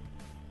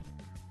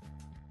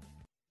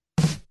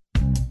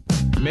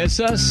 Miss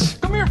us?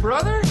 Come here,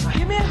 brother.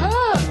 Give me a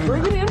hug.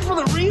 Bring it in for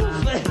the real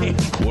thing.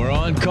 We're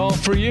on call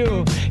for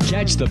you.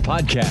 Catch the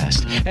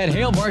podcast at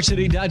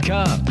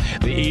HailVarsity.com,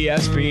 the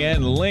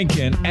ESPN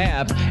Lincoln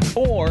app,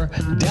 or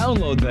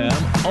download them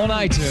on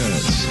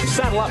iTunes.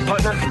 Saddle up,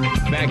 partner.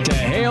 Back to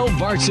Hail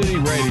Varsity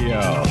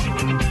Radio.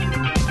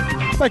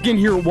 Back in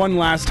here one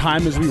last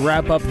time as we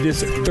wrap up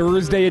this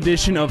Thursday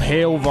edition of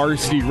Hail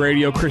Varsity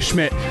Radio. Chris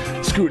Schmidt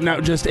scooting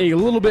out just a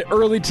little bit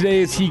early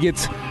today as he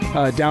gets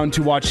down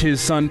to watch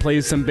his son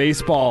play some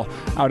baseball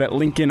out at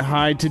Lincoln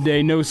High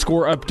today. No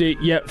score update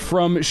yet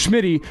from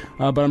Schmitty,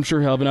 but I'm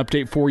sure he'll have an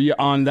update for you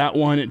on that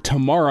one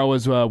tomorrow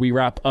as we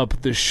wrap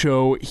up the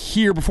show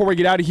here. Before we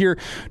get out of here,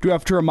 I do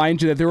have to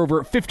remind you that there are over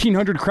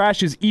 1,500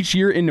 crashes each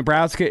year in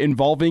Nebraska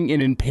involving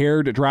an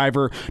impaired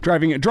driver.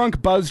 Driving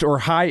drunk, buzzed, or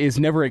high is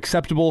never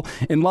acceptable,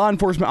 and law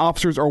enforcement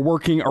officers are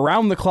working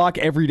around the clock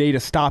every day to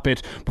stop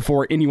it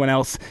before anyone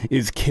else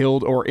is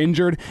killed or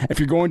injured. If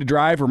you're going to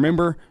drive,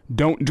 remember,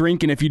 don't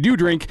drink, and if you do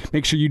drink,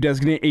 make sure you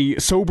designate a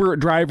sober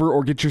driver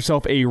or get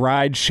yourself a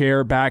ride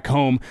share back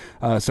home.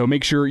 So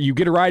make sure you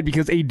get a ride,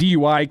 because a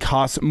DUI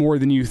costs more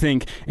than you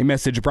think. A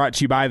message brought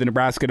to you by the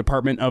Nebraska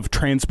Department of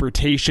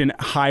Transportation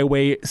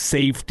Highway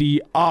Safety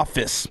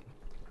Office.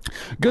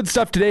 Good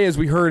stuff today as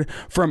we heard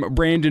from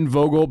Brandon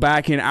Vogel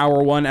back in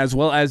hour one, as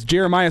well as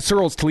Jeremiah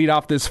Searles to lead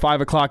off this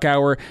 5 o'clock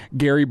hour.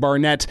 Gary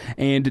Barnett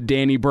and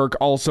Danny Burke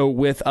also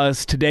with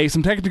us today.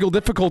 Some technical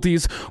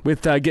difficulties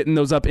with getting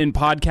those up in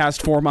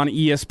podcast form on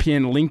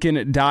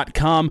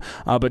ESPNLincoln.com,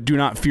 but do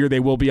not fear, they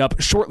will be up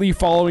shortly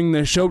following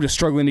the show. Just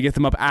struggling to get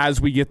them up as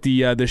we get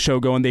the show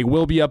going. They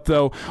will be up,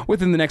 though,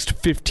 within the next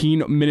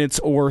 15 minutes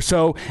or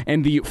so,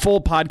 and the full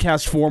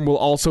podcast form will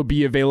also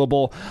be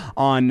available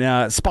on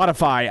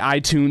Spotify,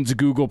 iTunes,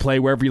 Google Play,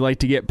 wherever you like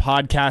to get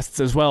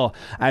podcasts, as well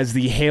as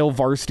the Hail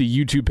Varsity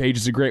YouTube page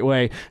is a great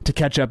way to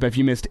catch up if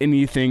you missed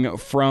anything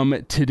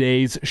from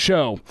today's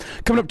show.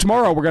 Coming up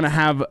tomorrow, we're going to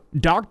have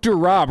Dr.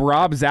 Rob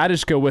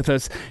Zadishka with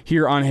us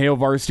here on Hail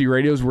Varsity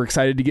Radios. We're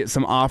excited to get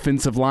some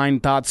offensive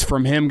line thoughts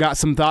from him. Got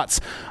some thoughts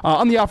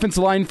on the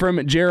offensive line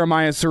from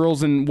Jeremiah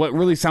Searles and what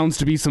really sounds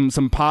to be some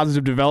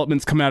positive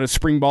developments coming out of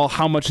spring ball.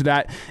 How much of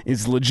that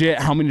is legit?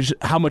 How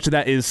much of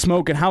that is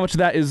smoke? And how much of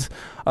that is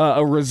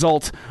a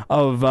result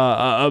of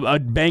a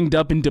banged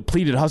up and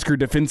depleted Husker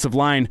defensive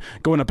line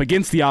going up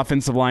against the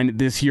offensive line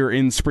this year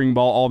in spring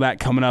ball? All that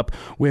coming up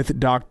with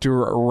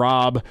Dr.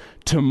 Rob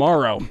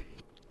tomorrow.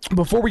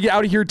 Before we get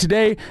out of here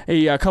today,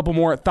 a couple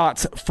more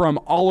thoughts from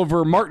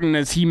Oliver Martin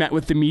as he met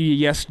with the media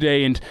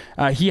yesterday, and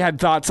he had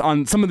thoughts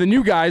on some of the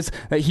new guys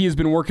that he has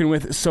been working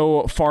with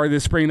so far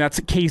this spring.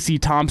 That's Casey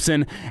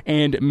Thompson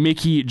and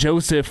Mickey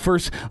Joseph.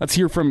 First, let's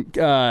hear from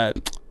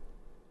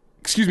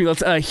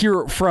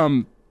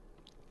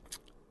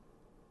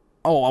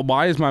oh,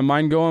 why is my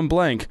mind going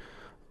blank?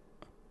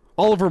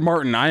 Oliver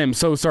Martin. I am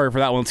so sorry for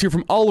that one. Let's hear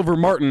from Oliver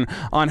Martin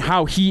on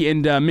how he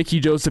and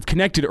Mickey Joseph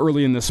connected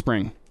early in the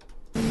spring.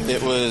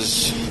 It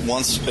was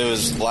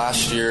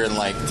last year in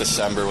like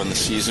December when the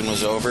season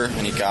was over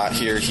and he got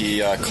here.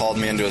 He called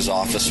me into his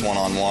office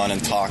one-on-one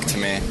and talked to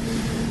me.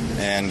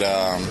 and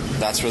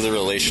that's where the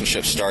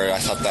relationship started. I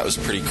thought that was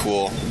pretty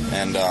cool,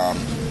 and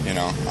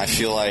I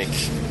feel like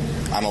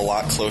I'm a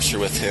lot closer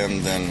with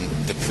him than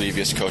the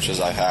previous coaches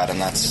I've had,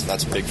 and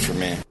that's big for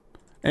me.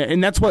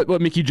 And that's what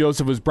Mickey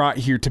Joseph was brought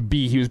here to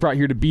be. He was brought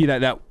here to be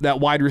that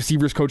wide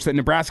receivers coach that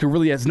Nebraska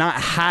really has not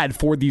had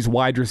for these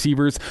wide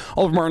receivers.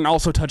 Oliver Martin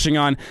also touching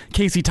on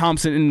Casey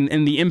Thompson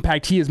and the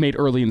impact he has made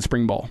early in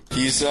spring ball.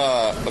 He's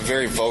a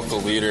very vocal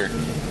leader,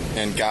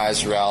 and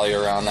guys rally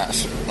around that.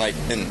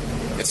 And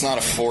it's not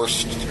a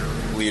forced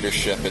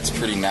leadership; it's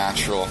pretty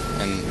natural,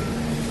 and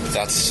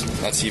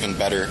that's even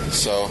better.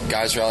 So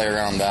guys rally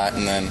around that,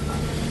 and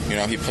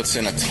then he puts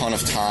in a ton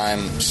of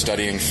time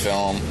studying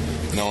film,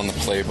 knowing the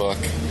playbook,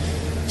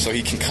 so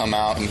he can come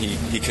out and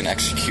he can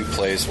execute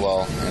plays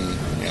well,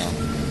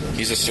 and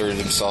he's asserted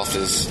himself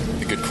as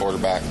a good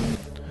quarterback.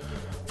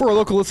 For our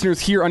local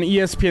listeners here on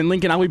ESPN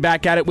Lincoln, I'll be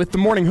back at it with the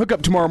morning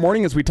hookup tomorrow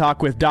morning as we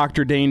talk with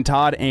Dr. Dane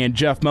Todd and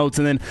Jeff Moats,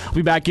 and then I'll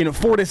be back in at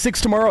 4 to 6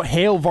 tomorrow,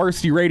 Hail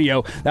Varsity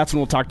Radio. That's when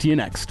we'll talk to you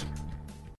next.